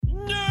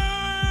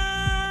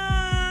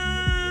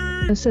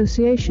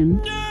Association.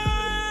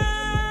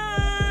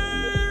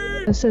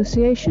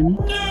 Association.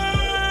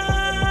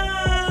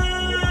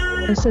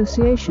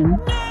 Association.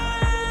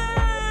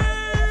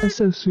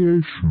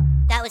 Association.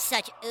 That was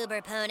such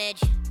uber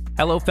ponage.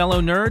 Hello,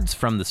 fellow nerds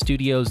from the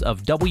studios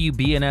of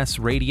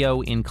WBNS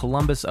Radio in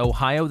Columbus,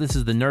 Ohio. This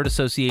is the Nerd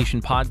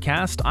Association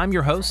podcast. I'm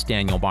your host,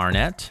 Daniel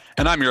Barnett.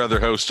 And I'm your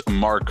other host,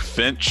 Mark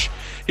Finch.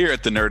 Here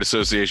at the Nerd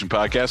Association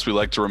podcast, we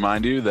like to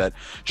remind you that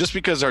just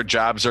because our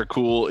jobs are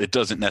cool, it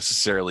doesn't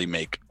necessarily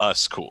make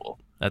us cool.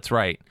 That's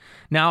right.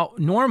 Now,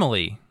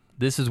 normally,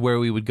 this is where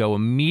we would go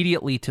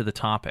immediately to the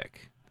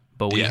topic.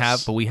 But we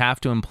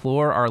have to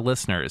implore our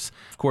listeners.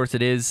 Of course,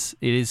 it is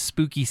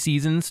spooky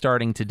season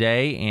starting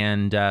today,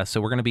 and so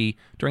we're going to be,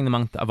 during the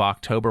month of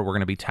October, we're going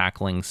to be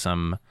tackling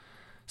some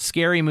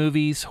scary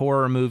movies,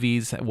 horror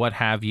movies, what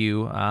have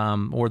you,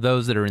 or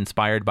those that are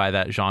inspired by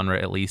that genre,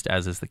 at least,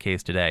 as is the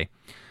case today.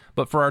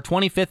 But for our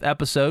 25th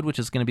episode, which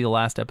is going to be the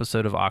last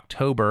episode of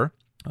October,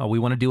 we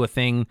want to do a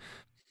thing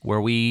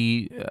where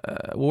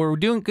we're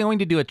going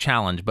to do a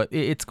challenge, but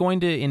it's going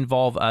to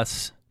involve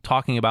us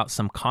talking about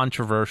some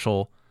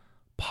controversial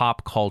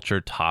pop culture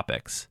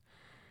topics.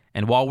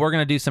 And while we're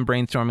going to do some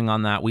brainstorming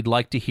on that, we'd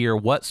like to hear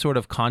what sort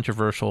of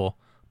controversial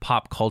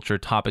pop culture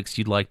topics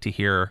you'd like to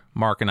hear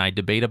Mark and I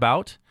debate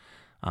about.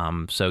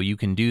 So you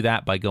can do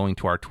that by going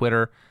to our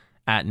Twitter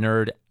at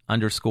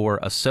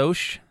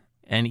nerd_assoc,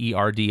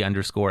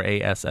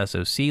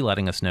 NERD_ASSOC,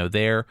 letting us know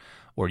there,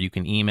 or you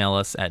can email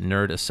us at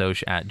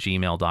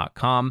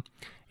nerdassoc@gmail.com.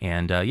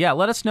 And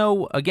let us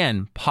know,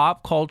 again,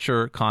 pop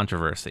culture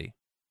controversy.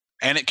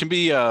 And it can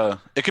be a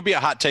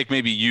hot take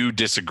maybe you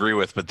disagree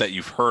with, but that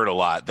you've heard a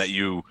lot that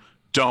you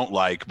don't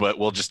like, but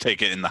we'll just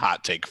take it in the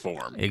hot take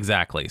form.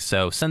 Exactly.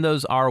 So send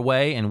those our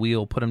way, and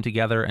we'll put them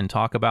together and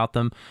talk about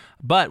them.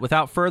 But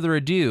without further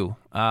ado,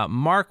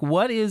 Mark,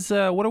 what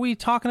are we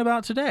talking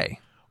about today?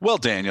 Well,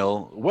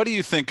 Daniel, what do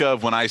you think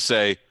of when I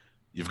say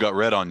you've got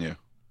red on you?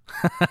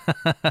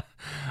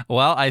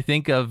 Well, I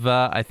think of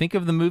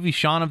the movie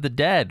Shaun of the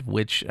Dead,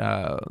 which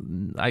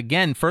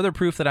again, further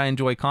proof that I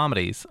enjoy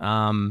comedies.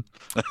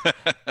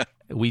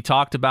 We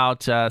talked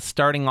about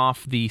starting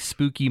off the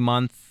spooky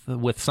month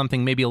with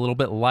something maybe a little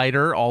bit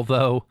lighter,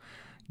 although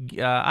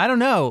I don't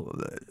know.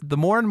 The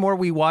more and more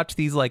we watch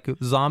these like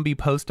zombie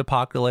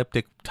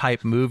post-apocalyptic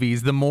type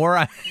movies, the more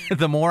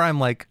I'm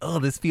like, oh,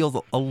 this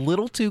feels a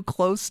little too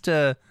close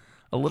to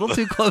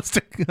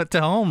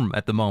home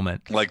at the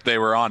moment. Like they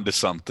were onto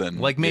something.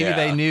 Like maybe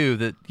they knew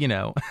that,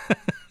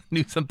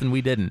 knew something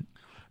we didn't.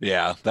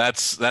 Yeah,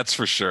 that's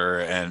for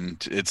sure.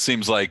 And it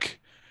seems like,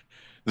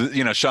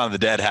 Shaun of the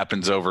Dead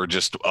happens over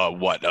just a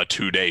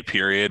 2-day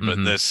period,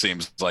 but this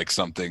seems like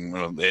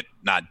something.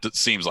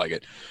 Seems like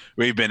it.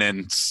 We've been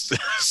in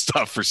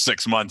stuff for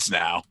 6 months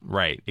now.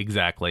 Right,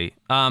 exactly.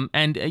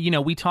 And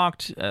we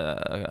talked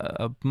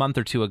a month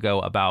or two ago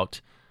about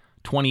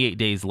 28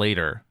 Days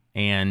Later,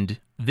 and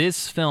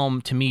this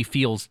film to me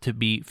feels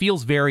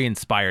very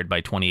inspired by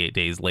 28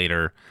 Days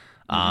Later,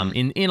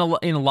 in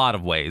a lot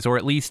of ways, or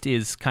at least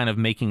is kind of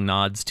making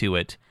nods to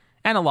it,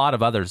 and a lot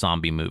of other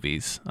zombie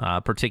movies,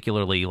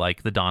 particularly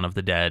like the Dawn of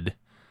the Dead,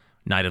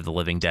 Night of the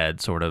Living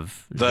Dead sort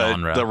of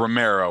genre. The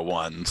Romero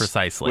ones,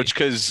 precisely. Which,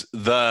 because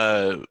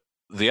the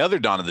other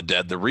Dawn of the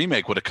Dead, the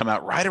remake would have come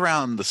out right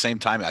around the same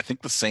time. I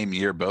think the same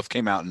year. Both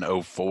came out in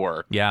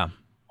 2004. Yeah.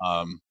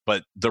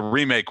 But the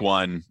remake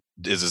one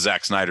is a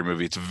Zack Snyder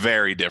movie. It's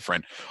very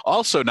different.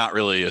 Also not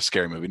really a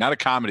scary movie, not a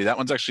comedy. That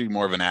one's actually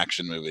more of an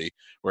action movie,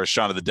 whereas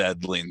Shaun of the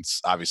Dead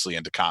leans obviously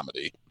into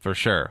comedy. For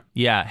sure.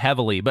 Yeah,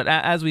 heavily. But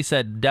as we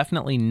said,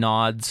 definitely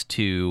nods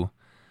to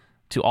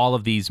all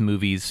of these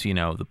movies,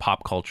 the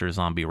pop culture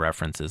zombie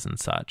references and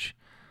such.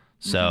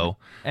 So,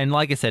 and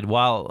like I said,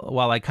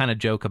 while I kind of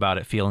joke about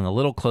it feeling a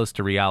little close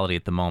to reality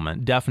at the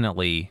moment,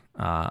 definitely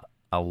a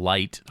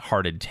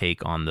light-hearted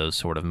take on those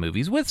sort of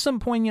movies with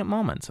some poignant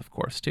moments, of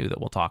course, too, that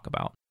we'll talk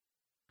about.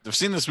 I've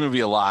seen this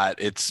movie a lot.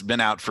 It's been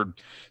out for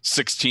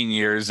 16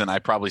 years, and I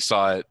probably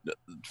saw it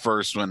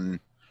first when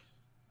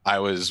I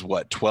was,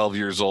 12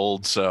 years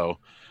old. So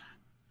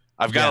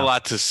I've got a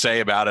lot to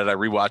say about it. I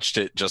rewatched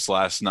it just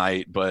last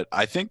night, but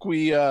I think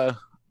we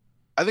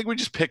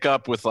just pick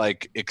up with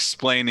like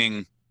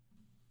explaining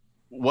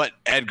what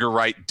Edgar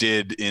Wright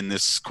did in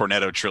this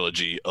Cornetto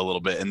trilogy a little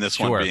bit, and this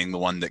one being the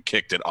one that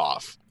kicked it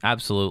off.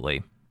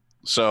 Absolutely.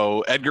 So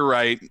Edgar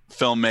Wright,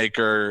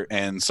 filmmaker,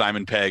 and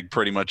Simon Pegg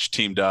pretty much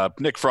teamed up.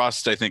 Nick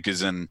Frost, I think,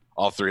 is in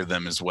all three of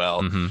them as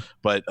well.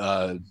 But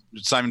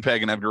Simon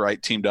Pegg and Edgar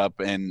Wright teamed up,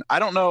 and I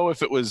don't know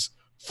if it was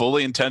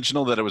fully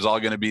intentional that it was all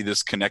going to be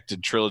this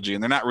connected trilogy,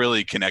 and they're not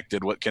really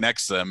connected. What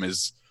connects them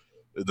is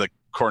the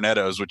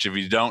Cornettos, which if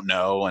you don't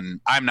know,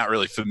 and I'm not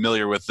really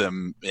familiar with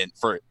them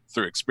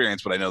through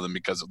experience, but I know them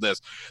because of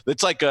this.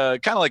 It's like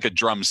kind of like a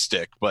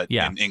drumstick, but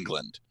in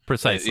England.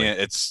 Precisely.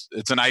 It's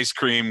an ice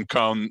cream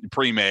cone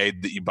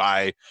pre-made that you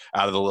buy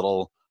out of the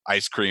little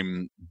ice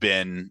cream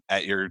bin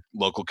at your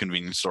local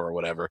convenience store or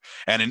whatever.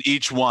 And in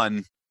each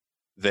one,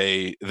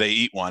 they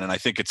eat one, and I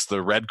think it's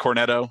the red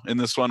cornetto in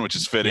this one, which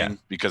is fitting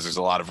because there's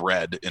a lot of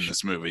red in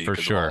this movie for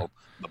sure. of all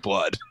the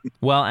blood.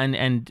 Well,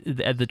 and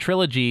the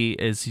trilogy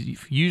is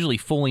usually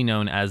fully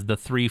known as the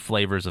 3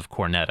 flavors of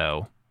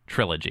cornetto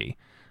trilogy,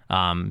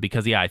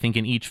 because I think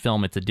in each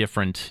film it's a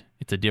different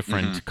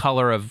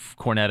color of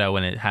cornetto,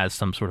 and it has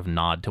some sort of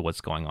nod to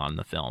what's going on in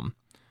the film.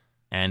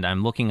 And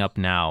I'm looking up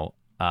now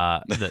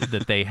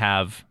that they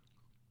have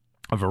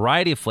a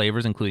variety of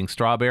flavors, including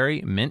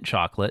strawberry, mint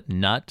chocolate,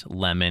 nut,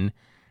 lemon,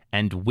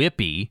 and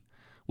whippy,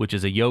 which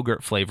is a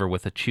yogurt flavor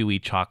with a chewy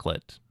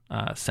chocolate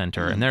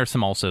center. And there are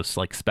some also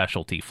like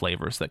specialty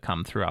flavors that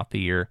come throughout the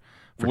year.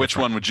 Which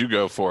one would you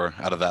go for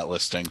out of that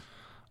listing?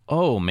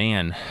 Oh,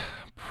 man.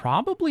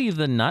 Probably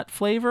the nut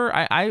flavor.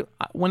 I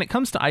when it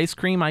comes to ice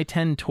cream, I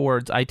tend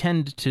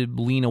to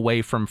lean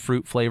away from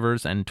fruit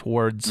flavors and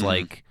towards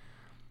like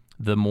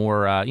the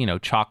more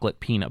chocolate,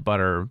 peanut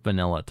butter,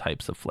 vanilla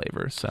types of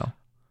flavors. So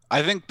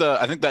I think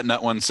that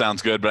nut one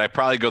sounds good, but I'd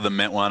probably go the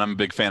mint one. I'm a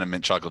big fan of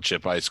mint chocolate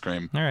chip ice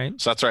cream. All right.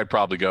 So that's where I'd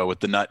probably go, with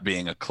the nut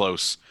being a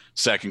close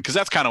second, because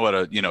that's kind of what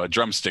a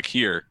drumstick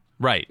here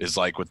is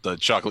like, with the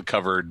chocolate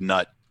covered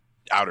nut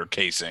outer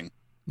casing.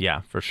 Yeah,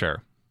 for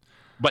sure.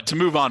 But to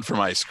move on from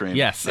ice cream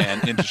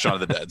and into Shaun of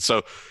the Dead.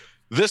 So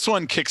this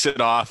one kicks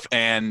it off,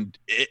 and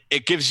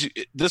it gives you,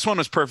 this one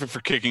was perfect for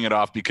kicking it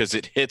off because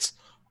it hits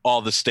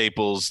all the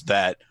staples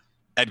that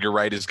Edgar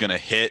Wright is going to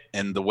hit,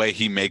 and the way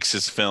he makes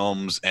his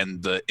films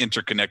and the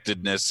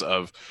interconnectedness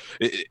of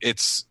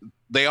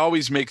they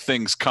always make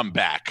things come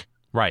back.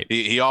 Right.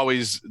 He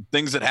always,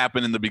 things that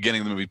happen in the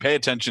beginning of the movie, pay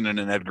attention in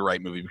an Edgar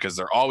Wright movie, because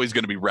they're always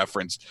going to be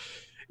referenced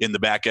in the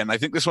back end. I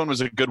think this one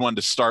was a good one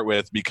to start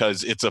with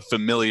because it's a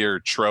familiar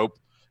trope.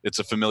 It's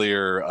a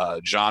familiar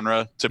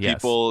genre to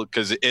people,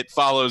 because it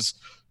follows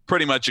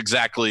pretty much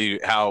exactly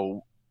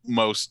how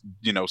most,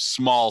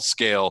 small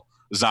scale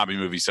zombie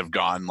movies have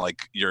gone,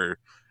 like your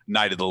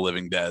Night of the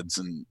Living Deads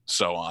and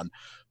so on.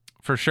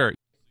 For sure.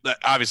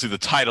 Obviously the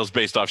title's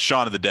based off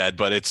Shaun of the Dead,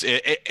 but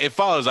it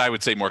follows, I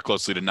would say, more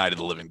closely to Night of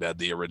the Living Dead,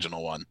 the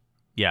original one.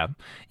 Yeah.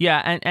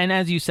 And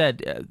as you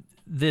said,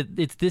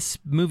 this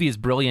movie is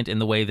brilliant in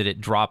the way that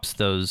it drops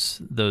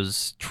those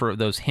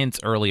hints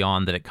early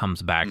on that it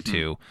comes back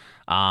to.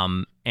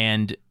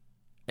 And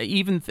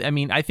even,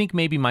 I think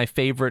maybe my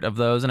favorite of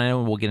those, and I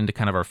know we'll get into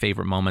kind of our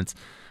favorite moments,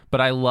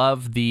 but I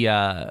love the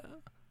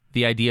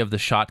idea of the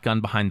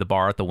shotgun behind the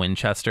bar at the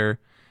Winchester,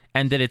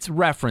 and that it's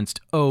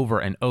referenced over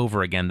and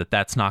over again that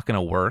that's not going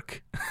to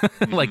work.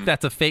 Like,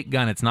 that's a fake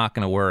gun. It's not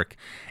going to work.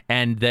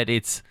 And that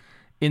it's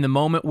in the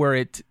moment where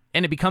it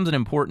becomes an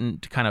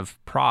important kind of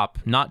prop,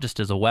 not just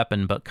as a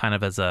weapon, but kind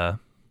of as a,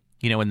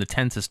 in the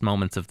tensest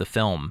moments of the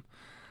film.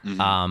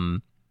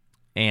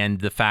 And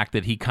the fact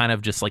that he kind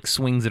of just like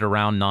swings it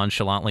around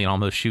nonchalantly and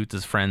almost shoots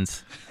his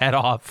friend's head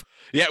off.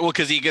 Yeah, well,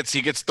 because he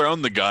gets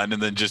thrown the gun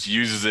and then just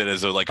uses it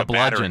as a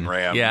battering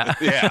ram. Yeah,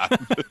 yeah.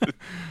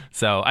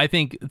 So I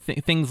think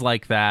things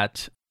like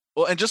that.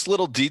 Well, and just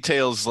little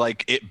details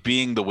like it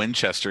being the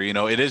Winchester.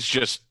 It is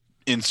just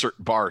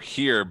insert bar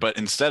here, but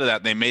instead of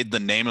that, they made the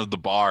name of the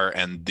bar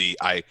and the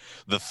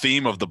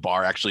theme of the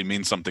bar actually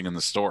means something in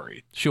the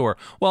story. Sure.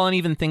 Well, and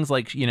even things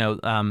like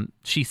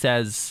she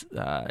says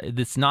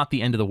it's not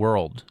the end of the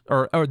world,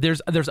 or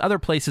there's other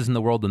places in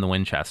the world than the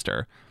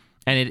Winchester.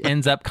 And it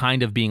ends up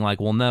kind of being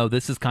like, well, no,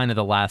 this is kind of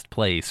the last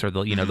place, or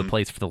the the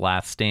place for the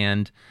last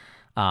stand.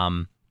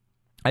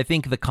 I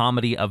think the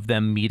comedy of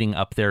them meeting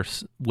up there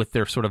with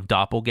their sort of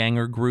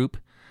doppelganger group,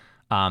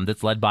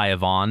 that's led by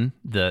Yvonne,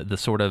 the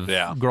sort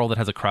of girl that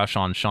has a crush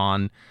on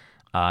Shaun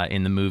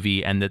in the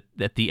movie, and that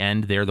at the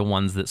end they're the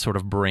ones that sort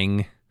of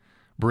bring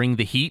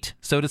the heat,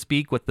 so to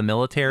speak, with the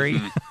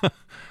military.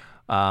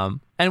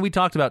 And we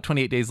talked about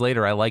 28 Days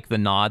Later. I like the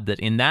nod that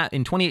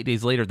in 28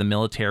 Days Later, the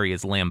military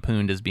is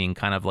lampooned as being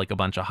kind of like a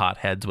bunch of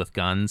hotheads with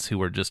guns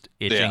who are just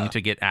itching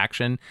to get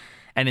action.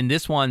 And in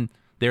this one,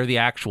 they're the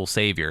actual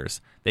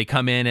saviors. They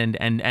come in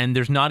and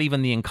there's not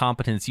even the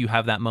incompetence. You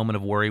have that moment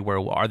of worry where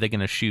are they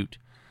going to shoot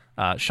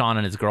Shaun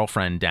and his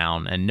girlfriend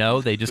down? And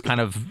no, they just kind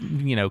of,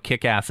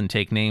 kick ass and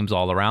take names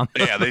all around.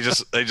 Yeah, they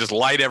just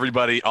light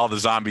everybody, all the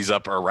zombies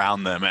up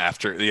around them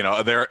after,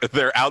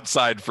 they're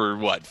outside for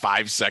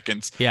 5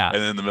 seconds. Yeah.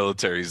 And then the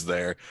military's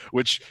there,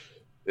 which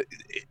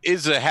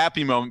is a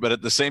happy moment. But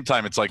at the same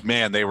time, it's like,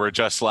 man, they were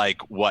just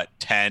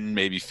 10,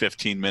 maybe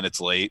 15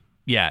 minutes late.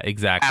 Yeah,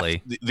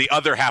 exactly. The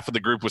other half of the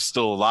group was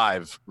still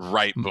alive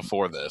right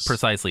before this.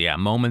 Precisely, yeah.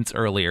 Moments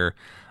earlier.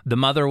 The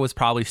mother was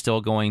probably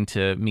still going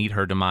to meet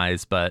her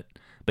demise, but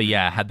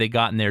yeah, had they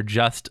gotten there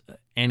just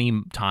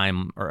any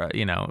time, or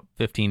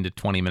 15 to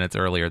 20 minutes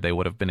earlier, they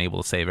would have been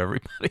able to save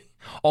everybody.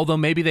 Although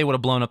maybe they would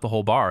have blown up the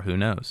whole bar. Who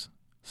knows?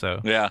 So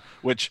yeah,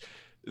 which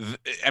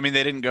they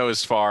didn't go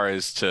as far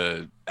as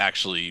to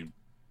actually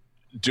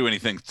do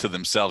anything to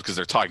themselves, because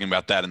they're talking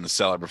about that in the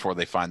cellar before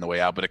they find the way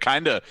out. But it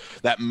kind of,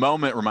 that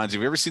moment reminds you,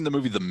 have you ever seen the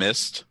movie The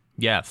Mist?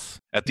 Yes.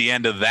 At the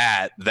end of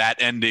that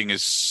ending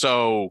is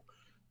so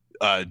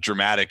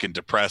dramatic and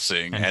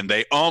depressing, and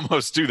they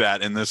almost do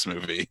that in this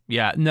movie.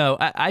 Yeah, no,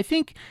 I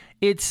think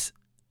it's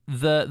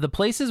the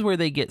places where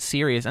they get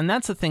serious, and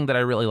that's the thing that I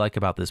really like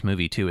about this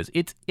movie too, is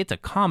it's a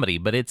comedy,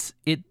 but it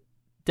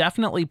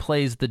definitely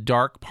plays the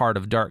dark part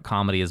of dark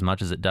comedy as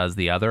much as it does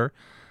the other.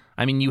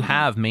 I mean, you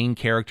have main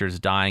characters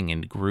dying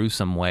in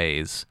gruesome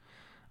ways,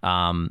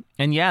 and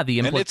yeah, the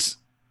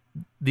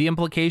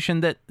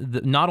implication that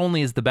not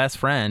only is the best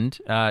friend,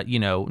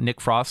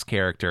 Nick Frost's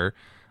character,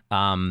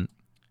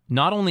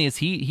 not only is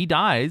he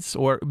dies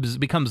or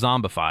becomes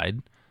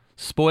zombified.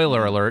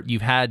 Spoiler alert,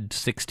 you've had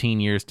 16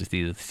 years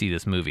to see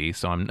this movie,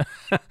 so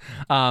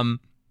I'm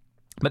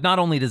but not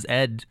only does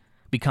Ed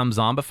become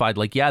zombified,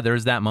 like, yeah,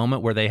 there's that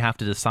moment where they have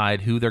to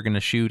decide who they're going to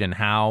shoot and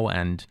how,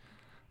 and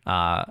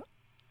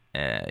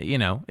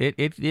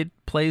it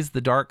plays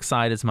the dark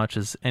side as much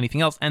as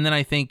anything else. And then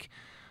I think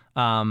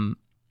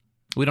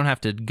we don't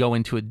have to go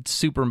into a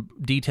super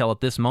detail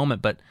at this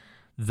moment, but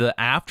the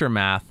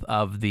aftermath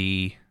of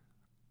the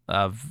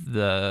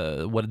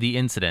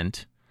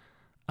incident,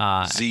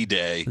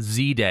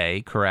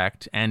 Z-Day,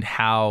 correct, and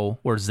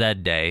or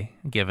Z-Day,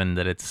 given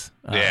that it's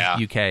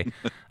UK,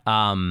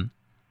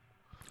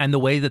 and the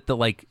way that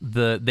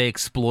they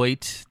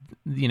exploit,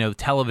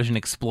 television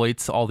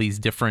exploits all these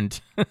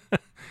different.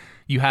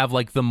 You have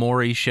like the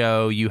Maury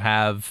Show, you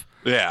have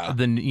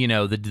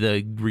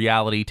the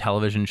reality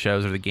television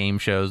shows or the game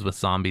shows with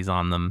zombies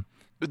on them.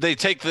 They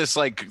take this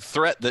like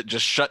threat that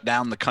just shut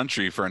down the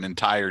country for an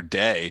entire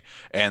day,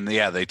 and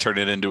they turn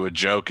it into a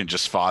joke and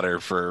just fodder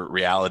for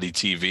reality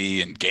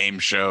TV and game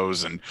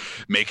shows and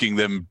making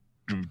them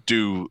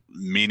do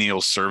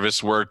menial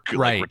service work,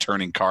 like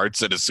returning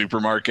carts at a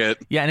supermarket.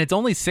 Yeah, and it's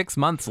only 6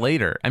 months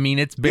later. I mean,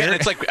 it's barely...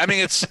 it's like, I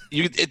mean,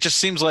 it just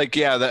seems like,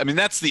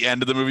 that's the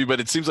end of the movie, but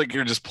it seems like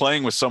you're just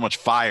playing with so much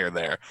fire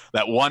there.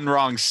 That one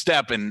wrong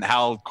step, and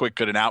how quick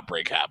could an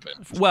outbreak happen?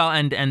 Well,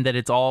 and that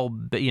it's all,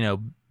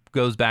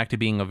 goes back to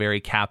being a very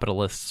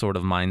capitalist sort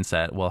of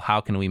mindset. Well,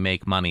 how can we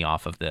make money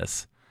off of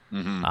this?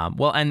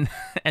 Mm-hmm.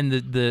 And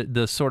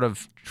the sort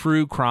of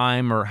true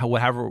crime or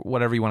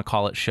whatever you want to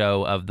call it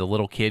show of the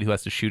little kid who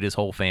has to shoot his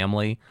whole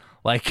family,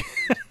 like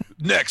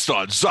next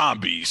on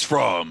Zombies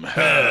from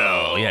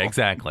Hell. Yeah,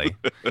 exactly.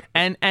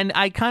 and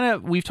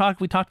we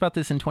talked about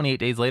this in 28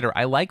 Days Later.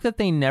 I like that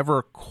they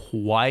never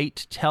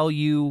quite tell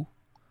you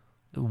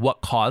what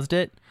caused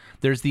it.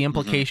 There's the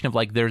implication of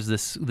like there's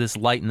this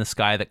light in the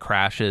sky that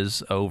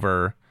crashes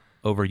over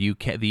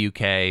the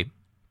UK.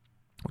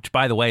 Which,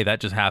 by the way, that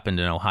just happened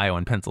in Ohio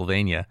and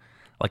Pennsylvania,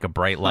 like a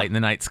bright light in the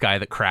night sky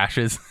that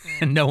crashes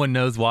and no one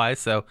knows why.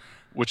 So,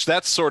 which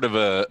that's sort of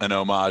an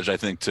homage, I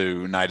think,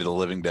 to Night of the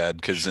Living Dead,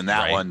 because in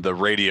that one, the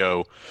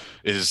radio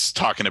is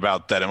talking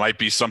about that it might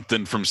be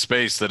something from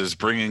space that is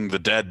bringing the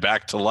dead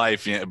back to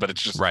life, but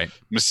it's just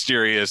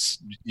mysterious.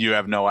 You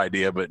have no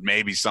idea, but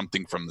maybe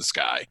something from the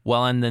sky.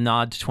 Well, and the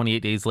nod to 28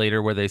 Days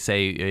Later, where they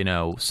say,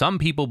 some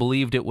people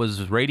believed it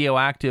was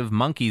radioactive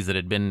monkeys that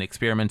had been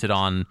experimented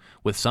on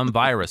with some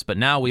virus, but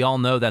now we all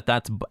know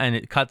and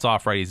it cuts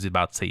off right as he's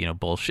about to say,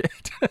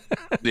 bullshit.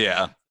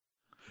 Yeah.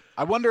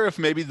 I wonder if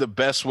maybe the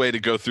best way to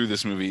go through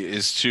this movie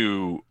is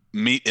to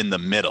meet in the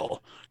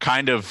middle,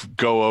 kind of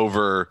go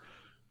over,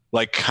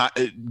 like,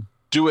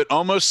 do it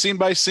almost scene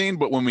by scene,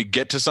 but when we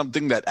get to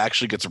something that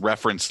actually gets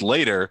referenced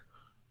later,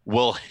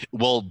 we'll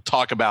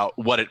talk about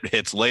what it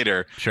hits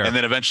later, and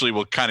then eventually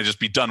we'll kind of just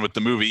be done with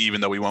the movie,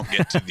 even though we won't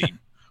get to the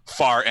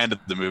far end of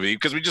the movie,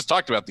 because we just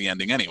talked about the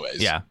ending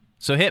anyways. Yeah.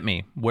 So hit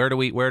me. Where do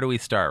we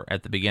start?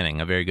 At the beginning,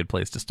 a very good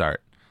place to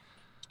start.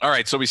 All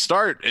right, so we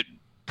start at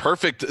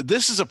perfect.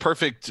 This is a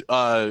perfect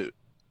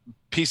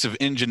piece of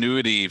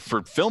ingenuity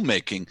for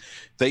filmmaking.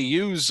 They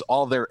use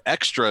all their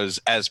extras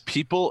as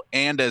people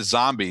and as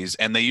zombies,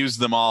 and they use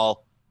them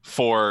all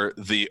for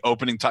the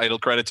opening title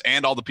credits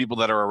and all the people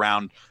that are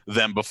around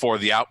them before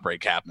the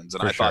outbreak happens.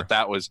 And thought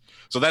that was,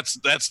 so that's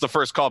the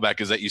first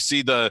callback, is that you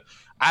see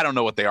I don't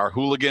know what they are,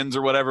 hooligans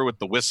or whatever, with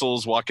the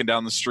whistles walking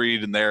down the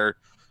street, and they're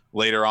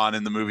later on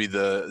in the movie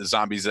the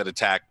zombies that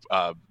attack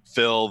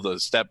Phil, the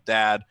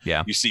stepdad.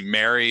 Yeah. You see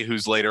Mary,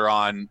 who's later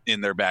on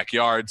in their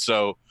backyard.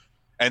 So,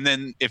 and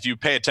then if you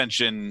pay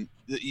attention,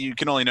 you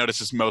can only notice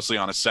this mostly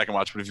on a second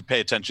watch, but if you pay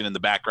attention in the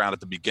background at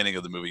the beginning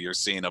of the movie, you're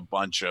seeing a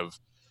bunch of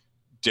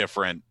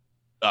different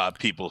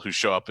people who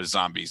show up as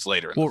zombies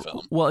later in the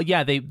film. Well,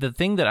 yeah, the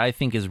thing that I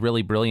think is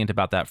really brilliant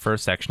about that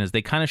first section is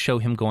they kind of show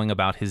him going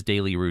about his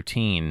daily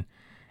routine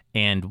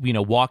and,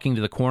 walking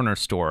to the corner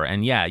store.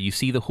 And yeah, you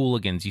see the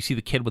hooligans, you see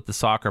the kid with the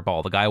soccer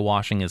ball, the guy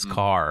washing his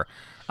car,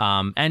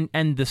 and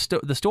the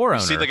store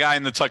owner. You see the guy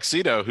in the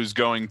tuxedo who's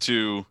going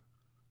to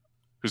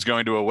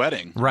a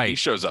wedding. Right. He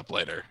shows up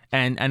later.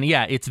 And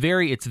yeah, it's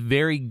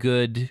very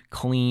good,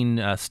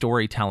 clean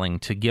storytelling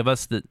to give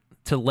us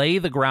to lay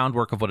the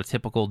groundwork of what a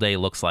typical day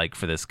looks like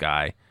for this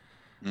guy,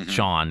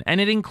 Sean.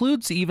 And it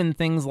includes even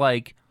things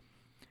like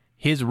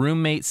his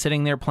roommate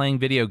sitting there playing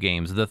video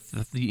games,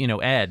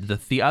 Ed,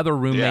 the other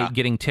roommate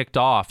getting ticked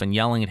off and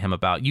yelling at him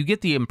about. You get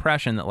the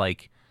impression that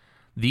like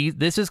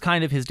this is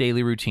kind of his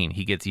daily routine.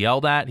 He gets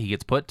yelled at, he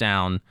gets put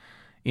down,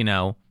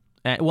 and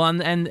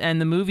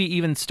the movie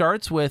even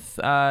starts with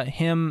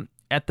him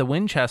at the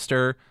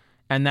Winchester,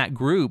 And that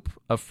group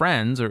of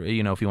friends, or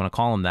if you want to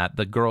call them that,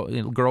 the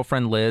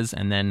girlfriend Liz,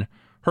 and then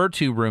her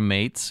two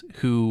roommates,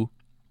 who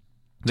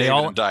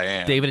David and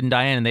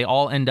Diane, and they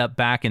all end up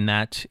back in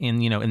that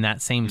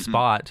same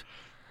spot.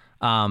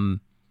 But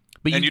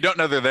you don't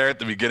know they're there at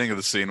the beginning of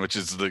the scene, which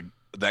is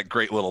that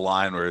great little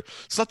line where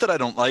it's not that I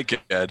don't like it,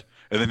 Ed,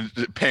 and then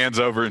it pans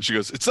over and she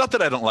goes, "It's not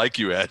that I don't like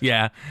you, Ed."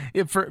 Yeah,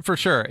 for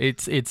sure.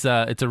 It's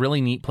a really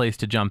neat place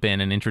to jump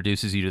in and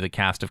introduces you to the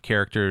cast of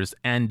characters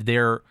and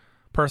their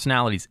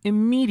personalities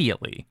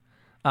immediately,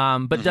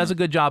 but does a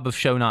good job of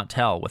show not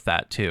tell with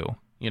that too.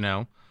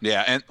 Yeah,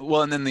 and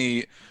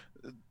then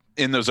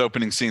in those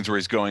opening scenes where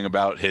he's going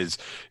about his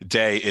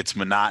day, it's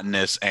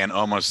monotonous and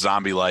almost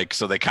zombie-like.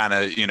 So they kind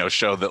of,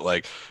 show that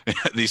like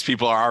these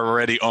people are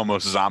already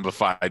almost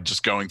zombified,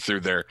 just going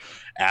through their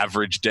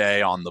average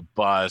day on the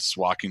bus,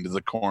 walking to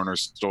the corner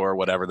store,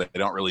 whatever. They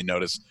don't really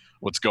notice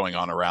what's going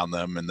on around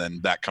them. And then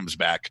that comes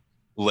back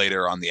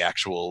later on the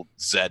actual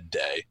Zed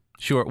day.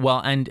 Sure. Well,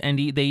 and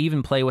they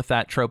even play with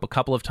that trope a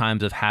couple of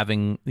times of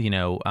having,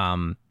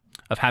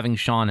 of having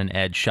Sean and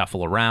Ed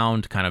shuffle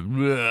around, kind of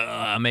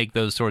make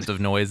those sorts of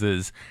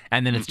noises.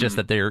 And then it's just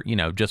that they're,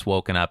 just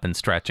woken up and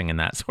stretching and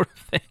that sort of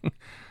thing.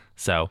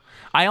 So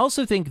I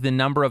also think the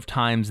number of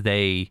times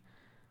they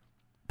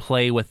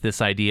play with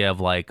this idea of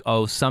like,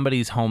 oh,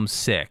 somebody's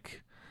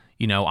homesick.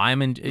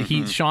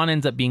 Sean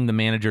ends up being the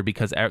manager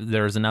because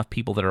there's enough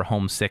people that are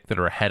homesick that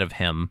are ahead of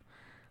him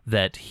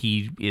that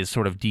he is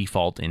sort of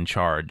default in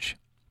charge.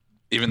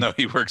 Even though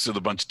he works with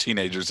a bunch of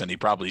teenagers and he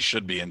probably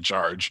should be in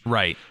charge.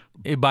 Right.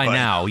 By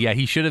now. Yeah,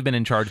 he should have been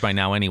in charge by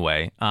now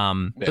anyway.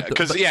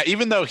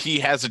 Even though he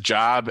has a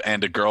job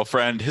and a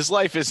girlfriend, his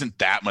life isn't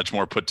that much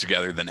more put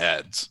together than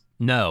Ed's.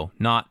 No,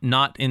 not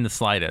in the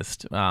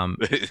slightest. On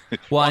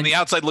the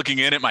outside looking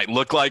in, it might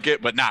look like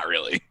it, but not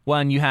really. Well,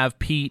 and you have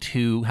Pete,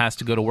 who has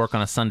to go to work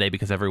on a Sunday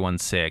because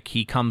everyone's sick.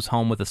 He comes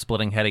home with a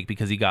splitting headache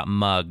because he got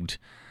mugged.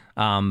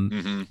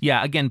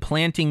 Yeah, again,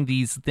 planting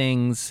these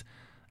things.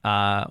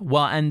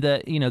 And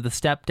the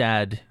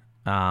stepdad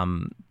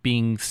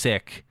being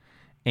sick,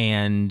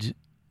 and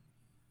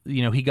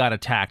he got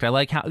attacked. I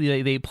like how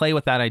they play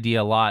with that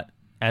idea a lot,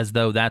 as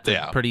though that's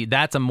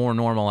a more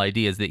normal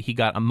idea, is that he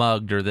got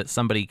mugged or that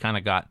somebody kind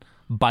of got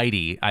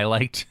bitey. I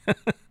liked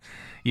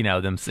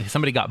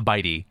somebody got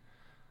bitey.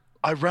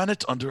 I ran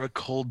it under a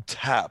cold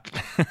tap.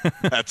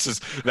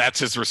 That's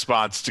his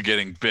response to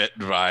getting bit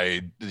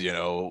by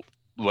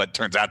what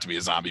turns out to be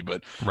a zombie,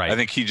 but right. I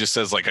think he just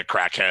says like a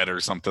crackhead or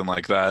something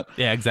like that.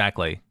 Yeah,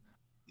 exactly.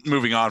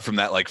 Moving on from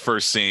that, like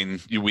first scene,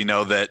 we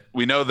know that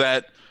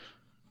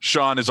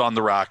Sean is on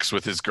the rocks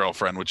with his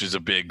girlfriend, which is a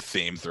big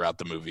theme throughout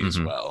the movie as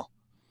well.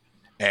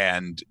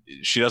 And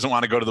she doesn't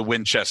want to go to the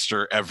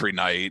Winchester every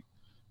night,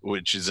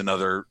 which is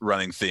another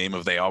running theme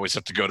of they always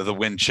have to go to the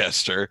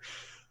Winchester.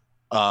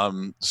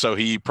 So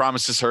he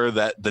promises her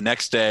that the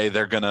next day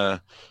they're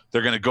gonna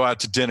go out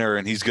to dinner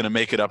and he's gonna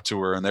make it up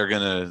to her and they're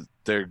gonna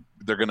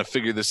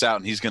figure this out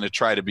and he's gonna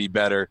try to be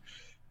better.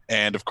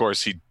 And of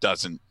course he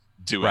doesn't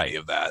do any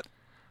of that.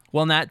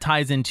 Well, and that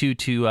ties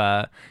into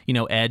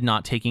Ed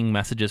not taking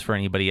messages for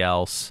anybody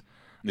else.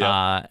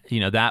 Yeah.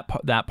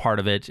 That part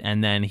of it,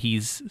 and then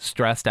he's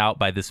stressed out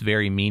by this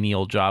very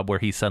menial job where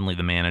he's suddenly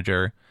the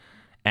manager.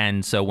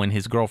 And so when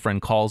his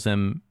girlfriend calls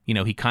him,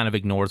 he kind of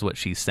ignores what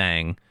she's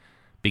saying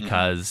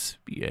because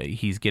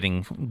he's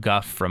getting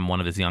guff from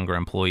one of his younger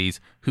employees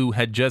who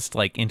had just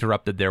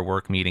interrupted their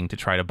work meeting to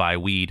try to buy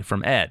weed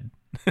from Ed,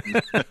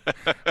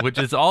 which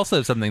is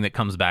also something that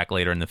comes back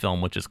later in the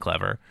film, which is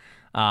clever.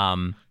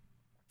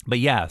 But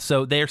yeah,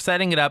 so they're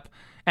setting it up.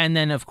 And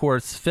then, of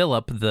course,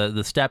 Philip, the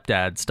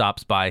stepdad,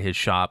 stops by his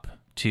shop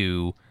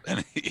to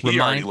and he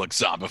already looks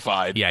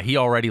zombified. Yeah, he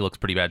already looks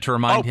pretty bad. To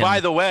remind him. Oh,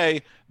 by the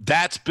way,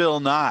 that's Bill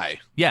Nye.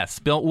 Yes,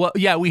 Bill. Well,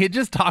 yeah, we had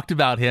just talked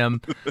about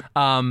him.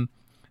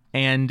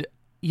 And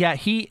yeah,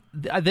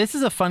 this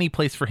is a funny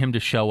place for him to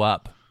show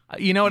up.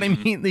 You know what I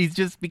mean? He's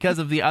just because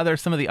of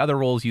some of the other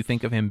roles you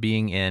think of him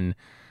being in.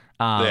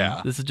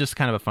 This is just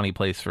kind of a funny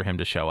place for him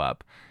to show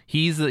up.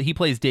 He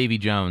plays Davy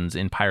Jones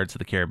in Pirates of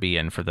the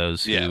Caribbean, for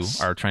those who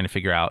are trying to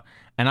figure out.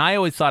 And I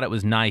always thought it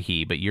was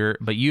Nighy,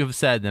 but you have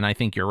said, and I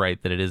think you're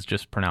right, that it is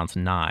just pronounced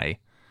Nye.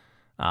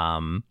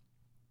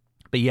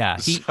 But yeah,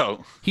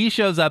 he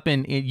shows up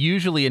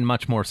usually in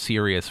much more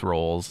serious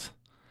roles.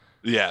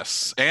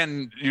 Yes,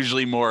 and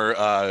usually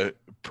more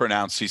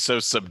pronounced. He's so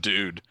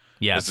subdued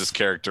as this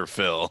character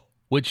Phil.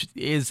 Which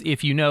is,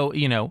 if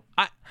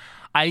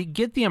I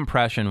get the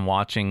impression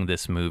watching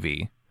this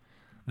movie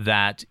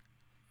that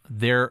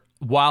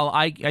while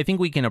I think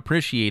we can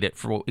appreciate it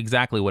for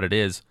exactly what it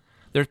is,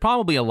 there's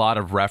probably a lot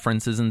of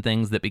references and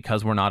things that,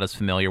 because we're not as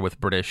familiar with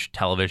British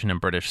television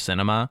and British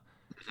cinema,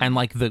 and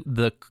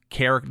the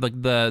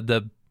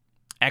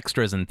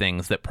extras and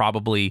things that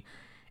probably,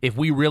 if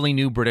we really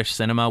knew British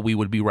cinema, we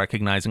would be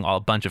recognizing a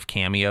bunch of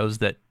cameos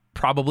that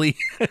probably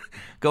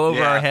go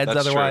over our heads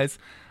otherwise.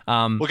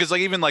 Because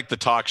even the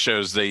talk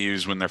shows they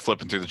use when they're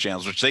flipping through the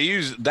channels, which they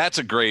use, that's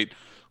a great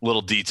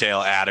little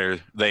detail adder.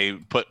 They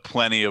put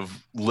plenty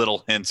of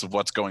little hints of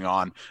what's going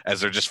on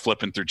as they're just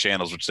flipping through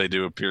channels, which they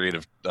do a period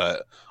of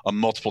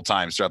multiple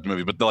times throughout the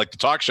movie. But the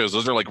talk shows,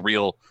 those are like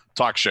real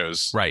talk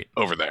shows right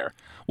over there.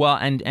 Well,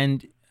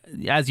 and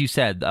as you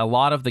said, a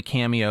lot of the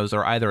cameos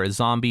are either as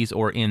zombies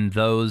or in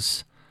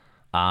those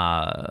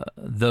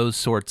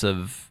sorts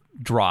of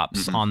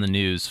drops on the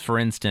news. For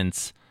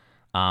instance,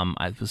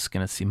 I was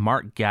going to see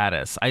Mark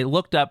Gatiss. I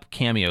looked up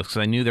cameos because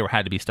I knew there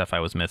had to be stuff I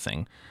was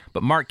missing.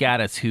 But Mark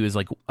Gatiss, who is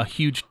like a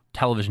huge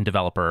television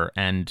developer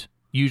and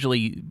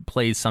usually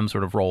plays some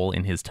sort of role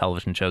in his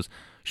television shows.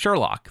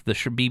 Sherlock, the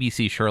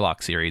BBC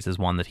Sherlock series, is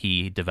one that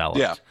he developed.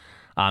 Yeah.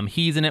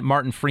 He's in it.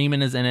 Martin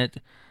Freeman is in it.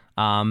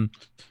 And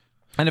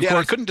of course,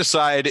 I couldn't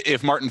decide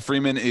if Martin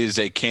Freeman is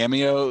a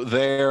cameo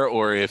there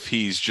or if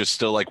he's just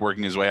still like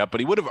working his way up. But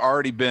he would have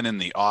already been in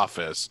The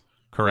Office,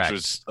 correct?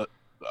 Which was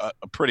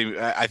a pretty,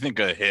 I think,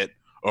 a hit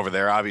over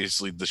there.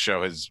 Obviously, the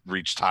show has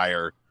reached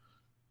higher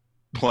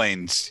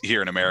planes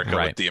here in America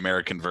with the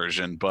American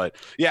version. But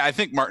yeah, I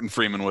think Martin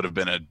Freeman would have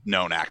been a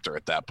known actor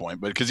at that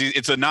point. But because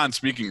it's a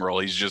non-speaking role,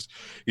 he's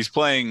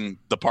playing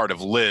the part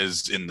of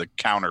Liz in the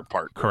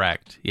counterpart.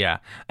 Correct. Yeah.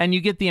 And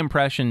you get the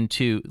impression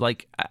too,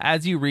 like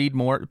as you read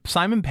more,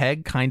 Simon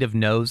Pegg kind of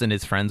knows and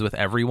is friends with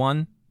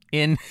everyone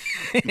in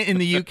in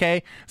the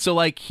UK. So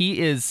like he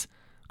is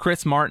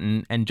Chris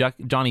Martin and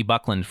Johnny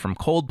Buckland from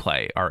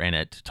Coldplay are in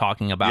it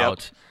talking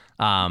about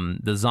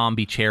the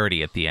zombie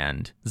charity at the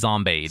end,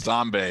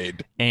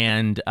 Zombaid.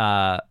 And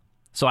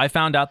so I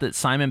found out that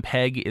Simon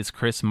Pegg is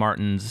Chris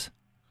Martin's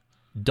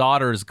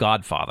daughter's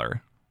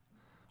godfather.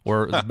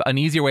 Or an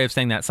easier way of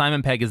saying that,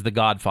 Simon Pegg is the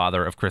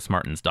godfather of Chris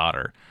Martin's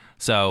daughter.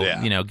 So,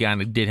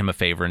 kind of did him a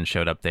favor and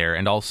showed up there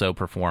and also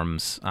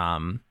performs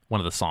one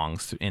of the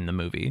songs in the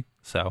movie.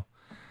 So,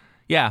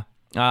 yeah.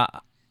 Where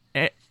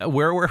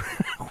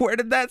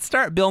did that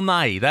start? Bill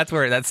Nighy. That's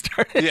where that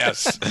started.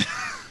 Yes.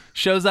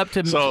 Shows up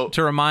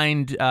to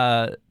remind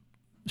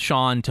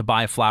Sean to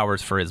buy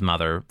flowers for his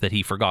mother that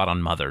he forgot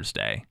on Mother's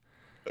Day.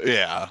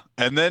 Yeah.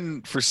 And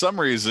then for some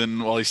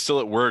reason, while he's still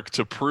at work,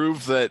 to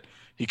prove that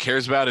he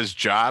cares about his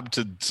job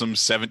to some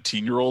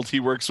 17-year-old he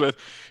works with,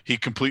 he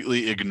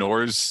completely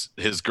ignores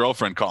his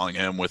girlfriend calling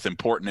him with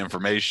important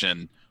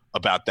information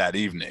about that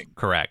evening.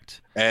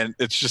 Correct. And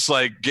it's just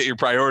like, get your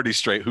priorities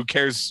straight. Who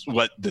cares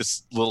what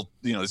this little,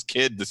 this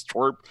kid, this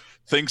twerp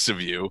thinks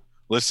of you?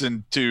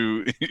 Listen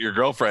to your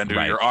girlfriend who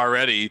you're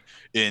already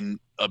in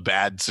a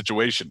bad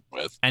situation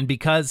with. And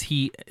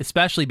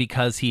especially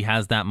because he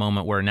has that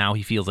moment where now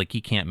he feels like he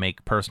can't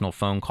make personal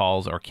phone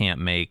calls or can't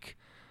make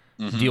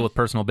deal with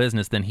personal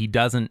business, then he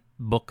doesn't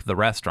book the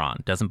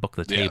restaurant, doesn't book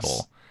the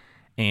table.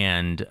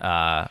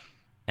 Yes.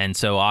 And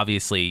so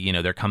obviously,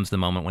 there comes the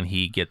moment when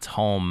he gets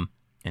home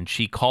and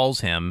she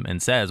calls him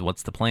and says,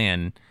 "What's the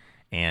plan?"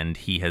 And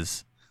he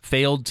has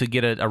failed to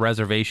get a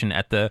reservation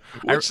at the...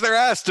 Which there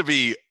has to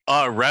be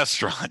a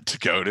restaurant to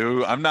go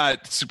to. I'm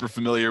not super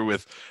familiar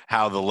with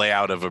how the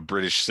layout of a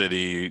British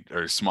city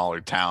or smaller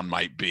town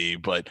might be,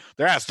 but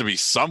there has to be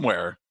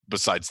somewhere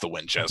besides the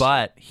Winchester.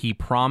 But he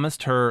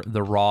promised her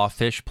the Raw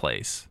Fish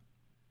Place,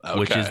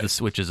 which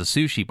is a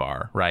sushi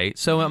bar, right?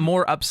 So a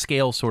more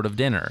upscale sort of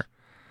dinner.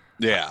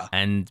 Yeah.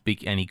 And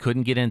he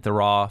couldn't get into the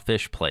Raw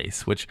Fish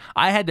Place, which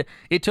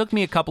it took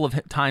me a couple of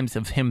times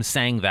of him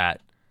saying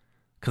that,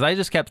 because I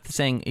just kept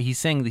saying, he's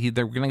saying that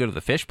they're going to go to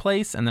the fish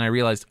place, and then I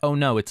realized, oh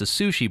no, it's a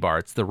sushi bar.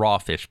 It's the Raw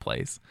Fish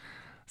Place.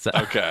 So.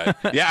 Okay.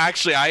 Yeah,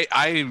 actually,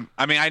 I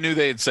mean, I knew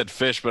they had said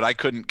fish, but I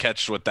couldn't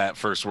catch what that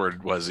first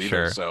word was either.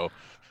 Sure. So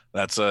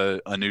that's a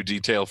new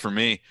detail for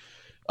me.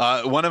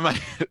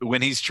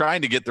 When he's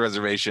trying to get the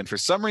reservation, for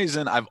some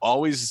reason, I've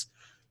always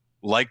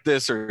liked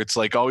this, or it's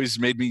like always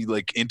made me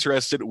like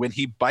interested when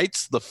he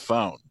bites the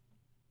phone.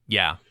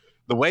 Yeah.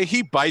 The way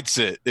he bites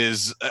it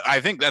is,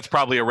 I think that's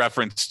probably a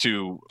reference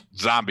to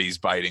zombies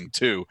biting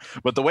too.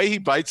 But the way he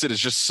bites it is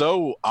just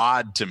so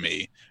odd to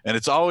me. And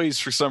it's always,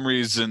 for some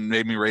reason,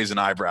 made me raise an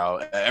eyebrow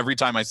every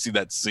time I see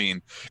that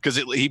scene. Because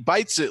he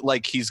bites it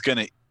like he's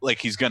gonna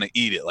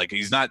eat it. Like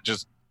he's not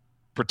just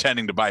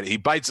pretending to bite it. He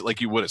bites it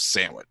like you would a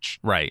sandwich.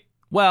 Right.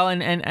 Well,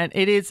 and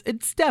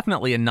it's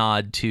definitely a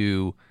nod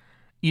to,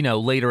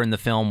 later in the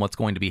film what's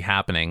going to be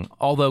happening.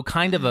 Although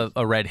kind of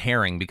a red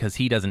herring because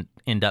he doesn't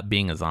end up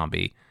being a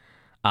zombie.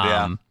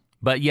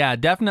 But yeah,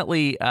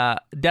 definitely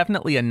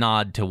a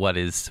nod to what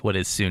is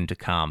soon to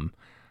come.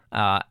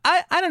 I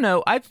don't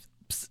know.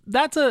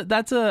 That's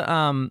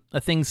a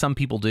thing some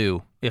people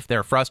do. If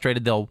they're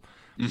frustrated, they'll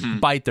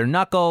bite their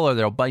knuckle, or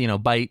they'll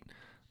bite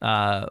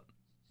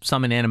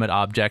some inanimate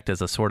object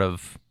as a sort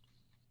of,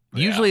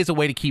 usually as a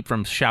way to keep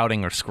from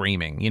shouting or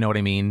screaming. You know what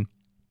I mean?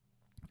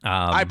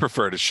 I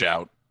prefer to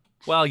shout.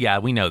 Well, yeah,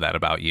 we know that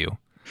about you.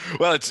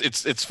 Well,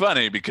 it's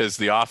funny because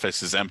the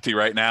office is empty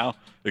right now,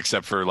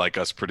 except for like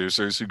us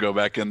producers who go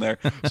back in there.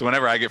 So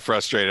whenever I get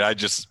frustrated, I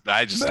just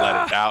let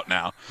it out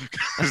now.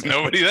 There's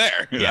nobody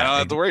there. Yeah, I don't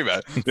have to worry about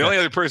it. The only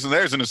other person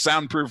there is in a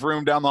soundproof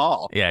room down the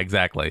hall. Yeah,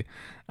 exactly.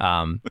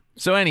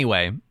 So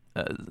anyway,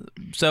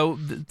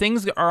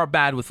 things are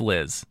bad with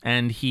Liz,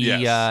 and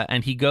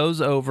he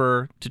goes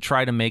over to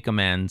try to make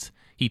amends.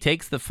 He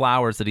takes the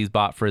flowers that he's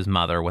bought for his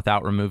mother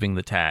without removing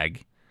the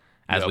tag,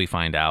 as we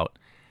find out,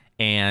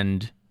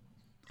 and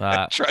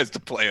tries to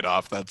play it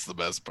off. That's the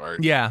best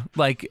part. Yeah,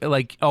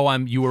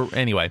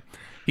 anyway.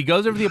 He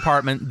goes over to the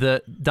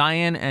apartment.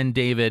 Diane and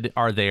David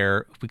are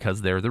there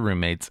because they're the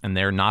roommates, and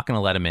they're not going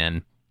to let him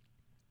in.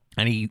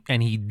 And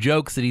he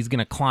jokes that he's going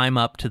to climb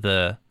up to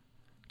the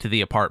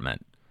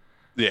apartment.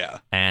 Yeah,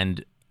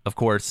 and of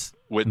course,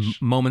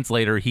 moments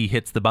later, he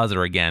hits the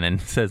buzzer again and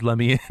says, "Let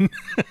me in."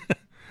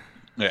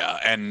 Yeah,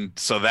 and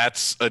so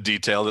that's a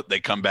detail that they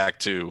come back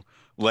to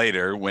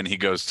later when he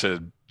goes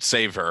to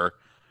save her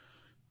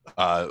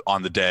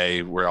on the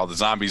day where all the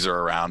zombies are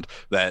around,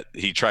 that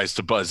he tries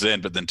to buzz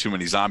in, but then too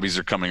many zombies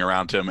are coming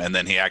around him, and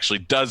then he actually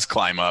does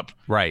climb up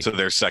to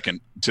their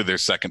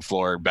second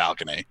floor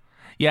balcony.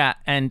 Yeah,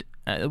 and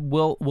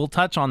we'll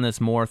touch on this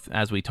more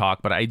as we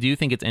talk, but I do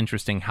think it's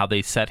interesting how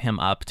they set him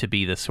up to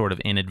be this sort of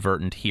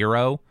inadvertent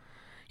hero.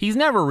 He's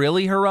never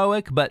really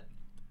heroic, but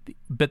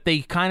they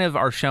kind of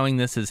are showing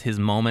this as his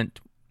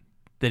moment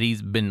that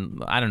he's been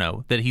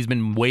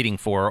waiting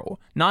for,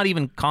 not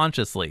even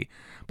consciously,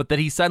 but that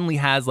he suddenly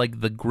has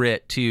like the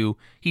grit to,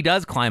 he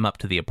does climb up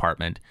to the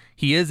apartment.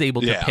 He is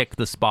able to pick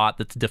the spot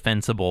that's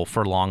defensible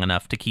for long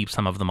enough to keep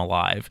some of them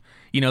alive.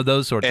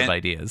 Those sorts of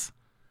ideas.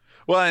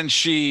 Well, and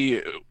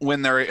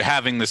when they're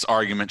having this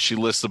argument, she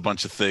lists a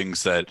bunch of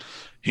things that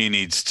he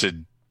needs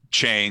to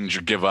change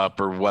or give up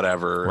or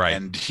whatever. Right.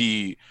 And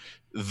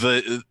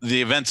the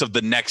events of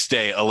the next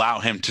day allow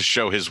him to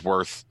show his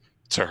worth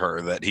to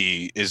her, that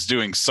he is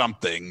doing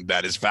something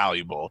that is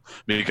valuable,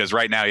 because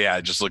right now,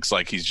 it just looks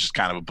like he's just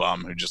kind of a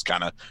bum who just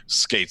kind of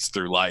skates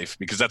through life,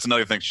 because that's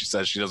another thing she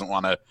says. She doesn't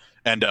want to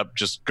end up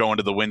just going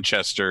to the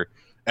Winchester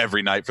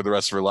every night for the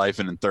rest of her life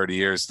and in 30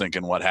 years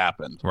thinking what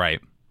happened. Right.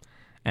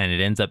 And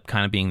it ends up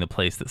kind of being the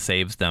place that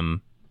saves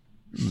them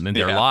in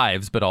their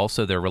lives, but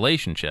also their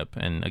relationship.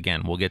 And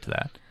again, we'll get to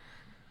that.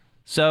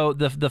 So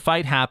the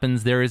fight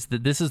happens.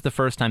 This is the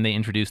first time they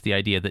introduce the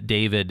idea that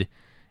David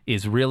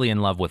is really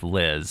in love with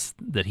Liz,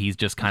 that he's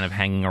just kind of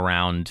hanging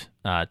around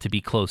to be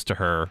close to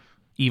her,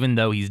 even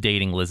though he's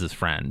dating Liz's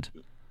friend.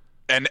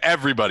 And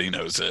everybody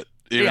knows it,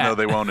 even though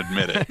they won't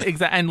admit it.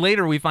 Exactly. And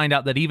later we find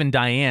out that even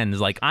Diane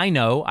is like, I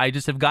know, I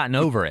just have gotten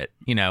over it.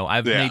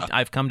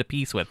 I've come to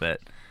peace with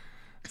it.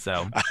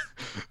 So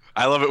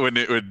I love it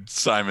when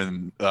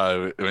Simon,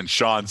 when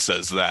Sean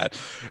says that,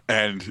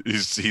 and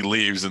he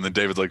leaves, and then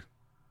David's like,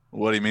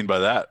 what do you mean by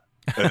that?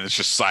 And it's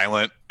just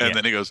silent. And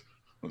then he goes,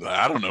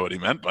 I don't know what he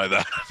meant by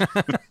that.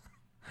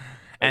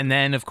 And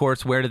then, of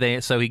course,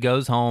 so he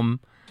goes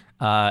home.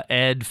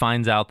 Ed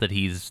finds out that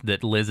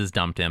Liz has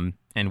dumped him.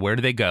 And where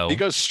do they go? He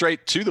goes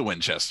straight to the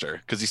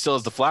Winchester because he still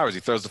has the flowers. He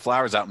throws the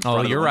flowers out in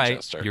front of the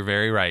Winchester. Right. You're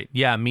very right.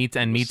 Yeah,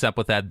 meets up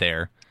with Ed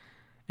there.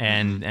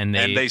 And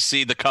they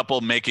see the couple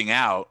making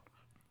out.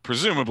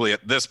 Presumably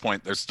at this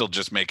point, they're still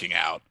just making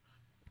out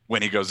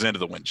when he goes into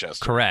the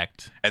Winchester.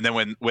 Correct. And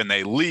then when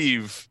they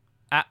leave,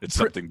 it's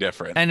something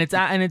different. And it's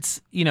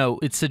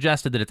it's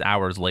suggested that it's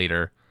hours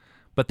later.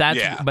 But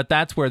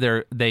that's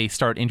where they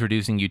start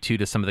introducing you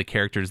to some of the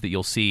characters that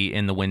you'll see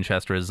in the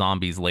Winchester as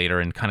zombies later,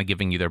 and kind of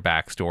giving you their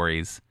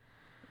backstories.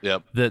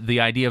 Yep. The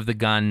idea of the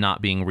gun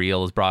not being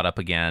real is brought up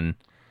again,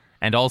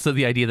 and also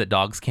the idea that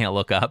dogs can't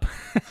look up,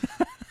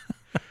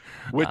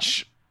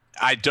 which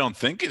I don't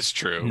think is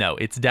true. No,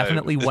 it's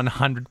definitely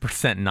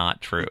 100%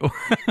 not true.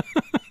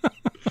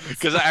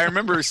 Because I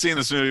remember seeing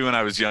this movie when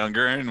I was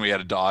younger, and we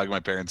had a dog. My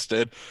parents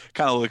did,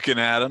 kind of looking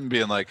at him,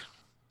 being like,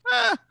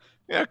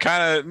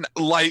 kind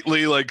of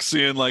lightly, like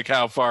seeing like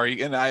how far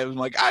he. And I'm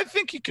like, I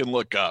think he can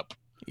look up.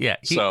 Yeah.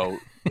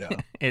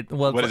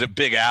 What is it?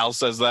 Big Al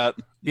says that.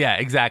 Yeah,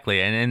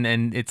 exactly.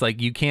 And it's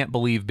like you can't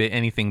believe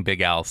anything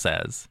Big Al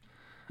says.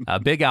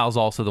 Big Al's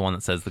also the one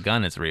that says the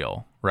gun is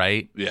real,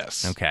 right?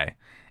 Yes. Okay.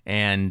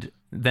 And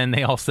then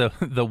they also,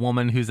 the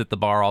woman who's at the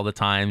bar all the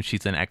time,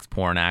 she's an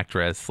ex-porn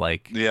actress.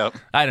 Like, yep.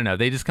 I don't know.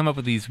 They just come up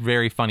with these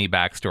very funny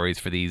backstories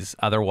for these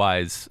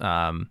otherwise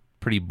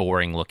pretty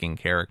boring looking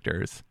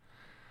characters.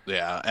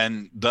 Yeah.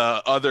 And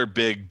the other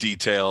big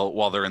detail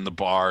while they're in the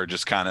bar,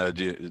 just kind of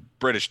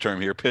British term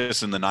here,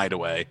 pissing the night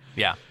away.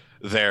 Yeah.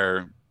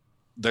 They're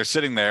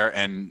sitting there,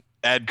 and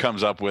Ed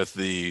comes up with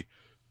the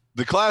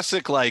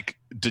classic, like,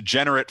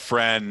 degenerate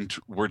friend,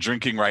 we're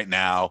drinking right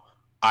now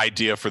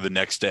idea for the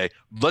next day.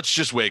 Let's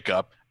just wake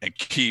up and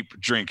keep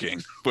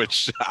drinking,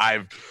 which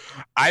I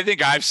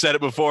think I've said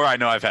it before. I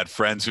know I've had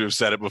friends who have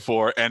said it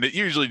before, and it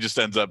usually just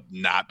ends up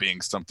not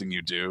being something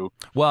you do.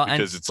 Well,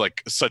 because it's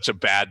like such a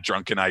bad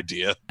drunken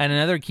idea. And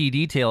another key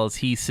detail is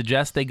he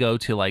suggests they go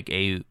to like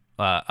a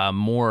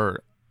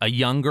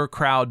younger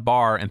crowd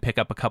bar and pick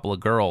up a couple of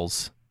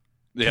girls.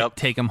 Yep.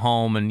 Take them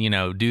home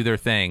and do their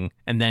thing,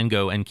 and then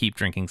go and keep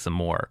drinking some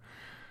more.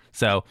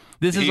 So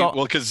this is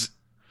all because.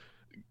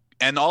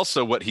 And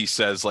also what he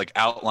says, like,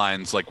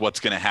 outlines, like, what's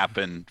going to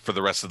happen for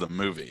the rest of the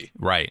movie.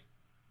 Right.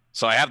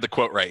 So I have the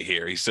quote right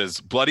here. He says,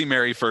 Bloody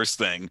Mary first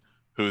thing,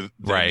 who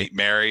they meet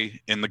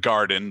Mary in the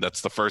garden.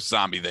 That's the first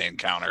zombie they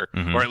encounter,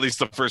 or at least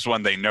the first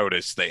one they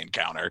notice they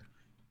encounter.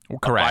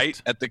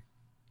 Correct.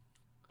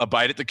 a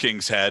bite at the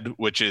King's Head,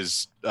 which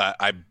is,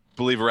 I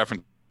believe, a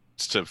reference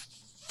to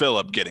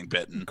Philip getting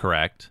bitten.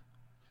 Correct.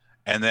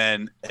 And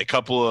then a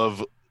couple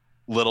of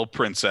little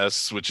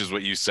princess, which is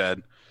what you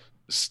said,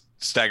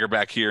 stagger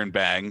back here and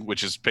bang,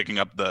 which is picking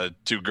up the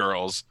two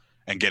girls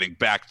and getting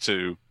back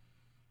to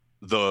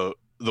the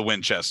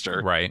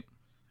Winchester. Right.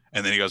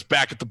 And then he goes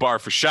back at the bar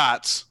for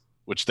shots,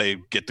 which they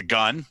get the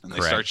gun and they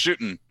Correct. start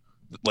shooting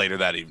later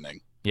that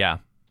evening. Yeah.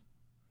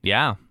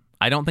 Yeah.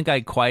 I don't think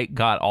I quite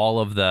got all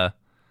of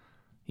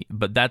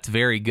but that's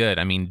very good.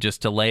 I mean,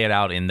 just to lay it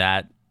out in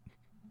that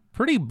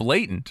pretty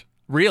blatant,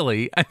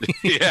 really. I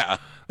mean, Yeah.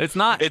 It's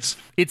not. It's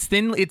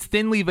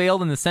thinly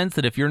veiled in the sense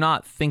that if you're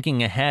not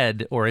thinking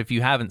ahead, or if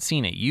you haven't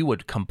seen it, you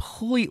would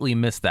completely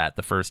miss that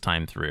the first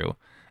time through.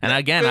 And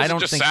again, I don't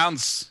just think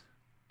sounds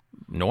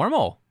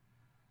normal.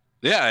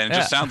 Yeah, and it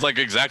just sounds like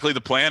exactly the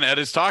plan Ed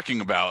is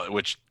talking about.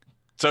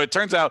 So it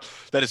turns out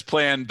that his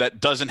plan that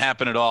doesn't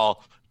happen at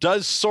all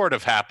does sort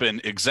of happen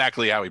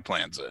exactly how he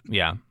plans it.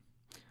 Yeah.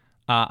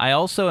 I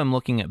also am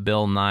looking at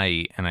Bill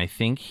Nye, and I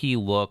think he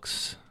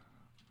looks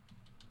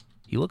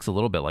a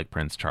little bit like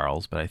Prince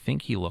Charles, but I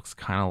think he looks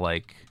kind of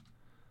like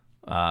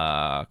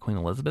Queen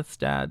Elizabeth's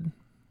dad.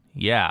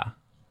 Yeah.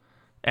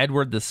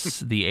 Edward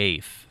the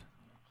Eighth.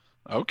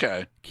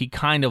 Okay. He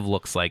kind of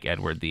looks like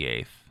Edward the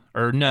Eighth.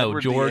 Or no,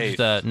 Edward George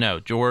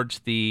the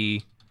George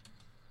the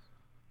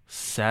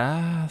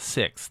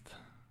Sixth.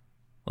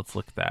 Let's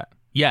look at that.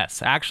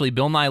 Yes, actually,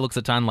 Bill Nye looks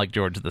a ton like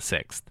George the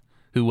Sixth,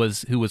 who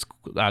was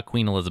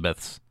Queen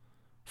Elizabeth's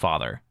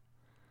father.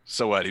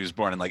 So what? He was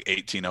born in like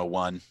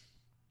 1801.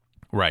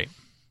 Right.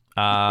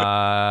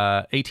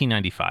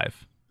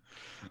 1895.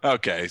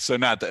 Okay, so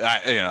not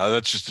that.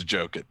 That's just a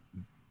joke at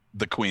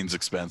the Queen's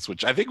expense,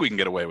 which I think we can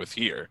get away with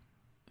here.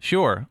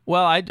 Sure.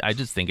 Well, I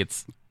just think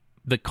it's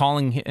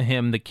calling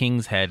him the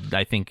King's Head.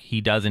 I think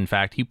he does, in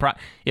fact.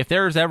 If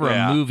there's ever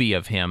a movie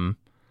of him,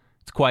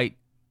 it's quite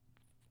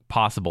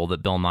possible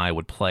that Bill Nye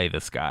would play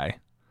this guy.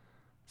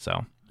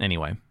 So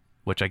anyway,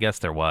 which I guess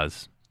there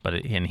was,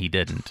 and he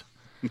didn't.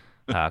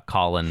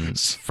 Colin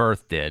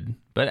Firth did.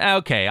 But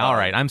okay, all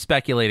right. I'm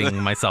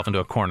speculating myself into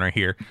a corner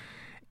here.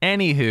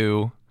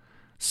 Anywho,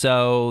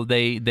 so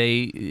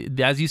they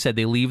as you said,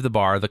 they leave the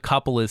bar. The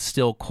couple is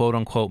still quote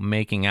unquote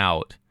making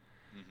out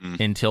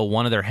until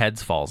one of their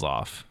heads falls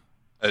off.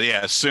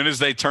 As soon as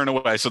they turn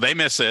away, so they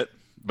miss it.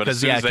 But as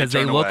soon as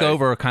they look away,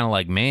 over, kind of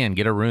like, man,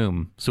 get a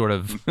room, sort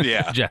of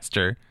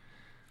gesture,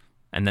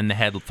 and then the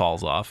head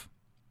falls off.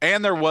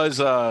 And there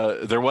was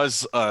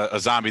a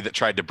zombie that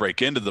tried to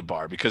break into the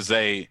bar because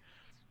he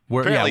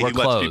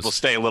lets people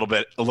stay a little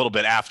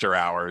bit after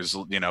hours,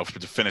 to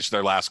finish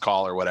their last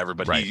call or whatever.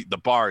 But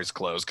the bar is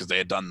closed because they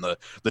had done the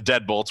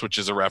deadbolts, which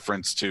is a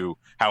reference to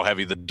how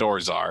heavy the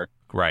doors are.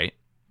 Right.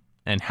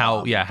 And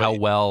how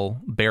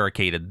well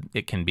barricaded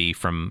it can be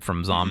from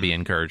zombie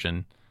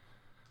incursion.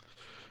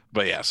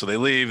 But so they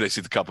leave. They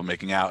see the couple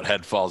making out.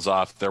 Head falls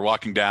off. They're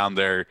walking down.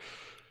 They're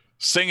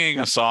singing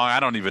a song.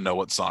 I don't even know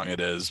what song it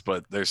is,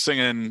 but they're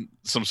singing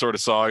some sort of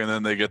song. And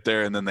then they get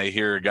there, and then they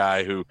hear a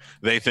guy who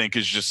they think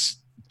is just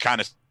kind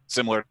of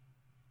similar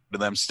to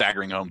them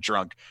staggering home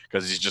drunk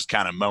because he's just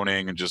kind of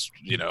moaning and just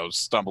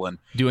stumbling,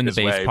 doing the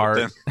bass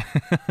part.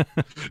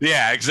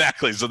 Yeah,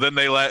 exactly. So then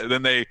they and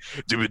then they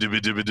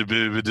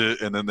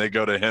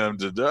go to him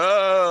to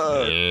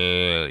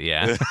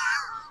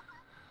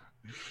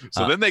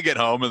So then they get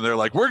home and they're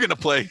like, we're gonna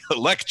play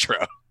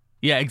electro.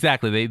 Yeah,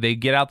 exactly. They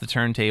get out the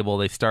turntable.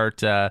 They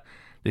start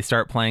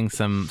playing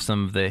some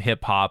of the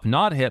hip hop,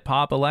 not hip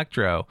hop,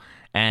 electro.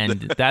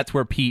 And that's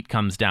where Pete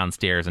comes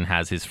downstairs and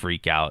has his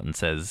freak out and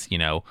says,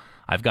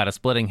 I've got a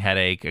splitting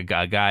headache. A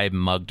guy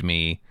mugged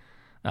me.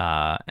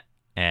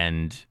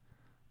 And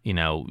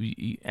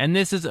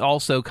this is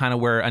also kind of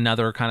where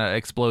another kind of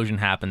explosion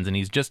happens. And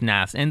he's just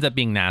ends up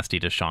being nasty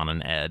to Sean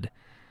and Ed.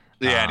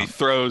 Yeah, and he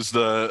throws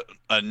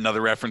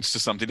another reference to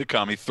something to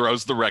come. He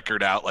throws the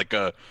record out like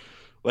a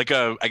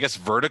I guess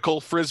vertical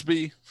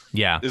frisbee.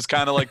 Yeah, is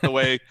kind of like the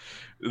way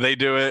they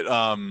do it.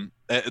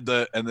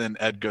 And then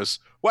Ed goes,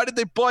 "Why did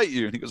they bite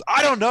you?" And he goes,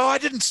 "I don't know. I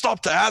didn't stop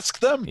to ask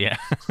them." Yeah.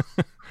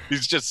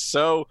 He's just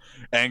so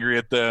angry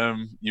at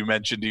them. You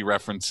mentioned he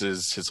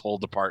references his whole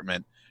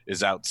department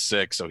is out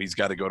sick, so he's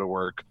got to go to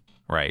work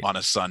on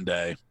a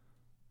Sunday.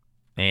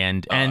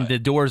 And the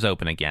doors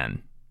open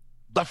again.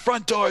 The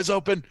front door is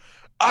open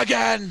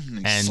again.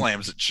 And he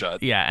slams it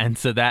shut. Yeah, and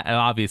so that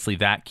obviously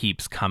that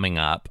keeps coming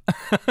up.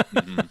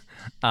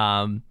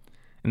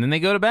 And then they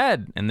go to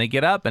bed and they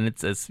get up, and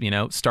it's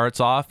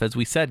starts off, as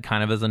we said,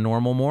 kind of as a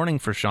normal morning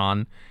for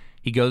Sean.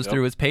 He goes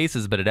through his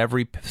paces, but at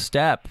every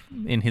step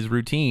in his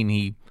routine,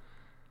 he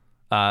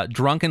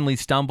drunkenly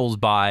stumbles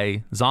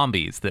by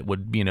zombies that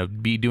would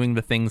be doing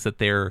the things that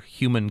their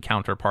human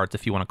counterparts,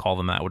 if you want to call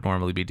them that, would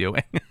normally be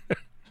doing.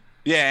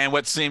 Yeah, and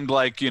what seemed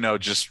like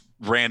just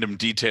random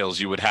details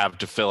you would have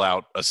to fill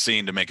out a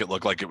scene to make it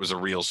look like it was a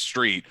real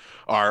street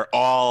are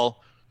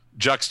all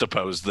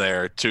juxtaposed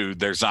there to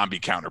their zombie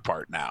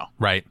counterpart now.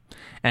 Right.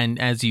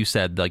 And as you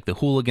said, like, the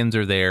hooligans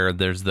are there.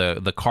 There's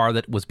the car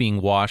that was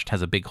being washed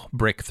has a big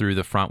brick through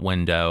the front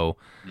window.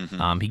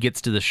 He gets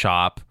to the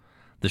shop.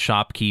 The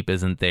shopkeep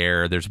isn't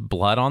there. There's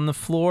blood on the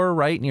floor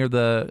right near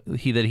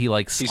he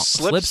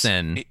slips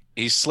in.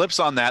 He slips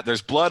on that.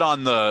 There's blood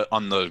on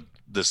the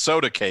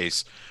soda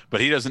case, but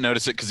he doesn't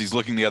notice it because he's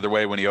looking the other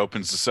way when he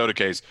opens the soda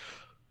case.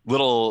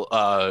 Little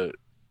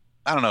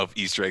I don't know if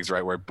Easter egg's the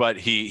right word, but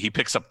he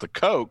picks up the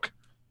Coke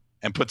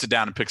and puts it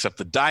down and picks up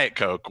the Diet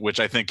Coke, which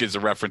I think is a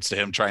reference to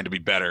him trying to be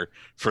better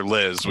for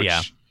Liz,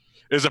 which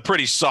is a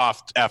pretty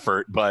soft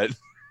effort, but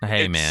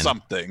hey, it's man,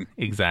 something.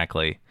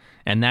 Exactly.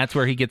 And that's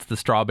where he gets the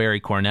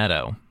strawberry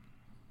cornetto.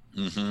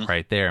 Mm-hmm.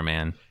 Right there,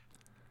 man.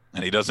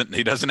 And he doesn't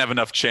have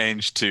enough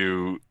change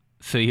to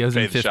so he owes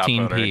him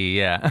 15p,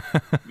 yeah.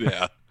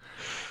 Yeah.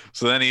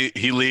 So then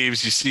he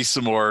leaves. You see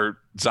some more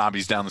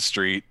zombies down the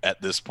street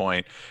at this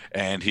point,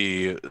 and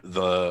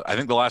I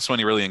think the last one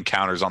he really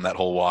encounters on that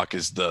whole walk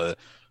is the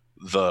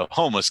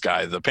homeless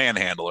guy, the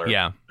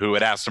panhandler, who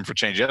had asked him for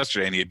change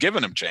yesterday, and he had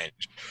given him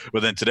change.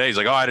 But then today he's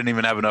like, "Oh, I didn't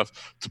even have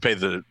enough to pay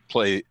the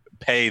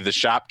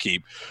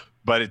shopkeep."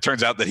 But it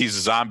turns out that he's a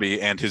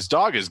zombie and his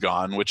dog is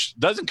gone, which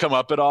doesn't come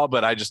up at all.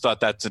 But I just thought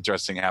that's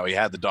interesting how he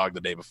had the dog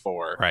the day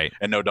before, right?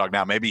 And no dog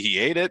now. Maybe he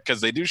ate it, because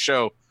they do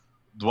show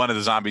one of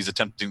the zombies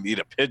attempting to eat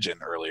a pigeon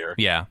earlier.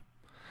 Yeah.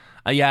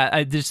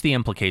 Just the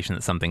implication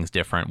that something's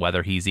different,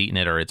 whether he's eaten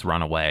it or it's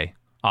run away.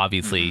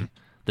 Obviously,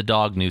 the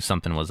dog knew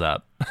something was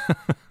up.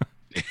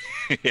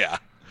 Yeah.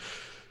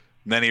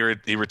 And then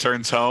he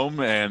returns home,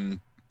 and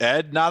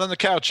Ed not on the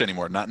couch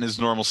anymore, not in his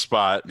normal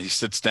spot. And he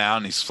sits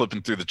down, he's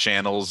flipping through the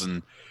channels,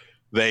 and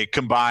they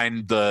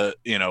combine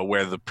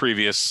where the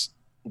previous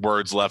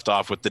words left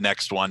off with the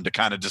next one to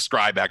kind of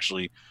describe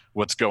actually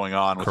what's going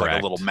on with like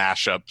a little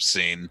mashup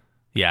scene.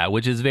 Yeah,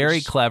 which is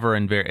very clever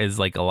and is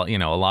like a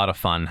lot of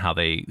fun how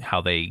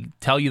they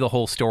tell you the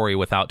whole story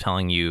without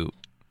telling you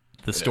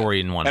the story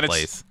in one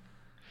place.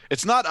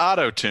 It's not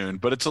auto-tuned,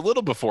 but it's a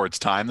little before its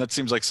time. That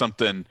seems like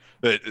something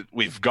that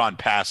we've gone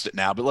past it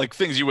now, but like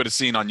things you would have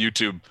seen on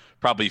YouTube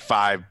probably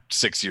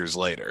 5-6 years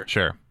later.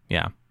 Sure.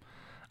 Yeah.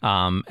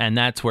 And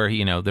that's where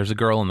there's a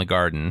girl in the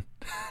garden.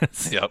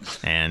 Yep.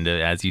 And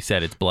as you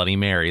said, it's Bloody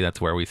Mary. That's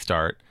where we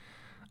start.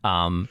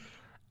 And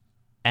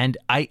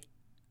I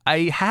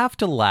have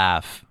to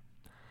laugh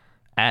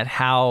at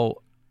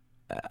how,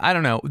 I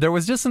don't know, there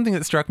was just something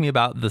that struck me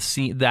about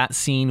that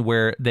scene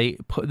where they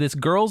put this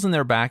girl's in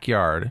their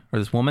backyard, or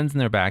this woman's in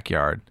their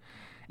backyard,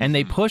 and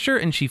they push her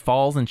and she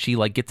falls and she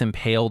like gets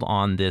impaled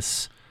on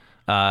this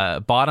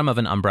bottom of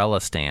an umbrella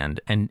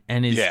stand and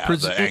is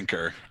the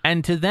anchor.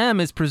 And to them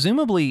is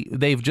presumably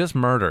they've just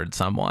murdered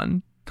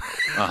someone.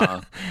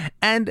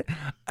 And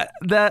I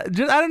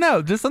don't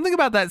know, just something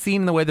about that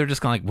scene and the way they're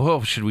just kind of like,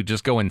 whoa, should we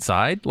just go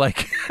inside?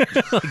 Like,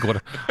 like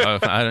what?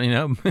 I don't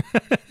know.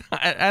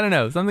 I don't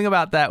know. Something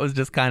about that was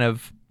just kind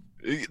of.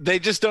 They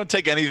just don't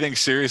take anything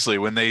seriously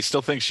when they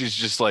still think she's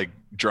just like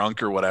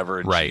drunk or whatever.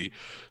 And she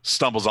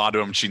stumbles onto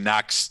him. She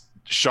knocks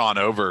Sean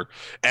over.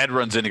 Ed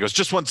runs in. He goes,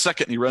 "Just 1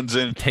 second." And he runs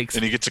in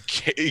and he gets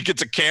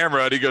a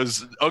camera and he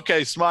goes,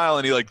 "Okay, smile."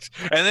 And and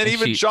then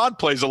even Sean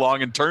plays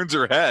along and turns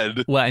her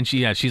head. Well, and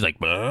she's like,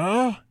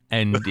 "Bah?"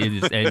 and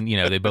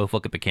they both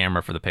look at the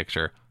camera for the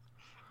picture.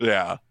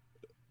 Yeah.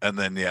 And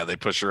then they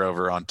push her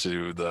over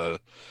onto the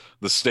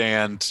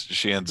stand.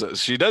 She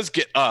does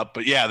get up,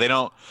 but they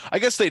don't. I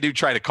guess they do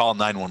try to call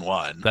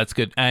 911. That's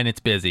good, and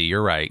it's busy.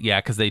 You're right. Yeah,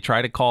 because they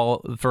try to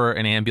call for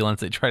an ambulance.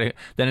 Then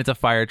it's a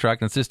fire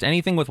truck, and it's just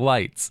anything with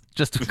lights.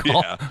 Just to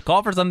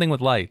call for something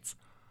with lights.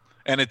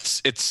 And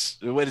it's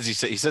what does he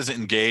say? He says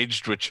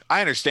engaged, which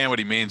I understand what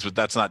he means, but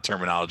that's not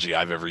terminology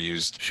I've ever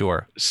used.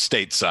 Sure.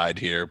 Stateside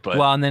here, but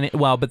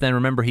but then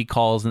remember he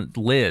calls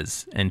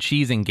Liz, and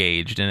she's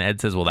engaged, and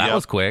Ed says, "Well, that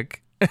was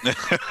quick."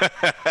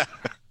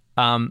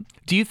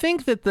 Do you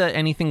think that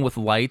anything with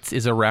lights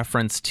is a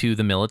reference to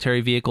the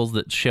military vehicles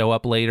that show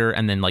up later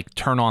and then like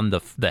turn on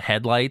the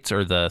headlights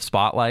or the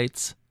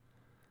spotlights?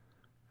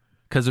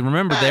 Because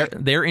remember,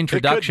 their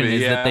introduction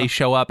is that they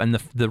show up, and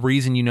the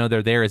reason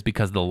they're there is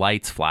because the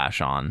lights flash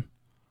on.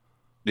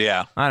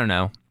 Yeah, I don't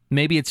know.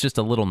 Maybe it's just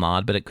a little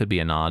nod, but it could be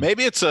a nod.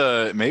 Maybe it's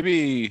a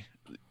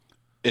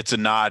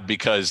nod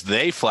because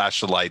they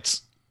flash the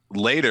lights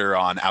later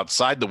on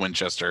outside the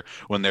Winchester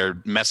when they're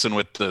messing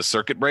with the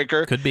circuit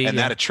breaker. Could be, and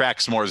that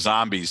attracts more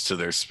zombies to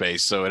their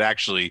space. So it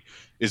actually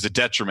is a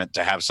detriment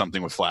to have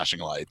something with flashing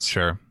lights.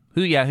 Sure.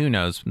 Who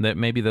knows? That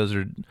maybe those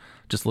are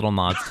just little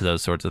nods to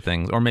those sorts of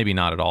things, or maybe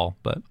not at all.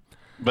 But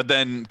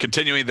then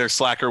continuing their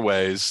slacker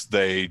ways,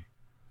 they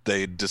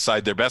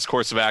decide their best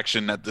course of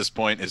action at this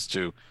point is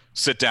to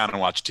sit down and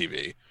watch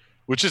TV,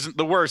 which isn't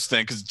the worst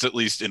thing because it's at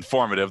least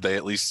informative. They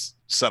at least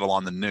settle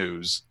on the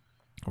news.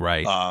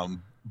 Right.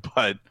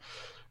 But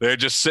they're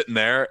just sitting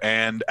there,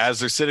 and as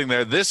they're sitting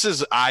there, this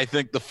is, I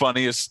think, the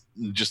funniest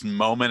just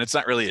moment. It's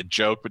not really a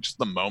joke, but just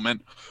the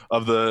moment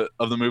of the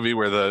movie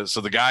where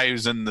the guy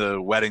who's in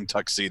the wedding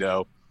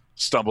tuxedo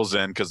stumbles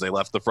in because they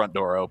left the front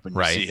door open.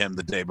 You see him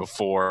the day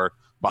before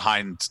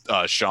behind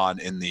Sean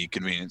in the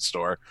convenience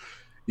store.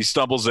 He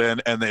stumbles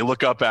in, and they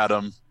look up at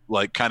him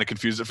like kind of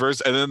confused at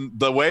first, and then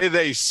the way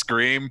they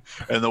scream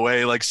and the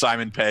way like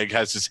Simon Pegg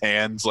has his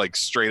hands like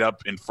straight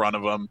up in front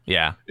of him,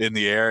 in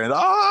the air, and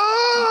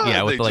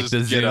with like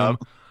the zoom.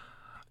 Up.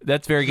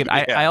 That's very good.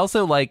 I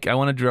also like. I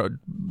want to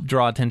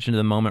draw attention to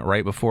the moment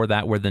right before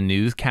that where the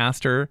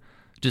newscaster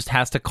just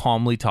has to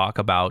calmly talk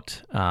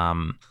about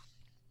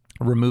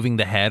removing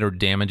the head or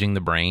damaging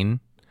the brain.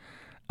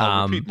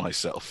 I'll repeat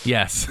myself.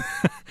 Yes.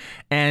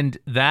 And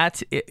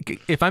that,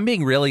 if I'm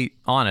being really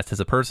honest, as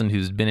a person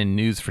who's been in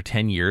news for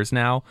 10 years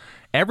now,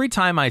 every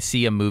time I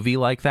see a movie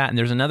like that, and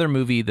there's another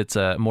movie that's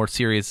a more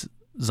serious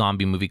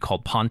zombie movie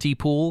called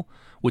Pontypool,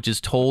 which is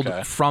told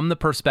from the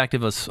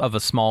perspective of a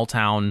small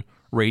town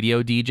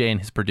radio DJ and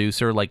his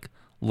producer, like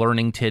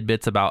learning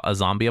tidbits about a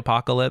zombie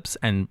apocalypse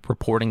and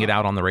reporting it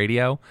out on the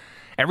radio.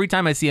 Every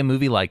time I see a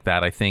movie like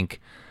that, I think,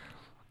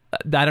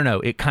 I don't know,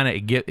 it kind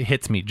of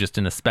hits me just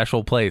in a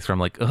special place where I'm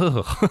like,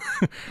 ugh,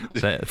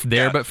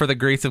 but for the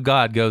grace of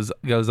God goes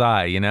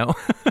I, you know?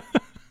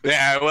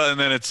 Yeah, well, and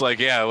then it's like,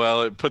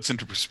 it puts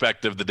into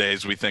perspective the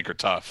days we think are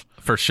tough.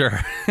 For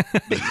sure.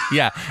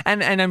 Yeah,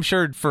 and I'm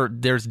sure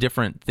there's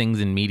different things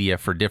in media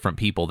for different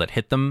people that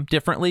hit them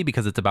differently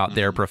because it's about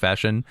their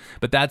profession.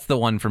 But that's the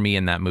one for me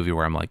in that movie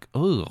where I'm like,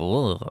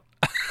 ooh.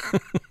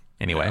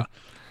 Anyway. Yeah.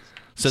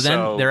 So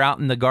then they're out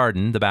in the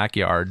garden, the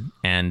backyard,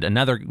 and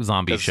another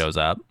zombie shows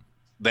up.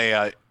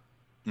 They,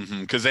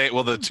 because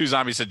the two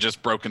zombies had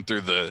just broken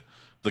through the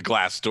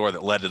glass door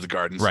that led to the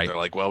garden. So they're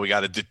like, well, we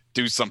got to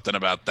do something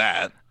about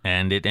that.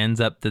 And it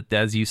ends up that,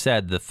 as you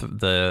said,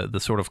 the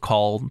sort of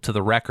call to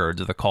the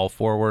records, or the call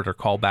forward or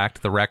call back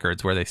to the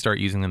records, where they start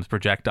using them as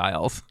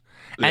projectiles.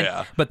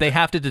 But they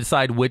have to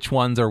decide which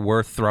ones are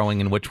worth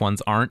throwing and which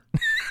ones aren't.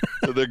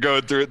 So they're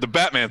going through the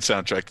Batman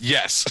soundtrack.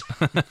 Yes.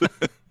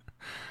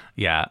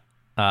 Yeah.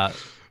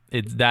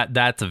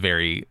 That's a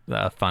very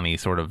funny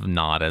sort of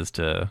nod as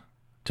to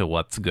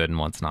what's good and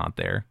what's not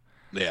there.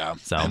 Yeah.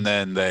 So, and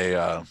then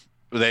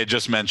they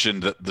just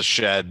mentioned that the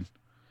shed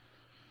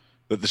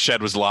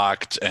was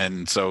locked,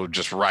 and so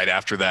just right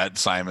after that,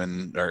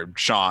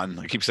 Sean,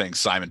 I keep saying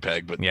Simon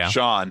Pegg, but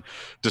Sean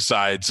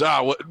decides,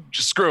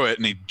 just screw it,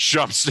 and he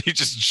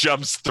just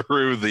jumps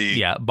through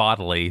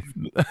bodily.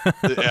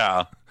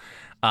 Yeah.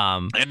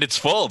 And it's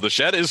full. The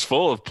shed is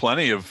full of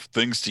plenty of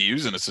things to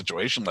use in a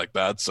situation like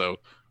that. So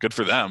good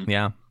for them.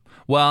 Yeah.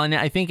 Well, and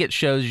I think it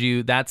shows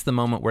you that's the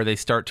moment where they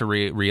start to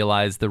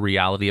realize the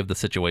reality of the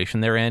situation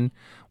they're in,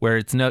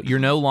 where you're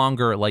no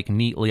longer like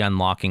neatly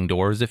unlocking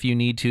doors if you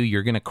need to.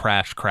 You're going to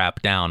crash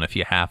crap down if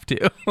you have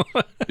to.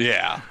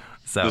 Yeah.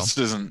 So this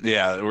isn't.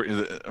 Yeah,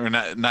 we're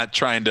not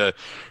trying to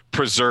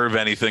preserve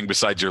anything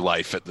besides your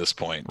life at this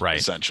point, right?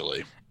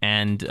 Essentially.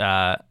 And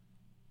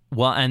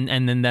well, and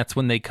then that's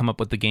when they come up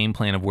with the game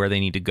plan of where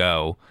they need to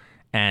go.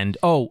 And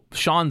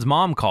Sean's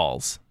mom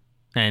calls.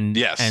 And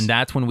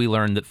that's when we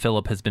learn that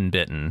Philip has been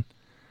bitten.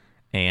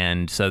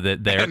 And so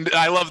that and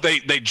I love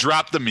they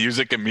drop the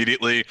music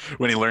immediately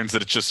when he learns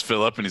that it's just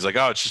Philip, and he's like,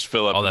 it's just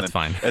Philip. Oh, that's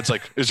fine. It's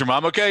like, is your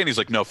mom okay? And he's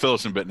like, no,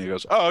 Philip's been bitten. He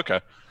goes, oh, okay.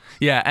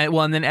 Yeah,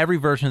 and then every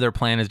version of their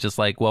plan is just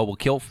like, well,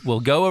 we'll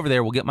go over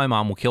there, we'll get my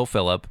mom, we'll kill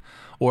Philip.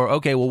 Or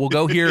okay, well, we'll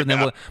go here, and then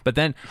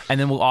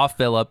we'll off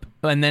Philip,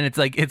 and then it's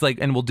like,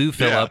 and we'll do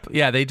Philip.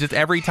 Yeah, they just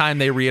every time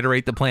they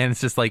reiterate the plan, it's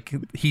just like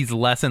he's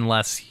less and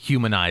less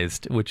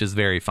humanized, which is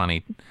very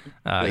funny.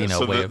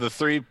 So the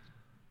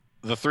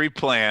three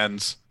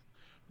plans,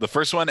 the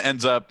first one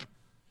ends up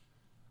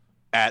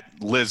at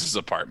Liz's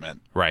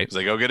apartment. Right. So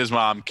they go get his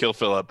mom, kill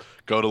Philip,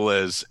 go to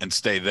Liz, and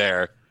stay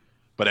there,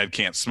 but Ed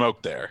can't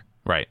smoke there.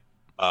 Right.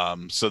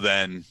 So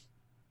then.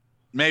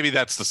 Maybe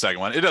that's the second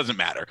one. It doesn't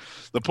matter.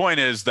 The point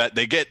is that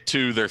they get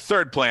to their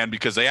third plan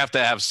because they have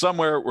to have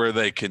somewhere where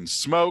they can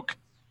smoke,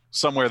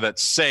 somewhere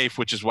that's safe,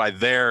 which is why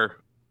their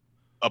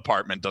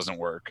apartment doesn't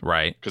work.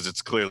 Right. Because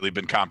it's clearly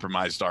been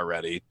compromised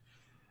already.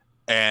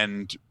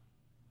 And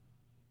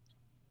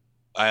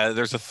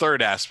there's a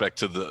third aspect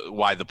to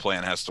why the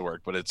plan has to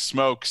work, but it's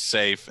smoke,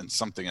 safe, and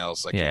something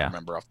else I can't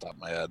remember off the top of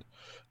my head.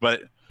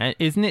 But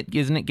isn't it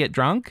get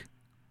drunk?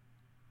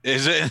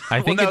 Is it?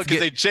 I think because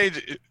they change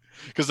it.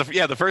 Because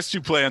the first two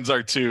plans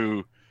are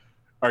to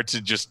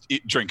just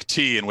drink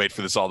tea and wait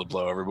for this all to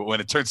blow over. But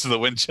when it turns to the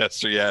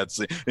Winchester, it's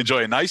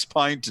enjoy a nice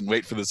pint and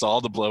wait for this all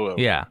to blow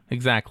over. Yeah,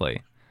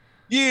 exactly.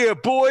 Yeah,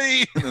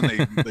 boy. And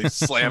then they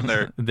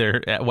slam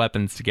their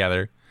weapons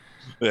together.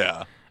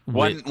 Yeah.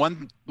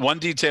 One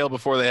detail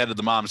before they head to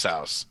the mom's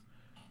house.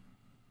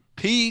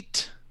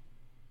 Pete.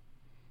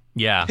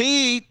 Yeah.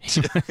 Pete.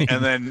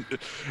 and then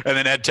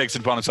Ed takes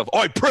it upon himself.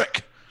 Oi,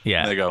 prick.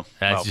 Yeah. And they go,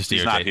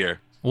 he's not here.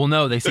 Well,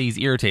 no, they say he's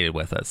irritated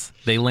with us.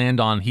 They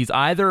land on he's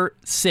either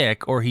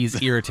sick or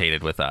he's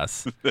irritated with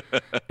us.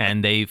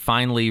 And they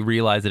finally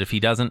realize that if he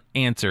doesn't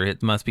answer,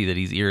 it must be that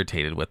he's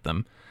irritated with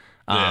them.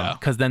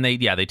 Because then they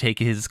take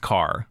his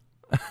car.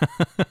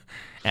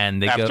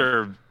 And they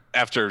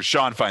after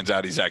Sean finds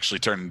out he's actually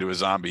turned into a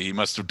zombie, he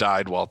must have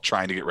died while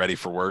trying to get ready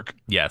for work.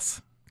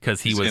 Yes, because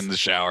he was in the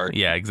shower.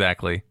 Yeah,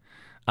 exactly.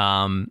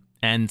 And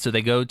so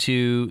they go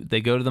to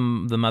the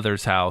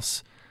mother's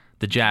house.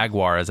 The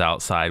Jaguar is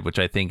outside, which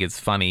I think is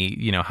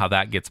funny, how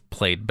that gets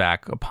played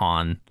back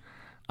upon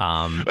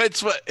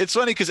It's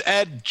funny because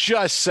Ed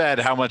just said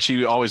how much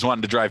he always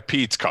wanted to drive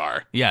Pete's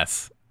car.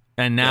 Yes.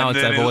 And now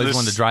I've always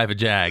wanted to drive a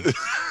Jag.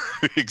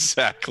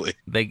 Exactly.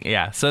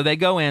 So they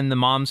go in. The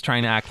mom's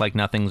trying to act like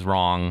nothing's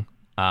wrong.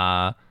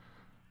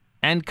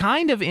 And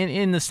kind of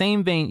in the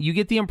same vein, you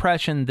get the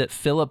impression that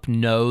Philip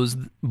knows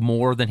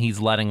more than he's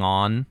letting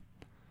on,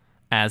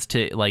 as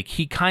to, like,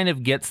 he kind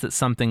of gets that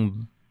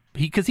something,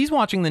 because he's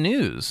watching the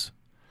news.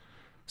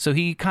 So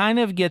he kind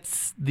of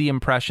gets the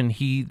impression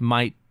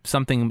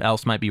something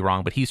else might be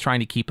wrong, but he's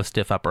trying to keep a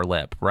stiff upper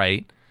lip,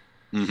 right?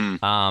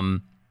 Mm-hmm.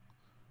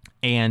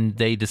 And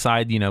they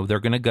decide, they're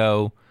going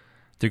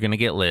to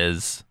get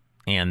Liz,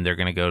 and they're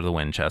going to go to the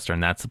Winchester,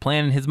 and that's the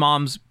plan. And his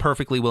mom's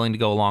perfectly willing to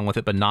go along with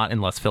it, but not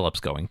unless Philip's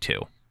going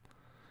too.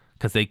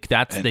 Because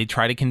they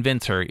try to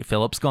convince her,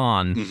 Philip's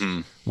gone,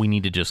 mm-hmm. we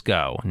need to just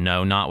go.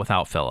 No, not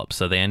without Philip.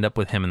 So they end up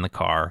with him in the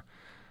car.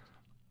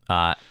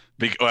 And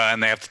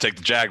they have to take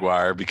the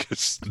Jaguar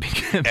because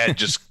Ed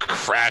just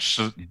crashed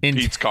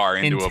Pete's car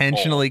into a pole.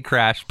 Intentionally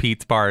crashed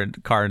Pete's car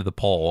into the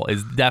pole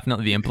is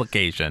definitely the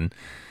implication.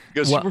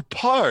 Because you were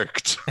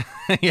parked.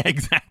 Yeah,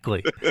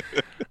 exactly.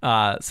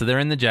 So they're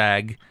in the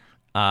Jag.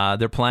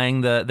 They're playing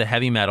the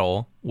heavy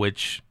metal,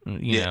 which,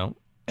 you know.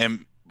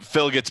 And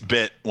Phil gets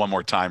bit one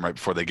more time right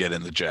before they get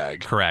in the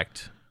Jag.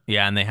 Correct.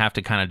 Yeah, and they have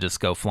to kind of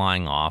just go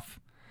flying off.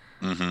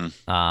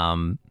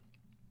 Mm-hmm.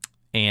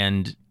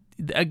 And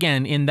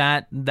again, in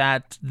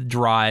that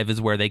drive is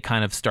where they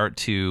kind of start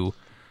to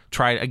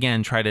try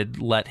to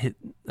let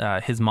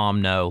his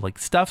mom know, like,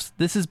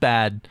 this is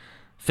bad.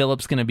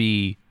 Philip's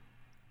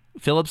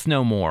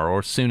no more, or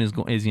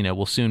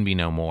will soon be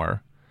no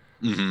more.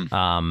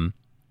 Mm-hmm.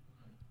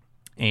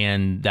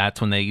 And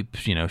that's when they,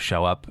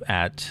 show up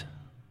at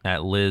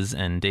Liz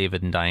and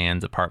David and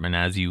Diane's apartment.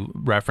 As you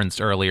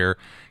referenced earlier,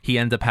 he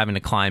ends up having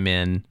to climb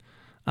in.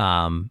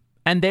 And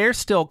they're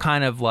still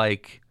kind of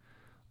like,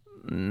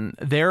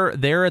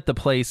 they're at the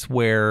place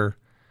where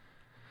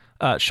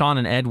Sean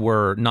and Ed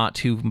were not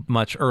too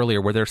much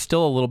earlier, where they're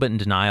still a little bit in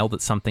denial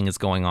that something is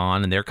going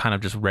on, and they're kind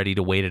of just ready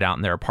to wait it out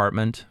in their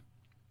apartment.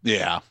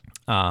 Yeah.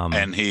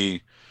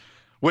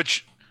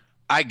 Which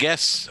I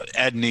guess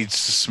Ed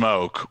needs to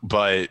smoke,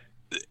 but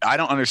I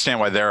don't understand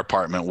why their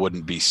apartment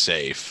wouldn't be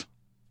safe.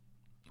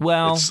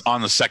 Well, it's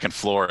on the second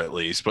floor at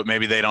least, but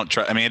maybe they don't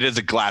try. I mean, it is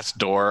a glass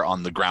door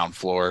on the ground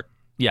floor.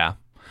 Yeah.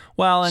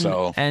 Well,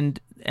 and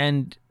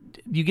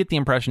you get the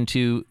impression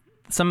too,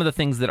 some of the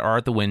things that are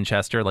at the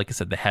Winchester, like I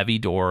said, the heavy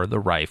door, the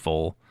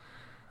rifle.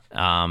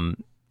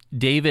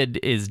 David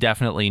is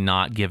definitely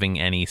not giving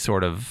any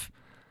sort of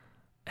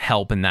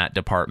help in that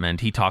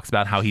department. He talks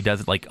about how he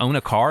doesn't own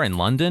a car in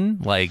London.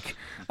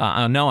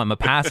 No, I'm a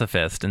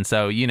pacifist. And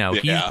so,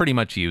 he's pretty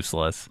much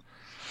useless.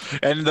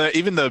 And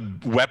even the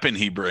weapon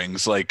he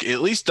brings,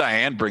 at least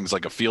Diane brings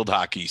a field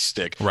hockey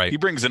stick. Right. He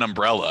brings an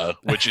umbrella,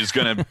 which is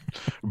going to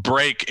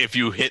break if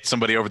you hit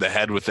somebody over the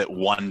head with it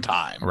one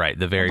time. Right.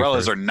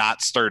 Umbrellas are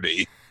not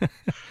sturdy.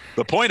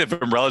 The point of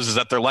umbrellas is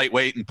that they're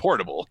lightweight and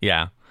portable.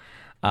 Yeah.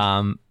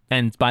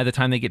 And by the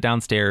time they get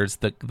downstairs,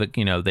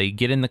 they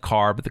get in the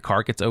car, but the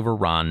car gets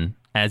overrun.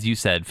 As you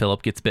said,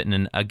 Philip gets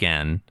bitten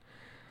again.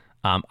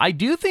 I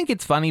do think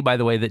it's funny, by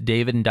the way, that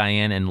David and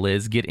Diane and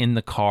Liz get in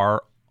the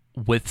car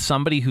with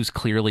somebody who's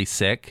clearly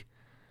sick,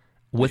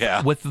 with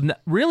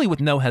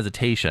no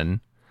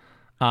hesitation.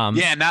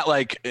 Not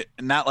like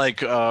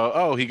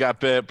he got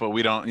bit, but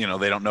we don't,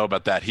 they don't know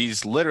about that.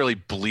 He's literally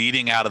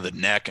bleeding out of the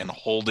neck and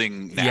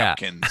holding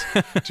napkins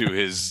to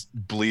his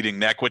bleeding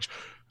neck, which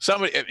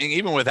somebody,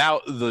 even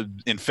without the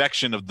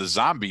infection of the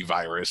zombie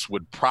virus,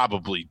 would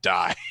probably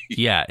die.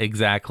 Yeah,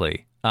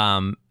 exactly.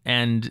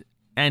 And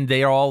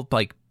they are all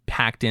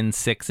packed in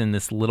 6 in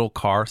this little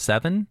car,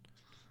 7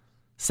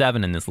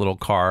 in this little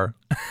car.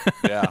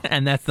 Yeah.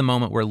 And that's the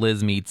moment where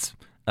Liz meets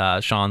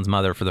Sean's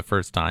mother for the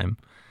first time,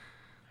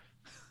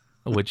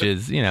 which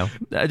is, just,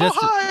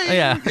 hi!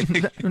 Yeah,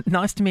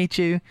 nice to meet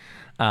you.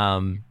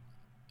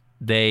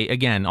 They,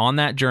 again, on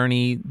that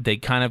journey, they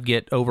kind of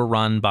get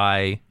overrun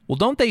by,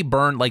 don't they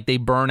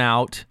burn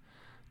out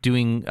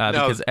doing,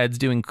 because Ed's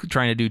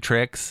trying to do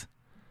tricks.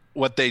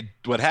 What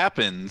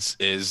happens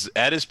is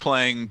Ed is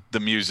playing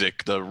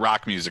the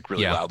rock music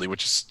really loudly,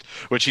 which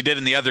he did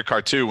in the other car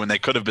too, when they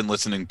could have been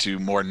listening to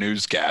more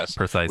newscasts,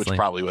 precisely, which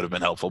probably would have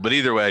been helpful. But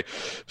either way,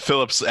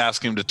 Phillips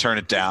asking him to turn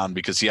it down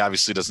because he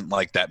obviously doesn't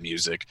like that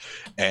music,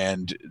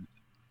 and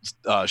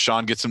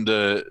Sean gets him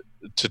to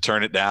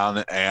turn it down,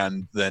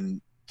 and then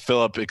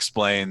Philip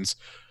explains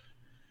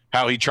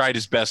how he tried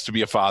his best to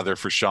be a father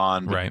for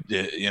Sean, but, right?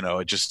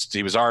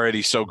 He was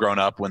already so grown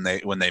up when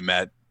they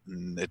met.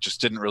 And it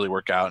just didn't really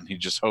work out, and he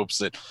just hopes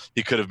that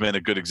he could have been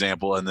a good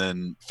example. And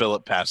then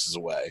Philip passes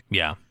away.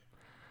 Yeah.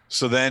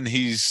 So then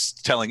he's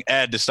telling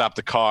Ed to stop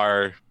the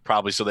car,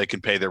 probably so they can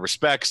pay their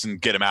respects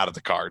and get him out of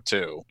the car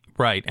too.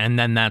 Right, and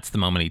then that's the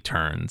moment he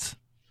turns.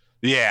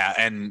 Yeah,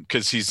 and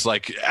because he's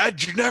like,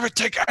 Ed, you never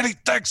take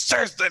anything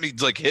seriously. And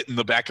he's hitting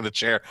the back of the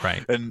chair.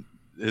 Right. And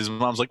his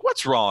mom's like,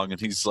 "What's wrong?" And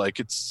he's like,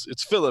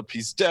 "It's Philip.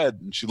 He's dead."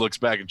 And she looks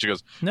back and she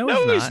goes, No,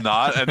 he's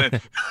not. And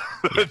then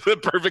the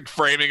perfect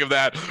framing of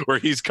that, where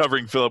he's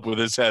covering Philip with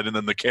his head, and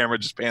then the camera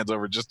just pans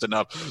over just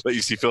enough that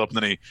you see Philip,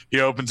 and then he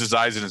opens his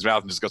eyes in his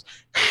mouth and just goes,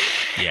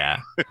 Yeah.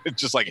 it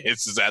just like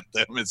hisses at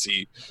them as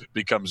he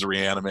becomes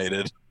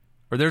reanimated.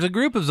 Or there's a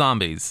group of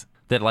zombies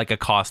that like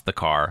accost the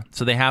car,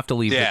 so they have to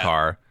leave the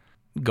car,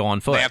 go on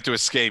foot. They have to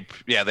escape.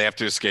 Yeah, they have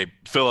to escape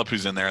Philip,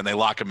 who's in there, and they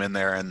lock him in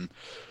there. And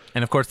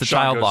of course, the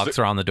Sean child goes locks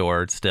are on the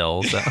door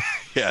still. So.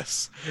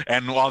 Yes,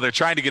 and while they're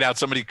trying to get out,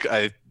 somebody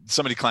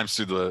climbs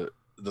through the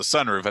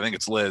sunroof. I think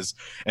it's Liz,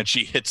 and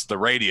she hits the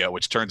radio,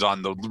 which turns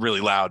on the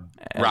really loud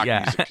rock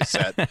music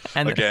cassette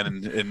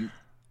again. And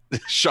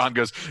Sean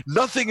goes,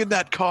 "Nothing in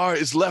that car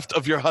is left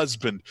of your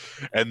husband,"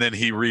 and then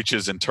he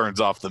reaches and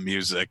turns off the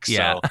music.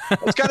 So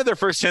it's kind of their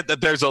first hint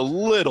that there's a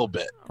little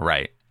bit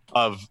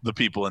of the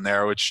people in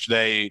there, which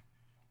they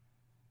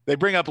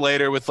bring up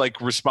later with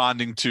like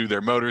responding to their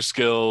motor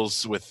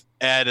skills, with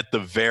Ed at the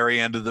very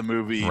end of the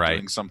movie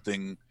doing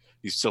something.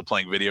 He's still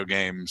playing video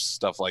games,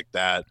 stuff like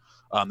that.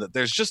 That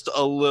there's just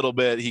a little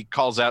bit. He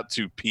calls out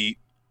to Pete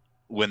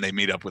when they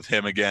meet up with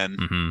him again.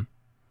 Mm-hmm.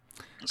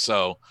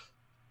 So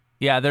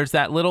yeah, there's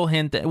that little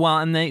hint that, well,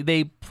 and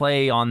they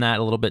play on that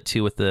a little bit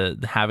too with the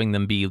having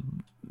them be,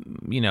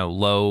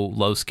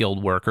 low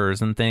skilled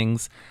workers and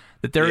things,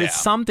 that there is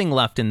something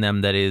left in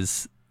them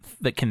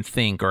that can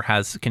think or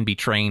can be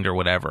trained or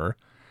whatever.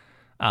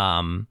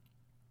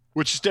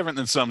 Which is different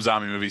than some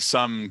zombie movies.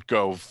 Some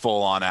go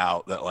full on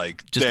out that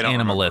like just they don't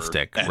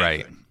animalistic,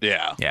 right?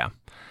 Yeah. Yeah.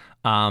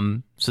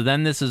 So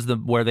then this is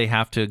where they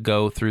have to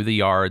go through the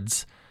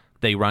yards.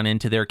 They run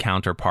into their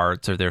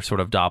counterparts or their sort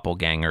of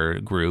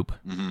doppelganger group,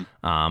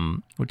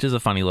 which is a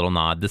funny little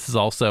nod. This is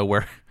also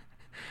where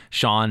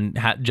Sean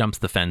jumps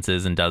the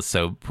fences and does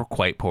so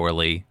quite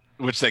poorly.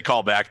 Which they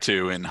call back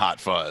to in Hot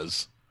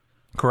Fuzz.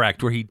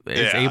 Correct, where he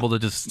is able to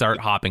just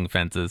start hopping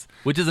fences,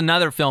 which is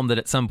another film that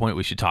at some point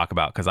we should talk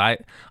about, because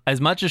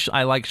as much as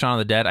I like Shaun of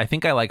the Dead, I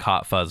think I like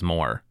Hot Fuzz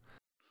more.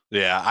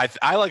 Yeah,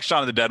 I like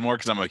Shaun of the Dead more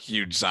because I'm a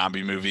huge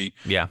zombie movie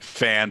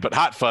fan, but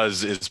Hot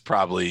Fuzz is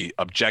probably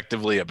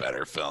objectively a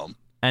better film.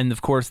 And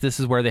of course, this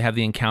is where they have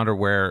the encounter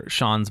where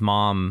Sean's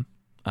mom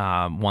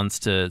wants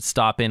to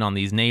stop in on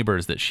these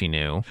neighbors that she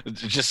knew.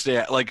 Just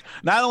like,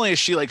 not only is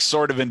she like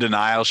sort of in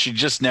denial, she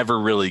just never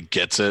really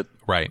gets it.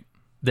 Right.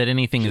 That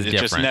anything is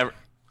different.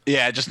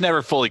 It just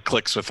never fully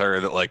clicks with her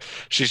that like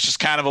she's just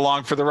kind of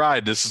along for the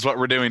ride. This is what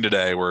we're doing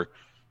today. We're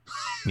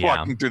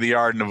walking through the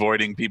yard and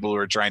avoiding people who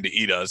are trying to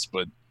eat us,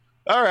 but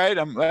all right,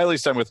 at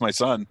least I'm with my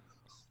son,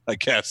 I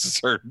guess is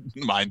her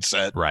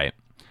mindset. Right.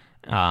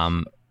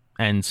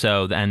 And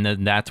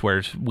then that's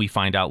where we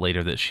find out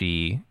later that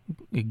she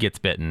gets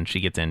bitten, she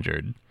gets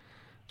injured.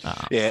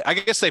 Yeah, I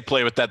guess they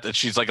play with that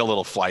she's like a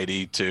little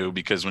flighty too,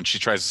 because when she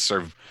tries to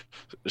serve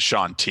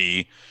Sean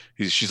tea,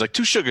 she's like,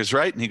 2 sugars,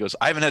 right? And he goes,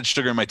 I haven't had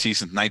sugar in my tea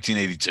since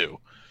 1982.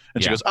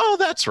 And she goes, oh,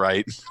 that's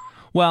right.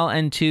 Well,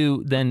 and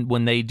then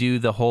when they do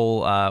the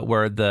whole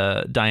where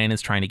Diane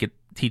is trying to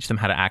teach them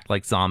how to act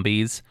like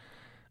zombies,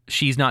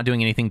 she's not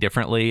doing anything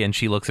differently, and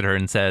she looks at her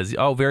and says,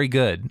 oh, very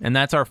good. And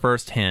that's our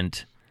first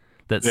hint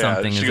that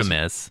something is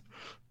amiss.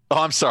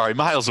 Oh, I'm sorry,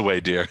 miles away,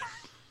 dear.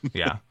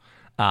 Yeah.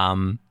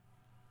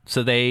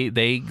 So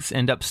they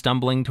end up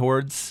stumbling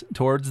towards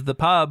the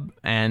pub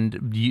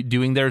and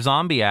doing their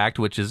zombie act,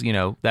 which is,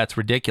 that's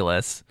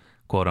ridiculous,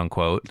 quote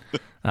unquote.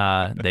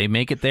 They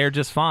make it there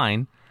just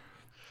fine.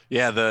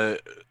 Yeah,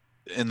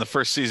 in the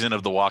first season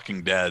of The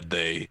Walking Dead,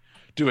 they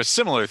do a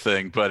similar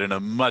thing, but in a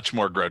much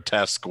more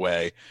grotesque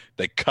way.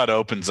 They cut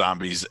open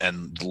zombies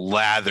and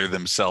lather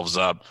themselves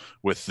up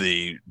with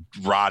the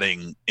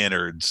rotting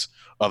innards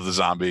of the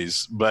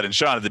zombies. But in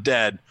Shaun of the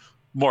Dead,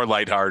 more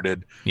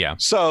lighthearted. Yeah.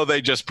 So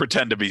they just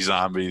pretend to be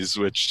zombies,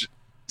 which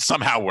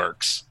somehow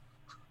works.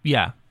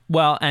 Yeah.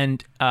 Well,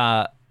 and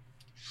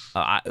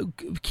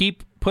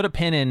put a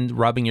pin in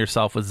rubbing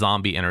yourself with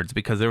zombie innards,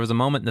 because there was a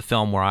moment in the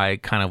film where I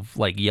kind of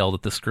like yelled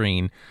at the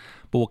screen,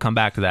 but we'll come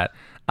back to that.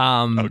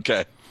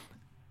 Okay.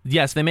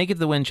 Yes, they make it to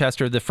the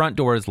Winchester. The front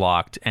door is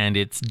locked, and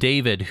it's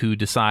David who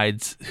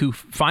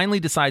finally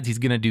decides he's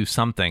going to do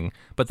something.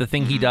 But the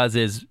thing he does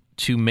is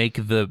to make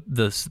the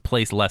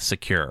place less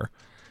secure.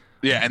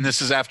 Yeah, and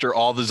this is after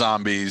all the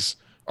zombies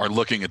are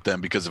looking at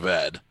them because of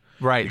Ed.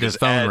 Right, because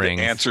phone rings.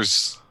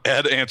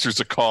 Ed answers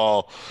a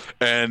call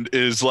and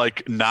is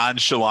like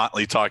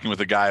nonchalantly talking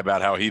with a guy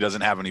about how he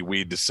doesn't have any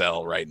weed to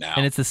sell right now.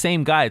 And it's the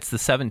same guy. It's the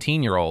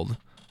 17-year-old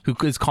who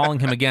is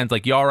calling him again. It's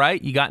like, you all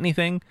right? You got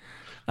anything?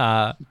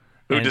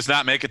 Who does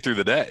not make it through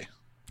the day.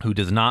 Who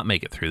does not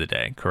make it through the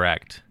day,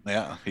 correct.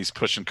 Yeah, he's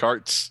pushing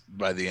carts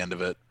by the end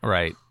of it.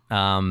 Right.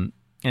 And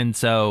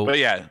so... But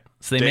yeah,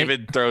 so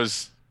David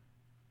throws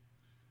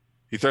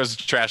a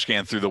trash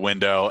can through the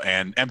window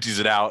and empties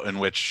it out, in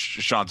which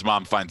Sean's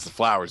mom finds the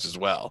flowers as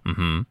well.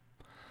 Mm-hmm.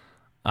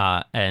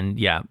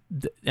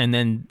 And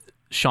then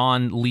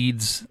Sean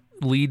leads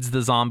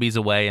the zombies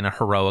away in a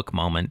heroic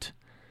moment.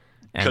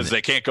 Because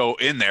they can't go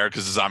in there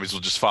because the zombies will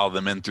just follow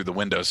them in through the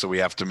window. So we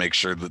have to make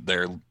sure that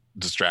they're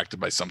distracted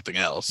by something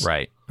else.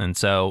 Right. And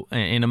so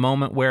in a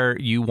moment where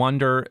you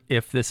wonder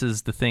if this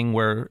is the thing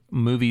where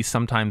movies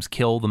sometimes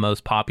kill the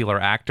most popular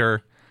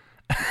actor,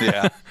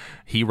 Yeah.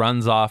 he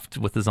runs off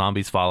with the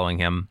zombies following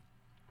him,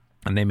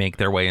 and they make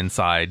their way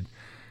inside.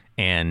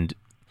 And,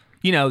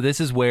 this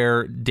is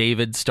where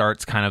David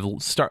starts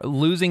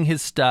losing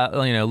his stuff,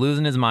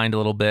 losing his mind a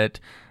little bit.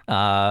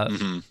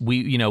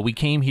 We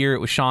came here. It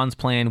was Sean's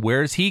plan.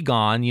 Where's he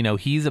gone?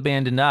 He's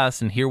abandoned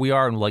us, and here we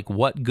are. And like,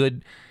 what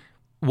good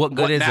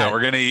is now? it?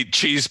 We're gonna eat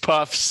cheese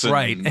puffs,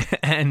 Right?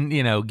 And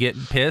get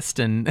pissed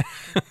and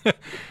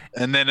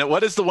and then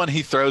what is the one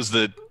he throws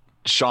that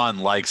Sean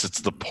likes?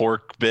 It's the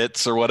pork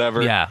bits or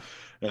whatever. Yeah.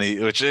 And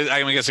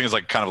I'm guessing is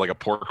like kind of like a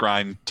pork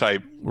rind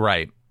type.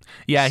 Right.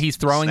 Yeah, he's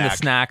throwing snack. the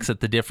snacks at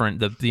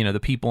the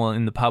people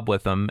in the pub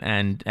with him,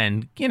 and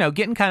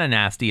getting kind of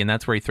nasty, and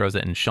that's where he throws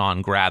it, and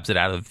Sean grabs it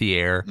out of the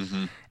air,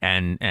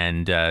 and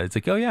it's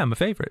like, oh yeah, I'm a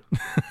favorite,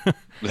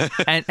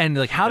 and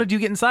like, how did you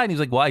get inside? And he's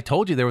like, well, I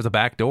told you there was a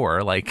back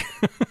door, like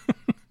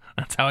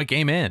that's how I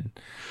came in,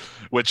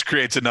 which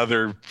creates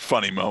another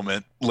funny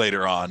moment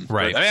later on.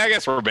 Right. But, I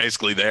guess we're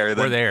basically there.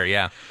 We're there,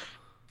 yeah.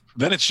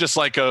 Then it's just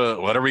like,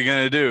 what are we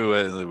going to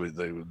do?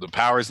 The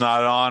power's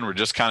not on. We're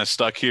just kind of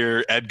stuck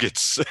here. Ed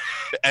gets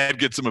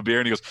him a beer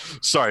and he goes,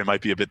 sorry, it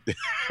might be a bit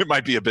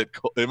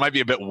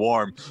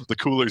warm. The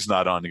cooler's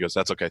not on. He goes,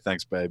 that's okay.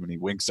 Thanks, babe. And he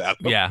winks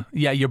at him. Yeah.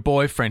 Yeah. Your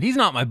boyfriend. He's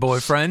not my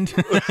boyfriend.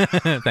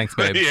 Thanks,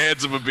 babe. He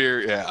hands him a beer.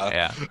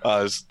 Yeah.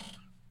 Yeah.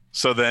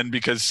 So then,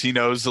 because he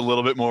knows a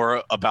little bit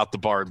more about the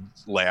bar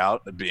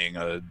layout, being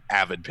an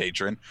avid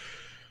patron,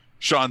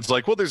 Sean's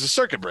like, well, there's a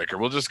circuit breaker.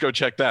 We'll just go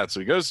check that.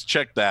 So he goes to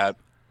check that.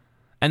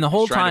 And the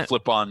whole time, to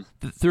flip on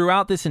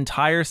throughout this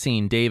entire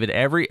scene, David,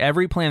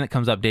 every plan that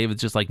comes up,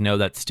 David's just like, no,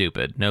 that's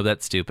stupid. No,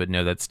 that's stupid.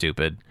 No, that's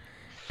stupid.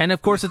 And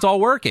of course, it's all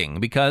working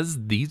because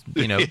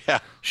yeah.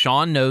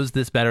 Sean knows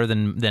this better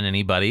than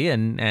anybody,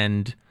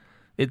 and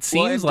it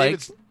seems like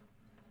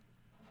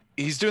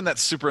he's doing that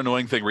super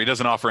annoying thing where he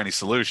doesn't offer any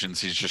solutions.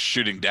 He's just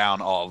shooting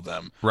down all of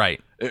them. Right.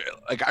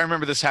 Like, I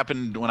remember this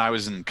happened when I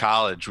was in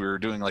college. We were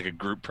doing like a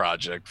group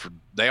project.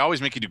 They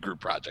always make you do group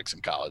projects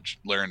in college.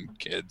 Learn,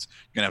 kids.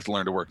 You're going to have to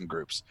learn to work in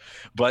groups.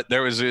 But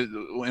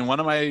in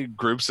one of my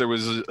groups, there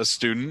was a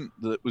student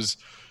that was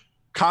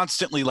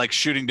constantly like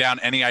shooting down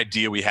any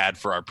idea we had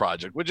for our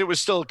project, which it was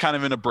still kind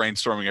of in a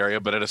brainstorming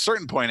area. But at a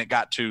certain point, it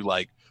got to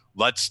like,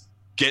 let's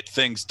get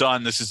things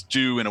done. This is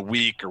due in a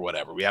week or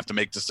whatever. We have to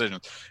make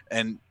decisions.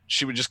 And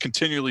she would just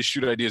continually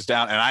shoot ideas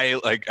down. And I,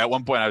 like, at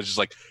one point I was just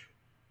like,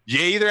 you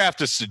either have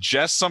to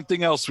suggest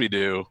something else we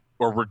do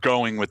or we're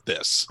going with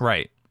this.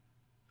 Right.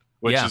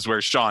 Which is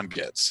where Sean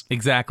gets.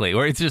 Exactly.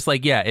 Or it's just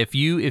like, yeah, if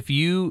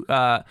you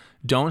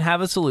don't have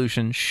a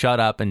solution, shut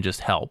up and just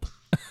help.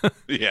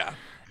 Yeah.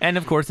 And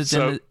of course it's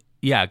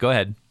yeah, go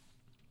ahead.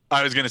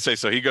 I was going to say,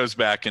 so he goes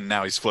back and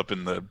now he's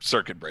flipping the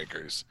circuit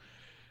breakers.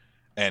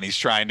 And he's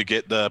trying to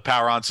get the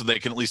power on so they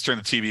can at least turn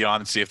the TV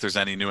on and see if there's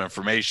any new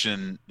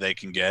information they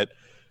can get.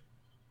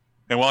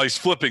 And while he's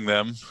flipping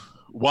them,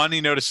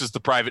 he notices the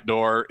private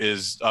door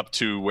is up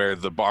to where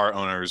the bar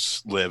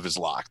owners live is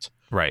locked.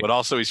 Right. But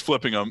also he's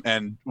flipping them.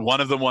 And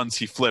one of the ones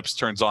he flips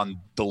turns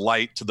on the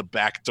light to the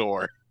back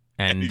door.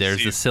 And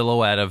there's the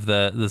silhouette of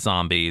the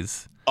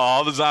zombies.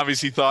 All the zombies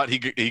he thought he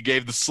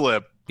gave the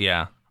slip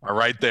are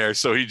right there.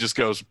 So he just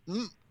goes,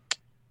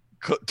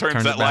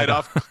 turns that light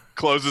off,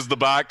 closes the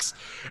box,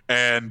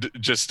 and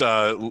just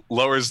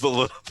lowers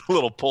the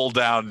little pull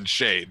down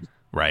shade.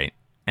 Right.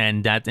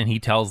 And he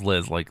tells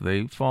Liz, like,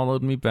 they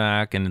followed me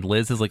back, and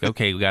Liz is like,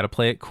 okay, we got to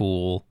play it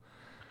cool.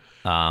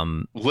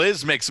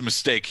 Liz makes a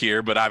mistake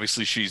here, but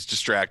obviously she's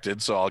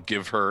distracted, so I'll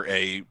give her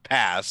a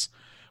pass.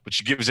 But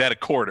she gives Ed a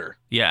quarter.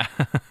 Yeah,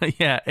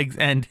 yeah,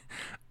 and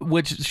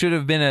which should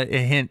have been a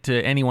hint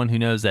to anyone who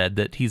knows Ed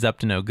that he's up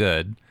to no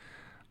good.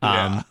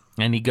 Yeah.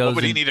 And he goes. What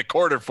would he need a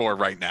quarter for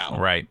right now?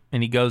 Right,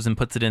 and he goes and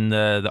puts it in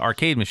the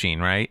arcade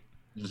machine, right?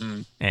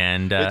 Mm-hmm.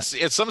 And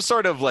it's some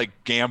sort of like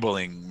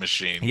gambling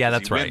machine. Yeah,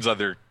 that's he right. Wins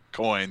other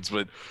coins,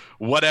 but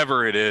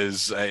whatever it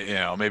is,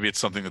 maybe it's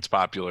something that's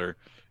popular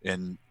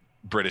in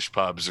British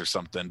pubs or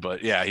something.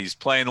 But yeah, he's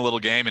playing a little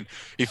game and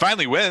he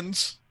finally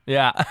wins.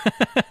 Yeah,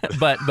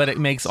 but it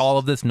makes all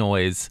of this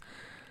noise.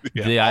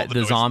 Yeah,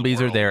 the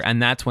zombies are there, and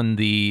that's when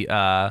the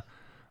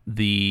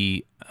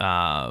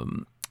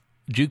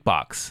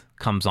jukebox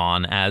comes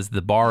on as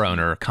the bar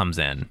owner comes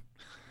in.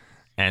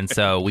 And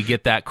so we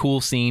get that cool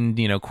scene,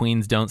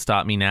 Queen's Don't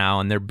Stop Me Now,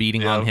 and they're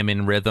beating on him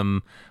in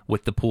rhythm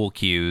with the pool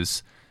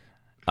cues.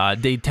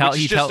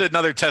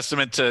 Another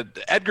testament to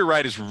Edgar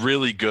Wright is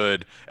really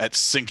good at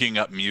syncing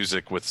up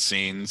music with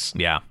scenes.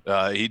 Yeah.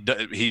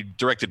 He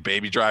directed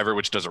Baby Driver,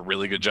 which does a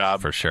really good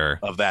job for sure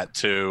of that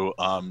too.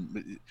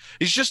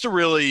 He's just a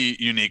really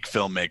unique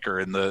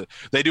filmmaker, and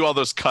they do all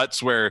those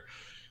cuts where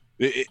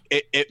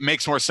it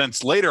makes more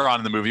sense later on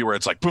in the movie where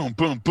it's like boom,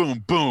 boom,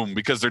 boom, boom,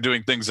 because they're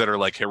doing things that are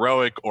like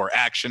heroic or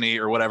actiony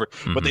or whatever.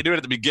 Mm-hmm. But they do it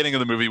at the beginning of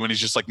the movie when he's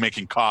just like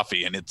making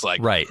coffee, and it's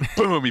like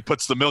boom, he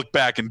puts the milk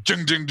back and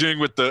jing, jing, jing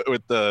with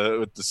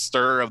the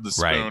stir of the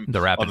spoon. Right,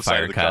 the rapid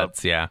fire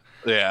cuts. Yeah.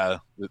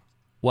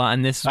 Well,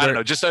 and this is I don't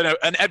know, just an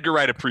Edgar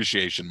Wright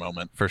appreciation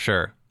moment. for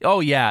sure. Oh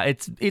yeah,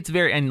 it's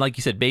very, and like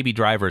you said, Baby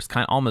Driver is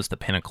kind of almost the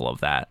pinnacle of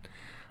that.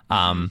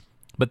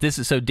 But this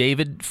is, so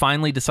David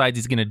finally decides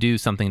he's going to do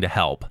something to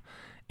help,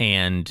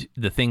 and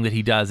the thing that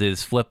he does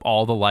is flip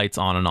all the lights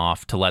on and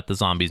off to let the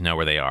zombies know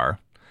where they are.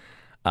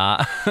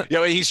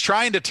 Yeah, he's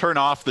trying to turn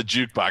off the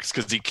jukebox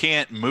because he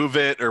can't move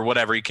it or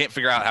whatever. He can't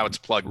figure out how it's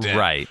plugged in,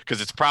 Right?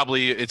 Because it's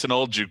an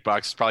old jukebox.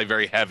 It's probably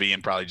very heavy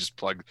and probably just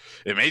plugged.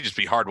 It may just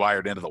be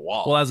hardwired into the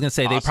wall. Well, I was going to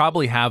say, they Possibly.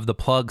 probably have the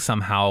plug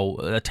somehow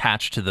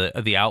attached to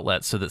the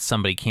outlet so that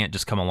somebody can't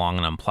just come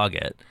along and unplug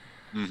it.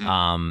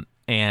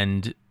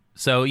 And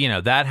so,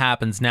 that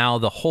happens. Now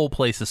the whole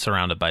place is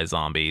surrounded by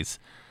zombies.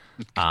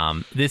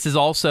 This is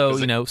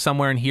also,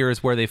 somewhere in here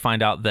is where they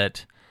find out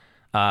that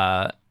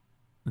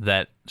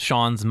that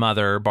Sean's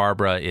mother,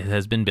 Barbara,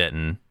 has been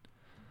bitten.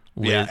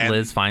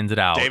 Liz finds it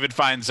out. David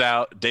finds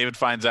out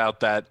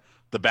that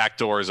the back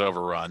door is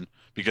overrun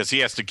because he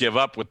has to give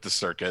up with the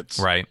circuits.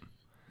 Right.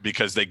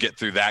 Because they get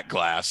through that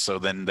glass. So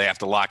then they have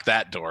to lock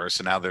that door.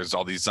 So now there's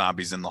all these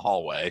zombies in the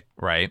hallway.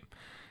 Right.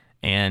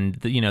 And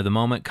the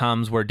moment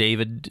comes where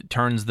David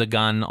turns the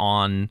gun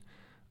on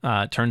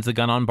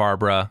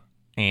Barbara,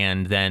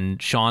 and then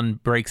Sean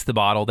breaks the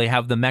bottle. They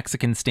have the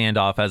Mexican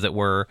standoff, as it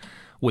were,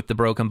 with the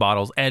broken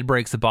bottles. Ed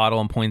breaks a bottle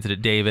and points it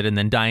at David, and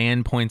then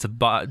Diane breaks a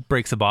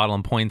bottle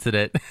and points it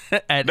at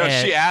Ed.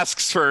 She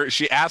asks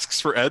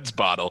for Ed's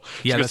bottle.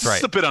 Yeah, goes, that's right. This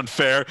is a bit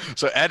unfair.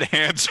 So Ed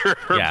hands her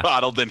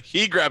bottle, then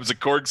he grabs a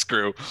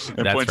corkscrew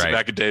and points it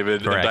back at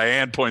David, Correct. and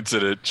Diane points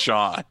it at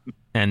Sean.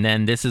 And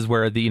then this is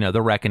where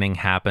the reckoning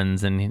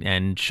happens,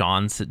 and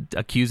Sean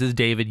accuses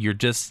David.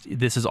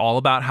 This is all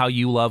about how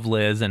you love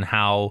Liz and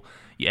how,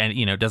 and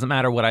it doesn't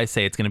matter what I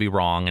say, it's going to be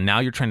wrong. And now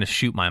you're trying to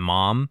shoot my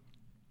mom.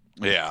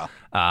 Yeah.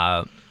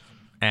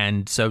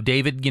 And so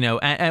David,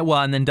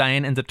 and then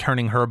Diane ends up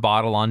turning her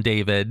bottle on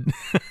David.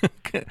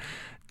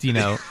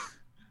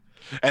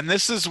 And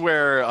this is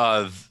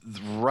where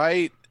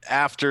right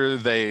after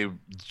they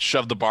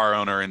shove the bar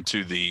owner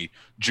into the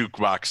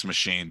jukebox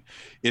machine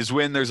is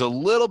when there's a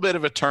little bit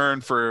of a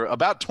turn for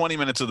about 20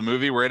 minutes of the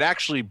movie where it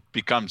actually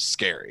becomes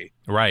scary.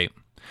 Right.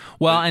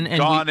 Well, and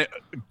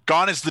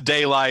gone is the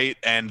daylight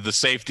and the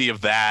safety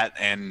of that,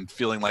 and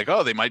feeling like,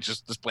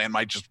 this plan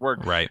might just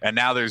work. Right. And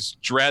now there's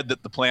dread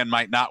that the plan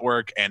might not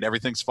work, and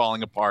everything's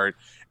falling apart,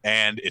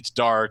 and it's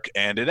dark,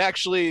 and it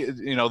actually,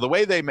 the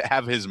way they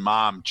have his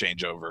mom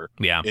change over,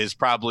 is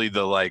probably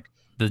the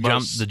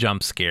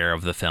jump scare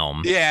of the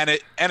film. Yeah,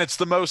 and it's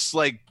the most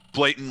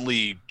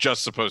blatantly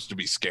just supposed to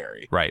be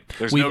scary. Right.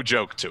 There's no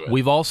joke to it.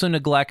 We've also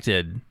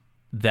neglected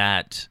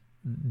that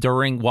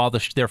while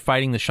they're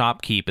fighting the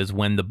shopkeep is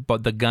when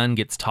the gun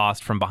gets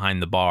tossed from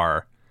behind the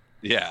bar.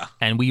 Yeah.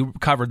 And we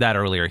covered that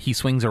earlier. He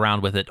swings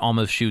around with it,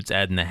 almost shoots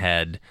Ed in the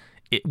head.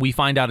 We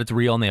find out it's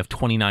real, and they have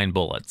 29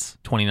 bullets,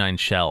 29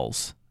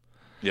 shells.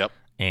 Yep.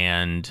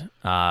 And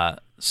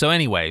so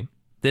anyway,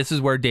 this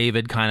is where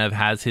David kind of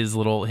has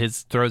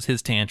throws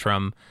his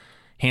tantrum,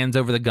 hands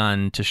over the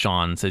gun to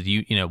Sean, says,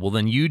 well,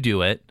 then you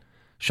do it.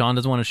 Sean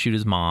doesn't want to shoot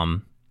his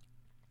mom.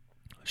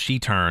 She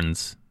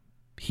turns.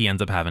 He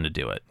ends up having to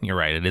do it. You're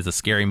right. It is a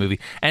scary movie.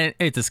 And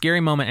it's a scary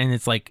moment, and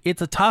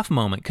it's a tough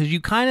moment because you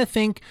kind of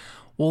think,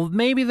 well,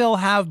 maybe they'll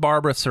have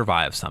Barbara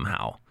survive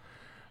somehow.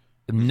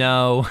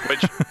 No.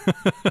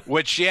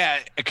 Which yeah,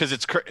 because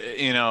it's,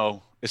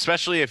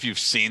 especially if you've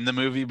seen the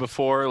movie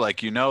before,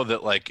 that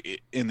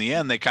in the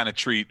end they kind of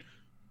treat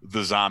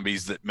the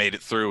zombies that made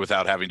it through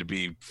without having to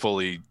be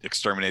fully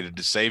exterminated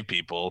to save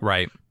people.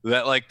 Right.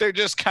 That they're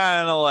just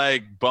kind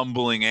of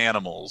bumbling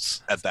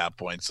animals at that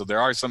point. So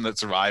there are some that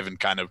survive and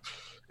kind of,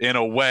 in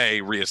a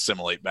way,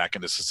 reassimilate back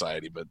into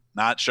society, but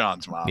not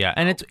Sean's mom. Yeah,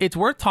 and it's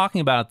worth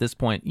talking about at this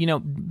point.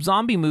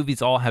 Zombie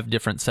movies all have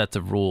different sets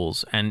of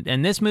rules, and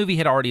this movie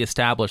had already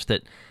established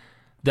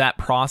that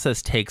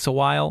process takes a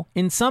while.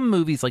 In some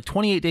movies, like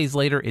 28 Days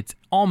Later, it's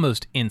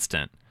almost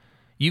instant.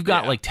 You've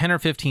got 10 or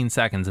 15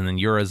 seconds, and then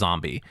you're a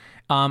zombie.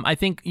 I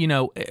think in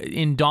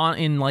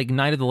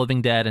Night of the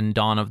Living Dead and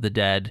Dawn of the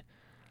Dead,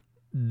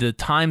 the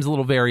time's a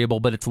little variable,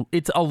 but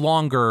it's a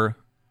longer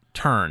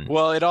turn.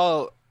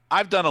 Well,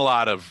 I've done a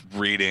lot of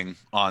reading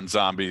on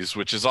zombies,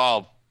 which is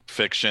all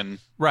fiction,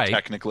 right?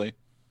 Technically,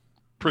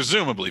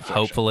 presumably fiction.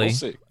 Hopefully,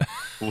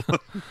 we'll see.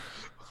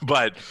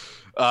 But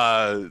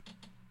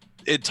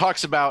it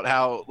talks about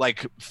how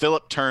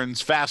Philip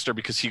turns faster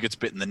because he gets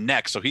bit in the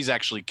neck, so he's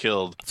actually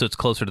killed. So it's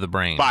closer to the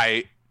brain.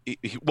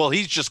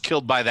 He's just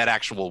killed by that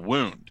actual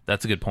wound.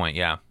 That's a good point.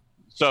 Yeah.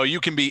 So you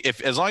can be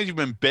as long as you've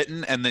been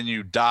bitten and then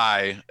you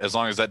die, as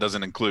long as that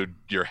doesn't include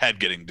your head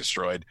getting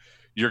destroyed,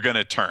 you're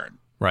gonna turn.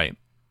 Right.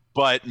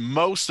 But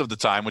most of the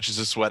time, which is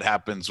just what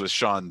happens with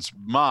Sean's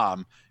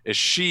mom, is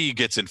she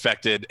gets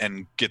infected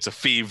and gets a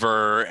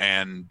fever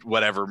and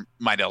whatever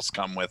might else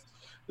come with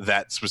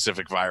that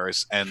specific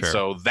virus. And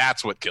so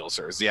that's what kills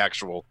her, is the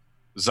actual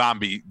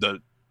zombie, the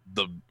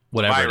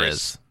whatever virus, it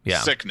is. Yeah.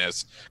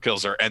 Sickness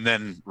kills her and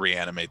then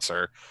reanimates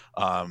her.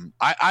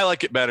 I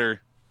like it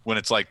better when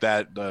it's like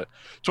that.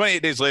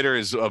 28 Days Later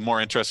is a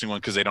more interesting one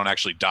because they don't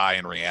actually die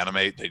and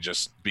reanimate. They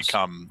just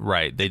become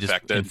They infected.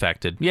 just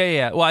infected.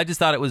 Yeah. Well, I just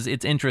thought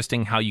it's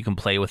interesting how you can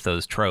play with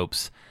those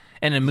tropes.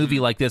 And in a movie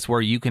like this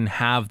where you can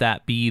have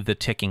that be the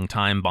ticking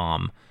time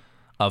bomb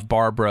of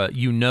Barbara,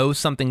 you know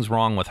something's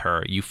wrong with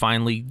her. You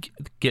finally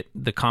get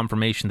the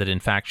confirmation that in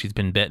fact she's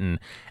been bitten.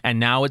 And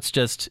now it's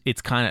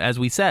kind of, as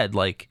we said,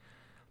 like,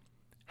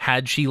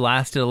 had she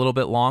lasted a little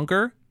bit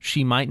longer,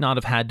 she might not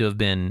have had to have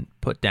been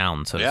put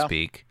down, so to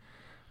speak.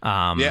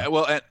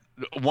 Well, and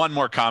one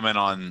more comment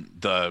on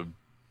the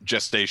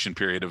gestation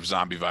period of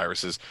zombie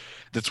viruses.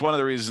 That's one of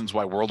the reasons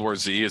why World War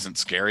Z isn't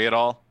scary at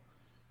all,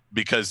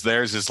 because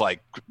theirs is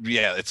like,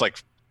 it's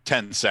like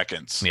 10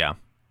 seconds. Yeah.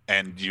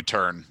 And you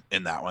turn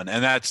in that one.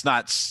 And that's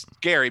not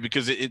scary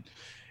because it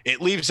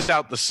leaves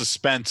out the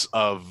suspense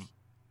of,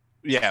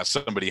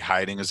 somebody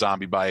hiding a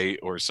zombie bite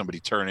or somebody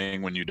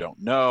turning when you don't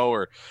know.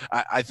 Or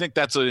I think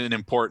that's an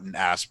important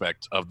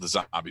aspect of the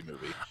zombie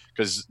movie,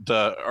 because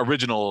the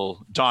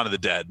original Dawn of the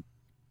Dead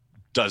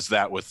does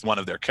that with one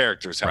of their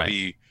characters, how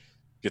he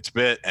gets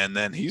bit and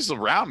then he's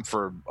around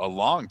for a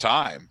long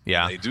time.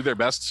 Yeah. They do their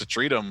best to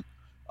treat him.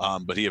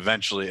 But he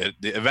eventually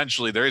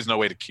there is no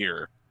way to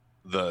cure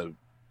the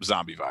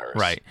zombie virus.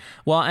 Right.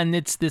 Well, and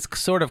it's this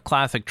sort of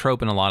classic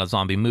trope in a lot of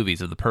zombie movies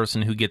of the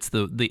person who gets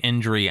the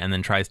injury and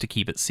then tries to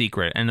keep it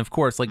secret. And of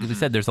course, like we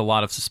said, there's a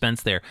lot of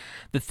suspense there.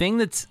 The thing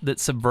that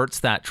subverts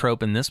that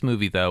trope in this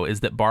movie, though,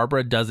 is that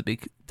Barbara does it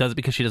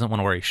because she doesn't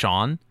want to worry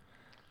Sean.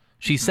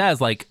 She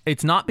says, like,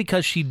 it's not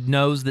because she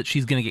knows that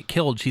she's going to get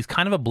killed. She's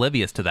kind of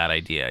oblivious to that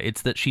idea.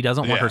 It's that she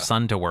doesn't want her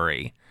son to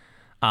worry.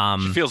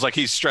 She feels like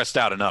he's stressed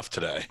out enough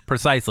today.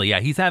 Precisely.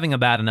 Yeah, he's having a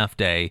bad enough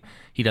day.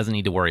 He doesn't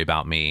need to worry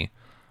about me.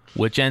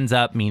 Which ends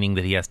up meaning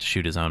that he has to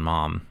shoot his own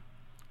mom.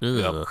 Ugh.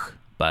 Yep.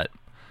 But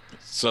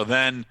so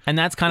then, and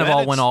that's kind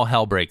of when all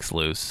hell breaks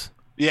loose.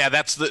 Yeah,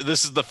 this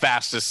is the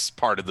fastest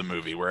part of the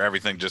movie where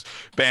everything just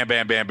bam,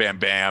 bam, bam, bam,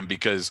 bam.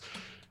 Because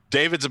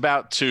David's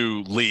about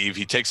to leave,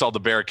 he takes all the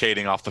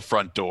barricading off the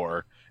front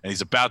door, and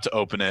he's about to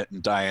open it.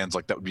 And Diane's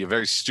like, "That would be a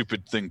very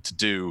stupid thing to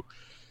do,"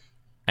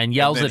 and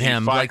yells at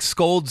him, like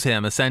scolds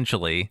him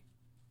essentially.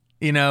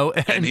 You know,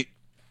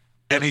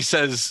 And he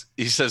says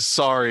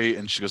sorry,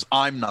 and she goes,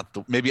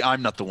 maybe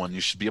I'm not the one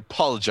you should be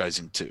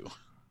apologizing to.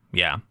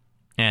 Yeah.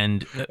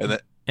 And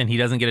he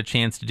doesn't get a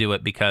chance to do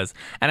it because,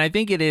 and I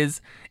think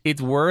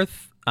it's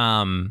worth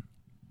kind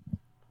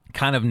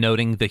of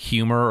noting the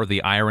humor or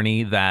the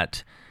irony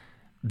that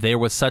there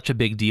was such a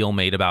big deal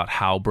made about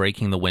how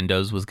breaking the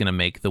windows was going to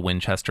make the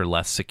Winchester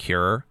less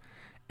secure.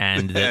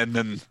 And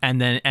then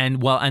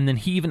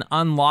he even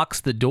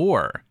unlocks the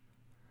door.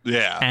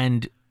 Yeah.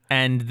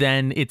 And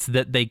then it's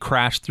that they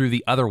crash through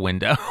the other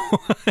window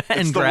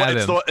and grab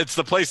him. It's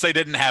the place they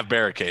didn't have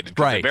barricaded.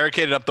 Right. They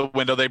barricaded up the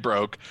window they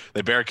broke.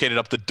 They barricaded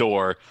up the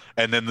door,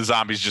 and then the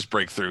zombies just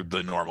break through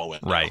the normal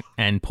window. Right.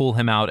 And pull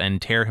him out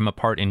and tear him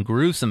apart in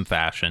gruesome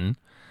fashion.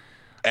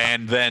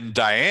 And then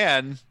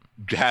Diane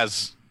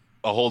has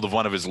a hold of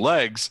one of his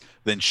legs.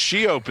 Then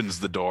she opens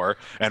the door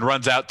and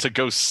runs out to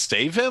go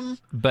save him.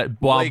 But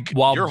while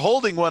you're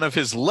holding one of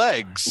his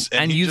legs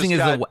and using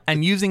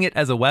it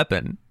as a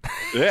weapon,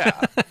 yeah,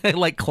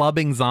 like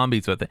clubbing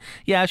zombies with it.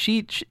 Yeah,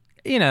 she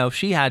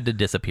had to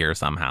disappear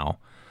somehow.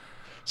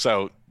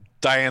 So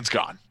Diane's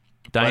gone.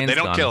 They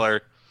don't kill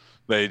her.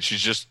 She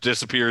just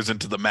disappears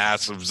into the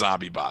mass of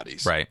zombie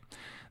bodies. Right.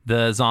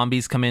 The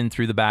zombies come in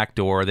through the back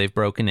door. They've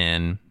broken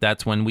in.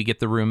 That's when we get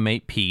the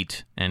roommate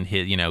Pete, and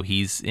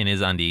he's in his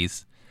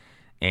undies.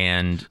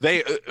 And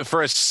they,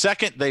 for a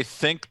second, they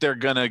think they're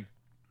gonna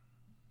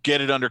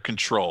get it under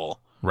control,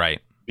 right?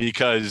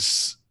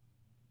 Because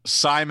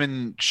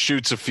Simon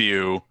shoots a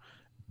few,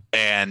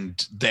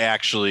 and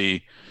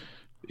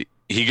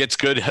he gets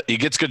good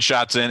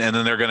shots in, and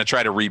then they're gonna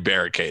try to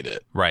rebarricade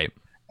it, right?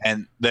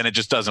 And then it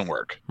just doesn't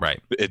work,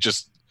 right? It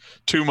just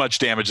too much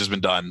damage has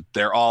been done.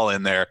 They're all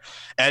in there.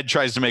 Ed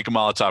tries to make a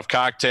Molotov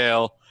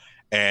cocktail,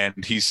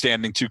 and he's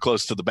standing too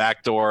close to the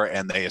back door,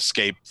 and they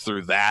escape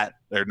through that.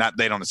 They're not.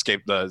 They don't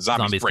escape. The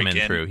zombies break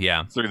in through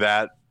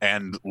that,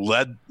 and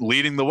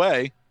leading the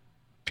way,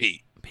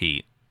 Pete,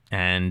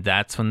 and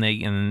that's when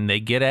they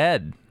get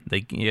Ed.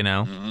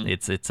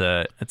 It's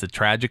a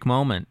tragic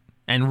moment,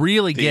 and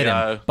really get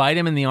him, bite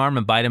him in the arm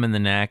and bite him in the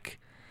neck.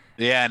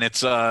 Yeah, and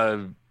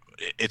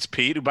it's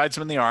Pete who bites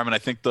him in the arm, and I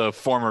think the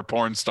former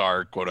porn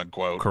star, quote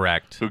unquote,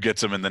 correct, who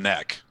gets him in the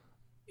neck.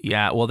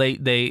 Yeah, well,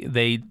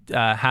 they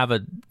have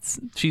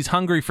she's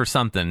hungry for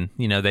something.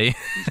 They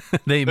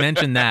they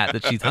mention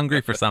that she's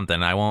hungry for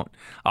something.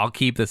 I'll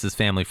keep this as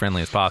family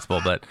friendly as possible,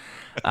 but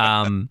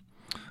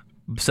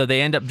so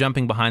they end up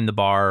jumping behind the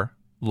bar,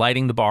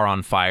 lighting the bar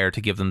on fire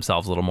to give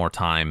themselves a little more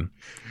time.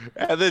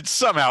 And then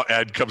somehow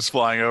Ed comes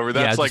flying over.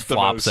 That's like the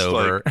flops most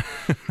over.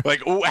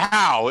 like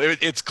how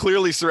it's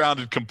clearly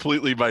surrounded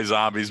completely by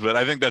zombies, but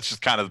I think that's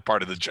just kind of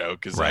part of the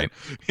joke. Is right?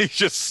 He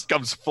just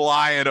comes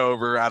flying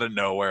over out of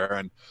nowhere,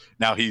 and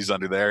now he's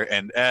under there.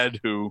 And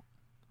Ed, who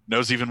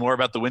knows even more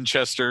about the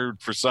Winchester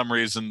for some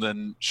reason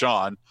than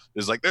Sean,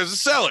 is like, "There's a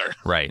cellar."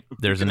 Right.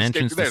 There's an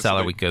entrance to the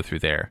cellar. We go through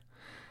there.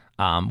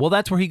 Well,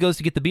 that's where he goes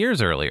to get the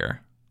beers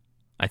earlier,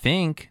 I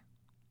think.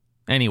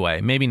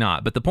 Anyway, maybe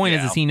not. But the point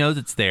is he knows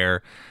it's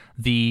there.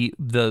 The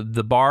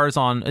bar's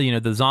on,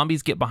 the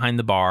zombies get behind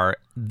the bar,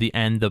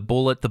 and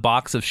the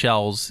box of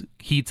shells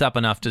heats up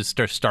enough to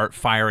start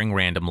firing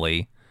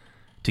randomly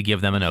to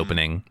give them an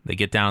opening. They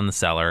get down in the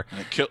cellar.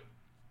 And it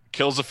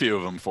kills a few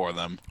of them for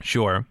them.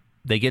 Sure.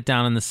 They get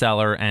down in the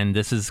cellar, and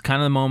this is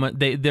kind of the moment.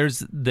 There's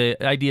the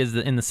idea is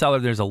that in the cellar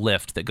there's a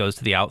lift that goes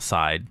to the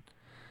outside.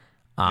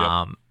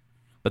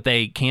 But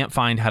they can't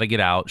find how to get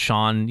out.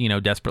 Sean,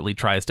 desperately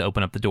tries to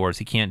open up the doors.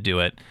 He can't do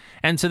it.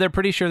 And so they're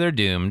pretty sure they're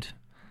doomed.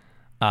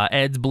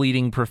 Ed's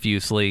bleeding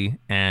profusely,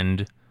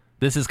 and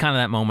this is kind of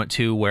that moment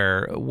too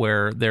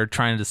where they're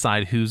trying to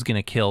decide who's going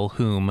to kill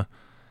whom,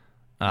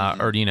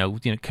 or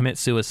commit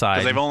suicide.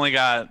 Because they've only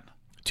got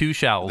 2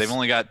 shells. They've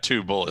only got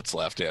 2 bullets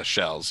left. Yeah,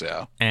 shells.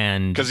 Yeah,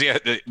 and because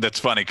that's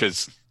funny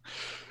because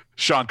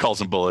Sean calls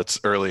them bullets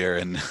earlier,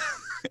 and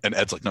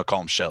Ed's like, no, call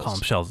them shells. Call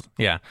them shells.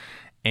 Yeah,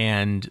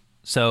 and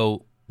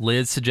so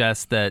Liz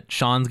suggests that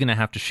Sean's going to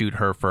have to shoot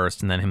her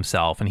first, and then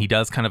himself, and he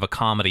does kind of a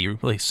comedy,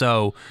 really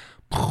so.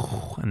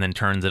 And then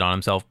turns it on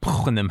himself,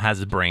 and then has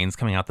his brains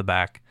coming out the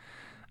back.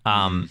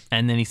 And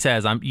then he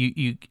says,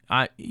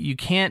 you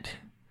can't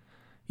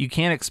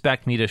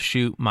expect me to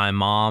shoot my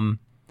mom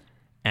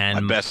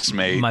and my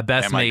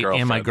best mate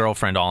and my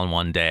girlfriend all in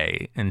one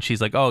day." And she's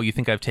like, "Oh, you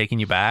think I've taken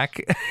you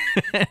back?"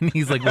 And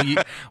he's like, well,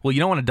 you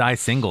don't want to die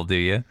single, do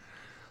you?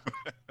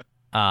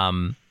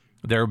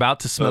 They're about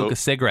to smoke a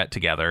cigarette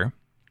together.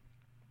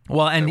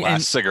 Well,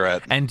 and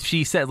cigarette, and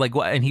she said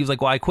and he was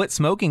like, "Well, I quit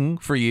smoking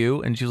for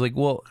you," and she was like,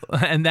 "Well,"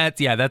 and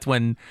that's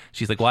when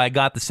she's like, "Well, I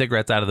got the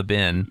cigarettes out of the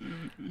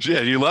bin."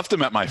 Yeah, you left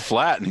them at my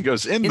flat, and he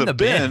goes, in the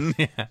bin.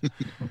 Yeah.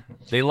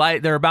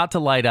 They're about to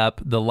light up.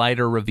 The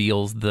lighter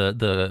reveals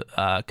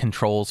the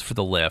controls for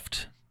the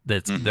lift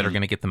that are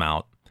going to get them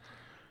out.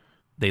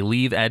 They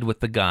leave Ed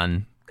with the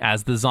gun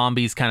as the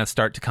zombies kind of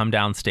start to come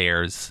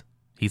downstairs.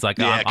 He's like,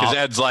 yeah, because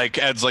Ed's like,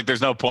 there's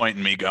no point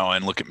in me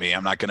going. Look at me,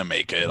 I'm not going to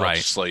make it. I'll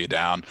just slow you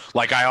down,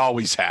 like I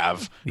always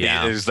have.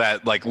 Yeah, there's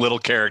that little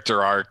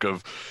character arc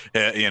of,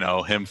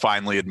 him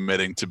finally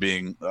admitting to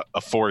being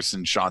a force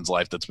in Sean's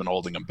life that's been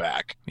holding him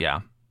back.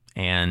 Yeah,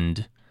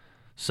 and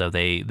so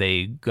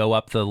they go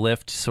up the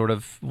lift, sort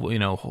of,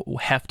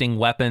 hefting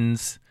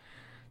weapons.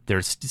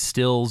 There's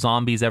still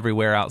zombies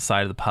everywhere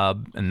outside of the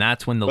pub, and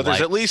that's when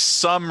there's at least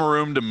some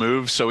room to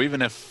move. So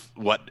even if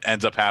what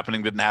ends up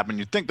happening didn't happen,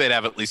 you'd think they'd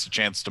have at least a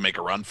chance to make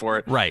a run for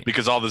it, right?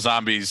 Because all the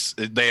zombies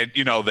they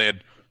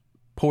had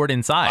poured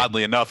inside.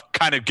 Oddly enough,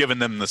 kind of given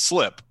them the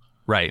slip,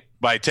 right?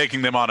 By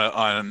taking them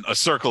on a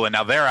circle, and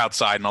now they're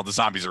outside, and all the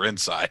zombies are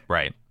inside,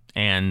 right?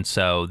 And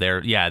so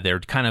they're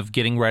kind of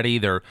getting ready.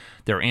 They're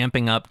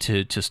amping up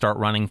to start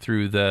running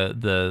through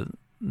the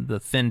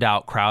thinned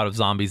out crowd of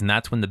zombies, and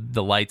that's when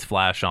the lights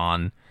flash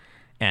on,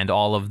 and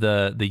all of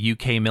the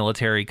UK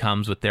military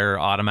comes with their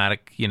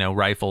automatic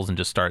rifles and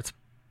just starts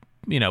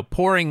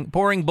pouring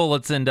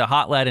bullets into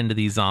hot lead into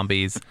these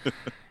zombies.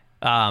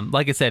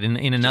 Like I said,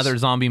 in another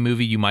zombie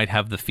movie, you might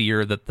have the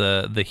fear that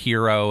the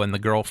hero and the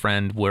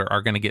girlfriend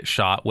are going to get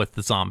shot with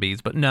the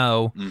zombies, but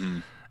no.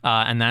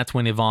 And that's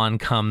when Yvonne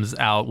comes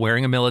out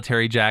wearing a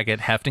military jacket,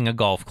 hefting a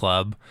golf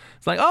club.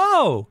 It's like,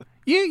 oh,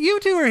 you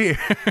two are here.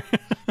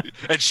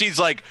 And she's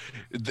like,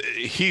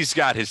 he's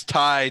got his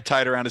tie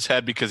tied around his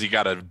head because he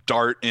got a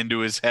dart into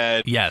his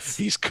head. Yes.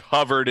 He's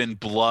covered in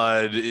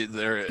blood.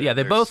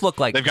 They both look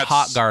like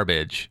hot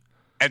garbage.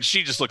 And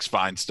she just looks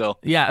fine still.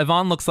 Yeah,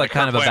 Yvonne looks like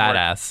kind of a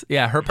badass.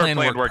 Yeah, her plan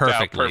worked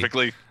out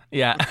perfectly.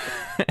 Yeah.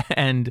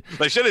 And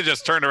they should have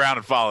just turned around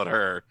and followed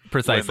her.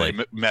 Precisely. When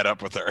they met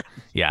up with her.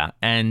 Yeah.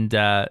 And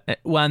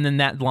and then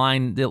that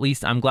line, at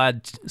least I'm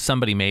glad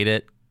somebody made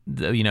it.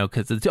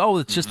 Because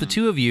it's just the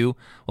two of you.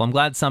 Well, I'm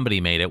glad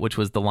somebody made it, which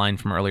was the line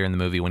from earlier in the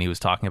movie when he was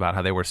talking about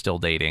how they were still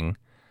dating.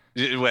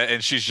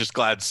 And she's just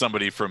glad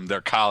somebody from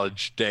their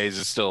college days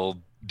is still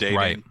dating.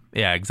 Right.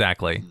 Yeah,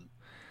 exactly.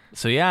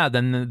 So yeah,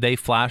 then they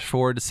flash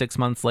forward to 6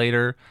 months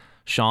later.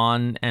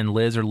 Sean and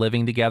Liz are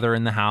living together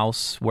in the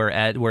house where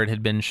it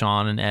had been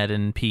Sean and Ed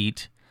and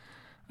Pete.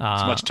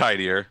 It's much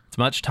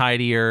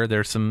tidier.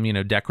 There's some,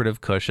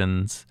 decorative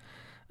cushions.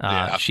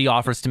 She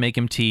offers to make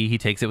him tea. He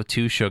takes it with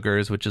 2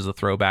 sugars, which is a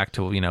throwback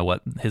to,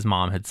 what his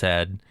mom had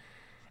said.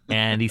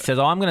 And he says,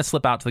 "Oh, I'm going to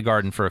slip out to the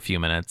garden for a few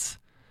minutes."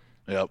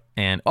 Yep.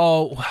 And,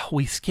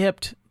 we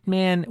skipped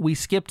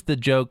the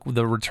joke,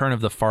 the return of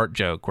the fart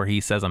joke, where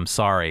he says, "I'm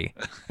sorry,"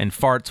 and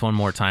farts one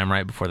more time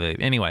right before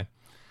anyway.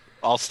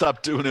 I'll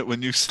stop doing it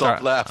when you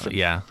stop laughing.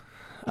 Yeah.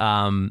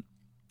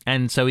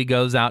 And so he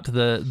goes out to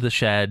the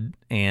shed,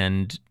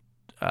 and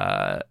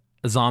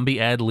zombie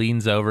Ed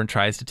leans over and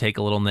tries to take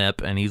a little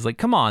nip, and he's like,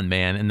 "Come on,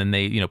 man." And then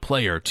they,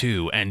 player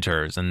 2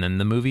 enters, and then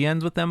the movie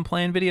ends with them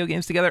playing video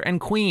games together. And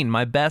Queen,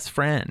 my best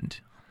friend.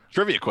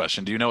 Trivia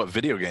question: do you know what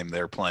video game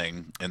they're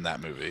playing in that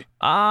movie?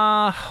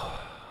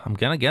 I'm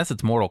gonna guess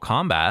it's Mortal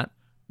Kombat.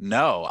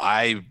 No,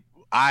 I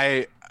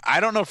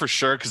don't know for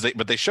sure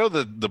but they show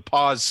the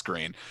pause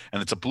screen,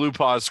 and it's a blue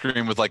pause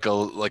screen with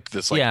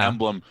this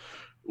emblem.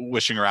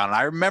 wishing around. And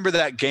I remember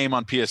that game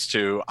on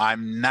PS2.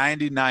 I'm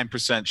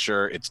 99%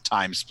 sure it's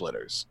Time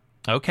Splitters.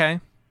 Okay.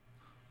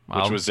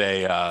 Which was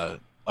a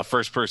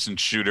first-person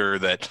shooter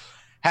that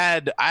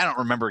had, I don't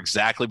remember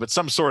exactly, but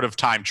some sort of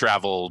time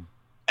travel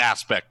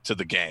aspect to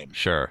the game.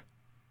 Sure.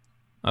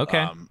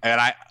 Okay.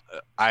 And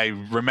I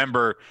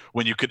remember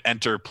when you could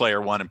enter player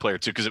 1 and player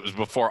 2 because it was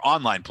before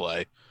online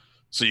play,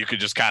 so you could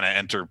just kind of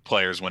enter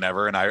players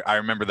whenever. And I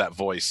remember that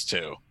voice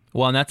too.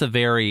 Well, and that's a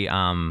very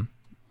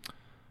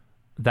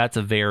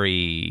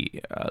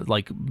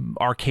like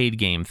arcade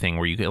game thing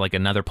where you could, like,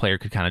 another player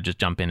could kind of just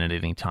jump in at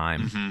any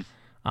time.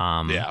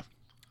 Mm-hmm. Yeah.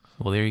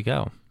 Well, there you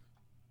go.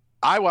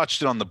 I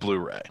watched it on the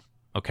Blu-ray.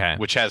 Okay.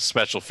 Which has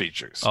special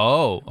features.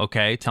 Oh,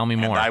 okay. Tell me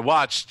more. And I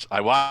watched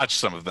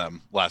some of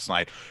them last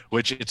night,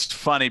 which it's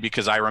funny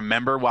because I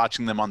remember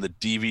watching them on the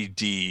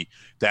DVD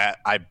that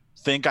I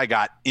think I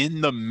got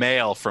in the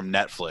mail from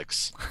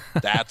Netflix.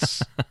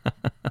 That's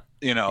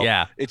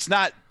yeah. It's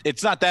not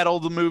that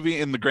old a movie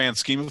in the grand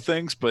scheme of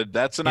things, but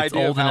that's an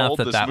idea old of how enough old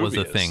that this that was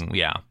movie a thing.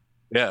 Yeah.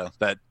 Yeah,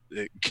 that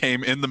it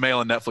came in the mail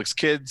on Netflix.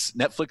 Kids,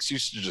 Netflix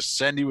used to just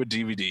send you a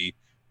DVD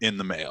in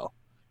the mail.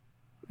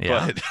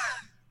 Yeah. But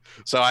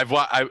so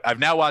I've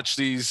now watched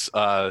these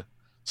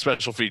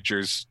special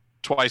features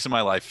twice in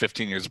my life,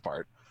 15 years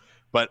apart.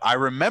 But I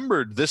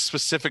remembered this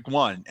specific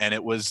one, and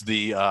it was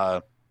it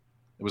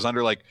was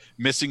under like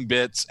missing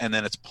bits, and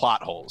then it's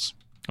plot holes.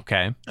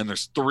 Okay. And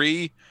there's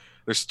three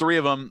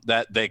of them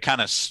that they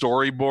kind of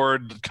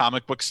storyboard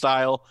comic book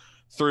style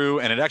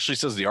through, and it actually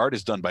says the art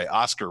is done by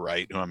Oscar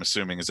Wright, who I'm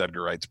assuming is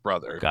Edgar Wright's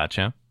brother.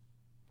 Gotcha.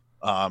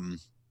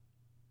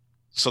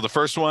 So the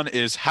first one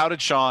is, how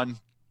did Sean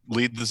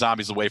lead the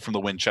zombies away from the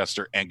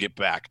Winchester and get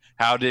back?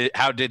 How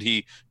did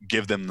he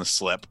give them the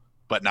slip,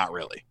 but not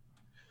really?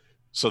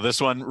 So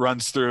this one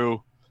runs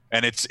through,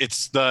 and it's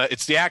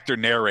the actor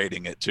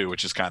narrating it too,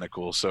 which is kind of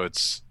cool. So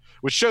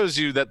which shows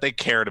you that they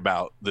cared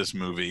about this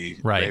movie.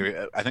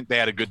 Right. I think they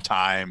had a good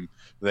time.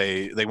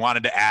 They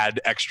wanted to add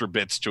extra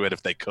bits to it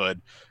if they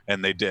could,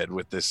 and they did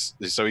with this.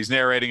 So he's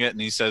narrating it,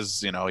 and he says,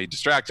 he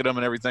distracted him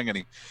and everything,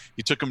 and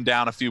he took him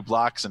down a few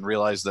blocks and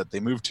realized that they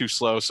moved too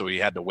slow, so he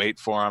had to wait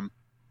for him.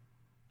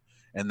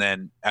 And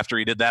then after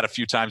he did that a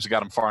few times, he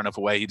got him far enough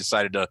away, he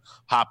decided to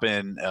hop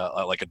in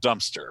like a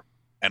dumpster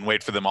and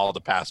wait for them all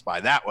to pass by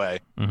that way.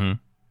 Mm-hmm.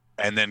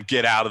 And then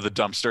get out of the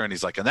dumpster. And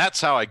he's like, and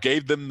that's how I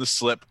gave them the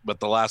slip.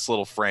 But the last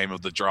little frame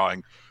of the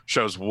drawing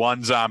shows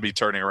one zombie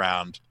turning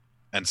around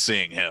and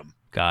seeing him.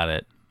 Got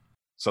it.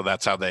 So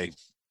that's how they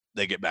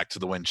get back to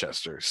the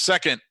Winchester.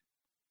 Second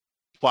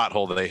plot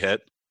hole that they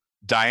hit,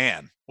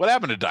 Diane. What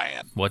happened to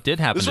Diane? What did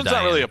happen to Diane? This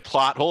one's not really a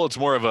plot hole. It's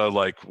more of a,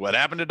 like, what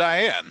happened to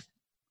Diane?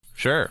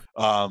 Sure.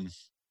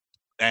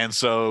 And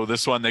so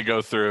this one they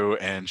go through,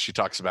 and she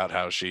talks about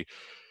how she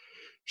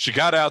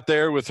got out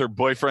there with her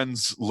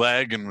boyfriend's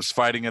leg and was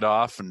fighting it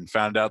off, and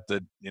found out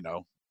that,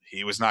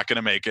 he was not going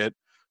to make it.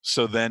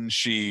 So then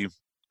she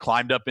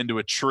climbed up into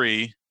a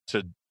tree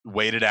to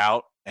wait it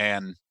out,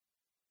 and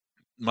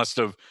must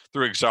have,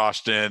 through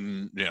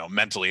exhaustion,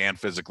 mentally and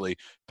physically,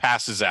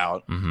 passes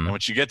out. Mm-hmm. And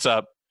when she gets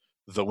up,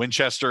 the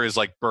Winchester is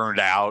like burned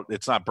out.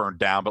 It's not burned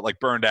down, but like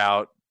burned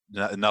out.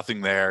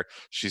 Nothing there.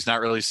 She's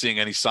not really seeing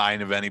any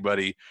sign of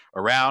anybody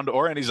around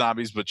or any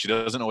zombies, but she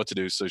doesn't know what to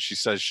do. So she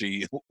says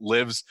she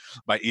lives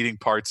by eating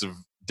parts of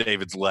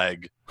David's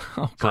leg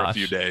for a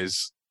few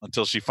days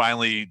until she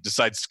finally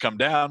decides to come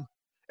down.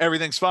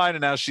 Everything's fine,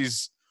 and now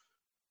she's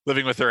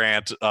living with her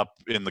aunt up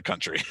in the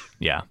country.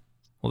 Yeah.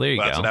 Well, there you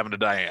go. That's what happened to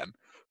Diane.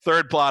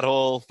 Third plot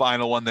hole,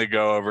 final one they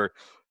go over.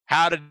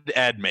 How did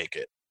Ed make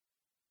it?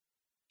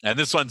 And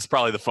this one's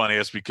probably the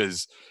funniest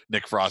because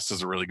Nick Frost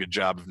does a really good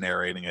job of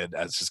narrating it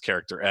as his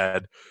character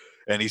Ed.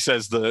 And he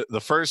says the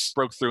first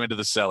broke through into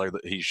the cellar,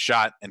 that he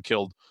shot and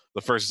killed the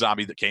first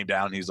zombie that came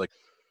down. He's like,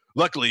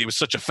 luckily he was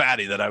such a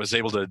fatty that I was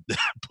able to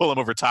pull him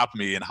over top of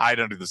me and hide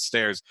under the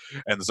stairs,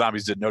 and the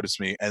zombies didn't notice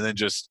me. And then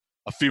just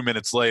a few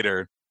minutes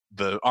later,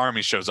 the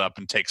army shows up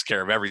and takes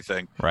care of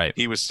everything. Right.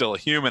 He was still a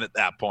human at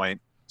that point,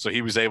 so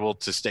he was able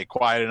to stay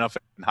quiet enough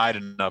and hide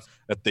enough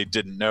that they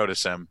didn't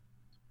notice him.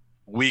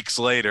 Weeks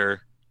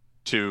later,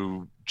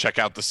 to check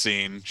out the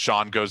scene,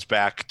 Sean goes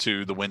back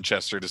to the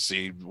Winchester to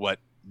see what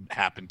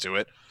happened to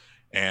it,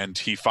 and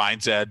he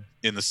finds Ed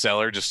in the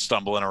cellar just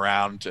stumbling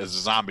around as a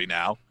zombie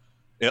now.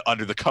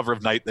 Under the cover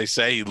of night, they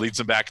say. He leads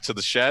him back to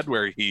the shed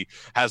where he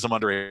has him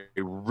under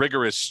a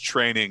rigorous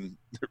training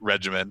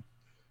regimen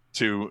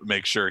to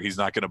make sure he's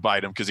not going to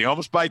bite him, because he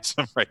almost bites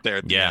him right there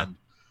at the end.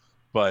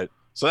 But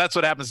so that's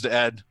what happens to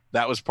Ed.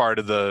 That was part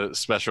of the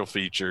special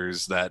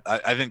features that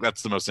I think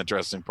that's the most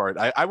interesting part.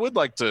 I would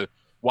like to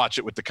watch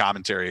it with the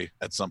commentary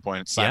at some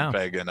point. Simon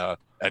Pegg and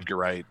Edgar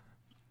Wright.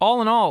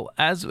 All in all,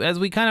 as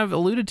we kind of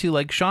alluded to,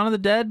 like, Shaun of the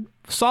Dead,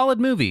 solid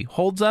movie,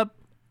 holds up.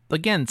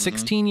 Again,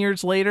 16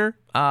 years later,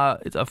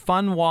 it's a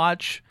fun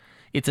watch.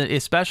 It's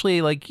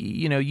especially, like,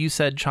 you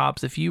said,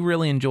 Chops, if you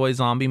really enjoy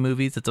zombie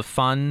movies, it's a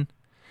fun.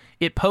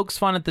 It pokes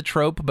fun at the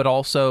trope, but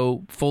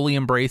also fully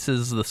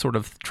embraces the sort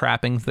of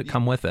trappings that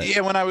come with it.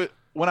 Yeah, when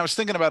I was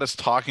thinking about us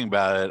talking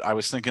about it, I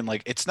was thinking,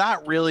 like, it's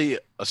not really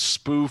a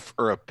spoof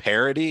or a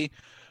parody,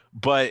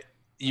 but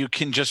you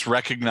can just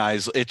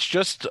recognize it's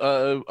just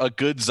a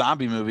good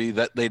zombie movie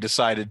that they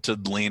decided to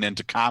lean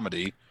into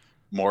comedy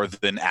more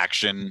than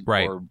action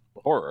or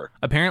horror.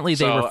 Apparently,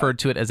 they referred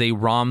to it as a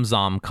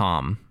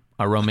rom-zom-com,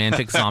 a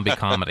romantic zombie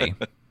comedy.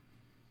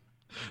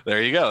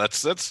 There you go.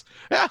 That's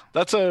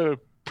a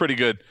pretty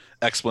good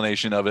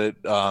explanation of it.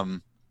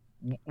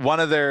 One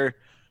of their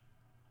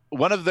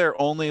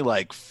only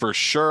like for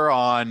sure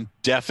on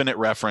definite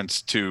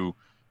reference to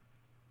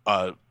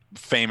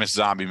famous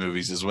zombie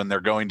movies is when they're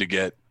going to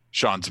get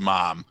Sean's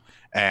mom,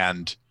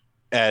 and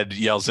Ed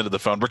yells into the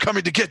phone, "We're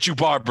coming to get you,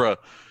 Barbara,"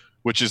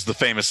 which is the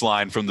famous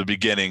line from the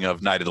beginning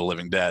of Night of the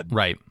Living Dead.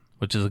 Right,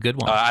 which is a good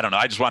one. I don't know.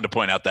 I just wanted to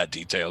point out that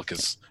detail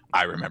because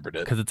I remembered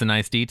it. Because it's a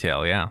nice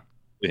detail, yeah.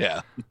 Yeah.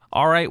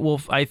 All right.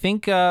 Well, I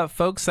think,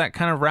 folks, that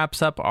kind of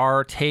wraps up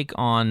our take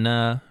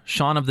on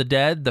Shaun of the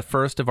Dead, the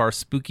first of our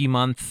spooky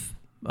month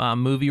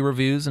movie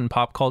reviews and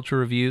pop culture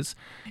reviews.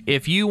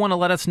 If you want to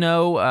let us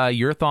know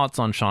your thoughts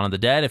on Shaun of the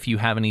Dead, if you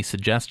have any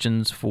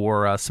suggestions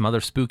for some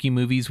other spooky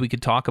movies we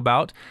could talk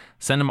about,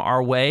 send them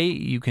our way.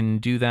 You can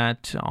do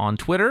that on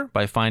Twitter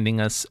by finding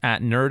us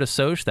at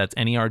NerdAssoc. That's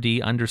NERD_ASSOC.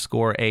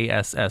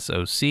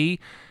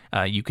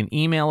 You can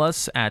email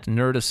us at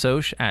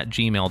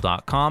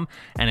nerdassoc@gmail.com.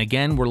 And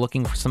again, we're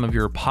looking for some of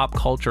your pop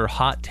culture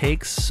hot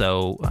takes,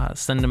 so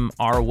send them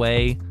our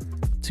way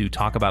to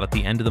talk about at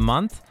the end of the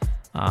month.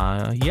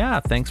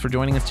 Thanks for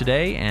joining us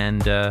today,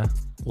 and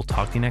we'll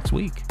talk to you next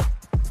week.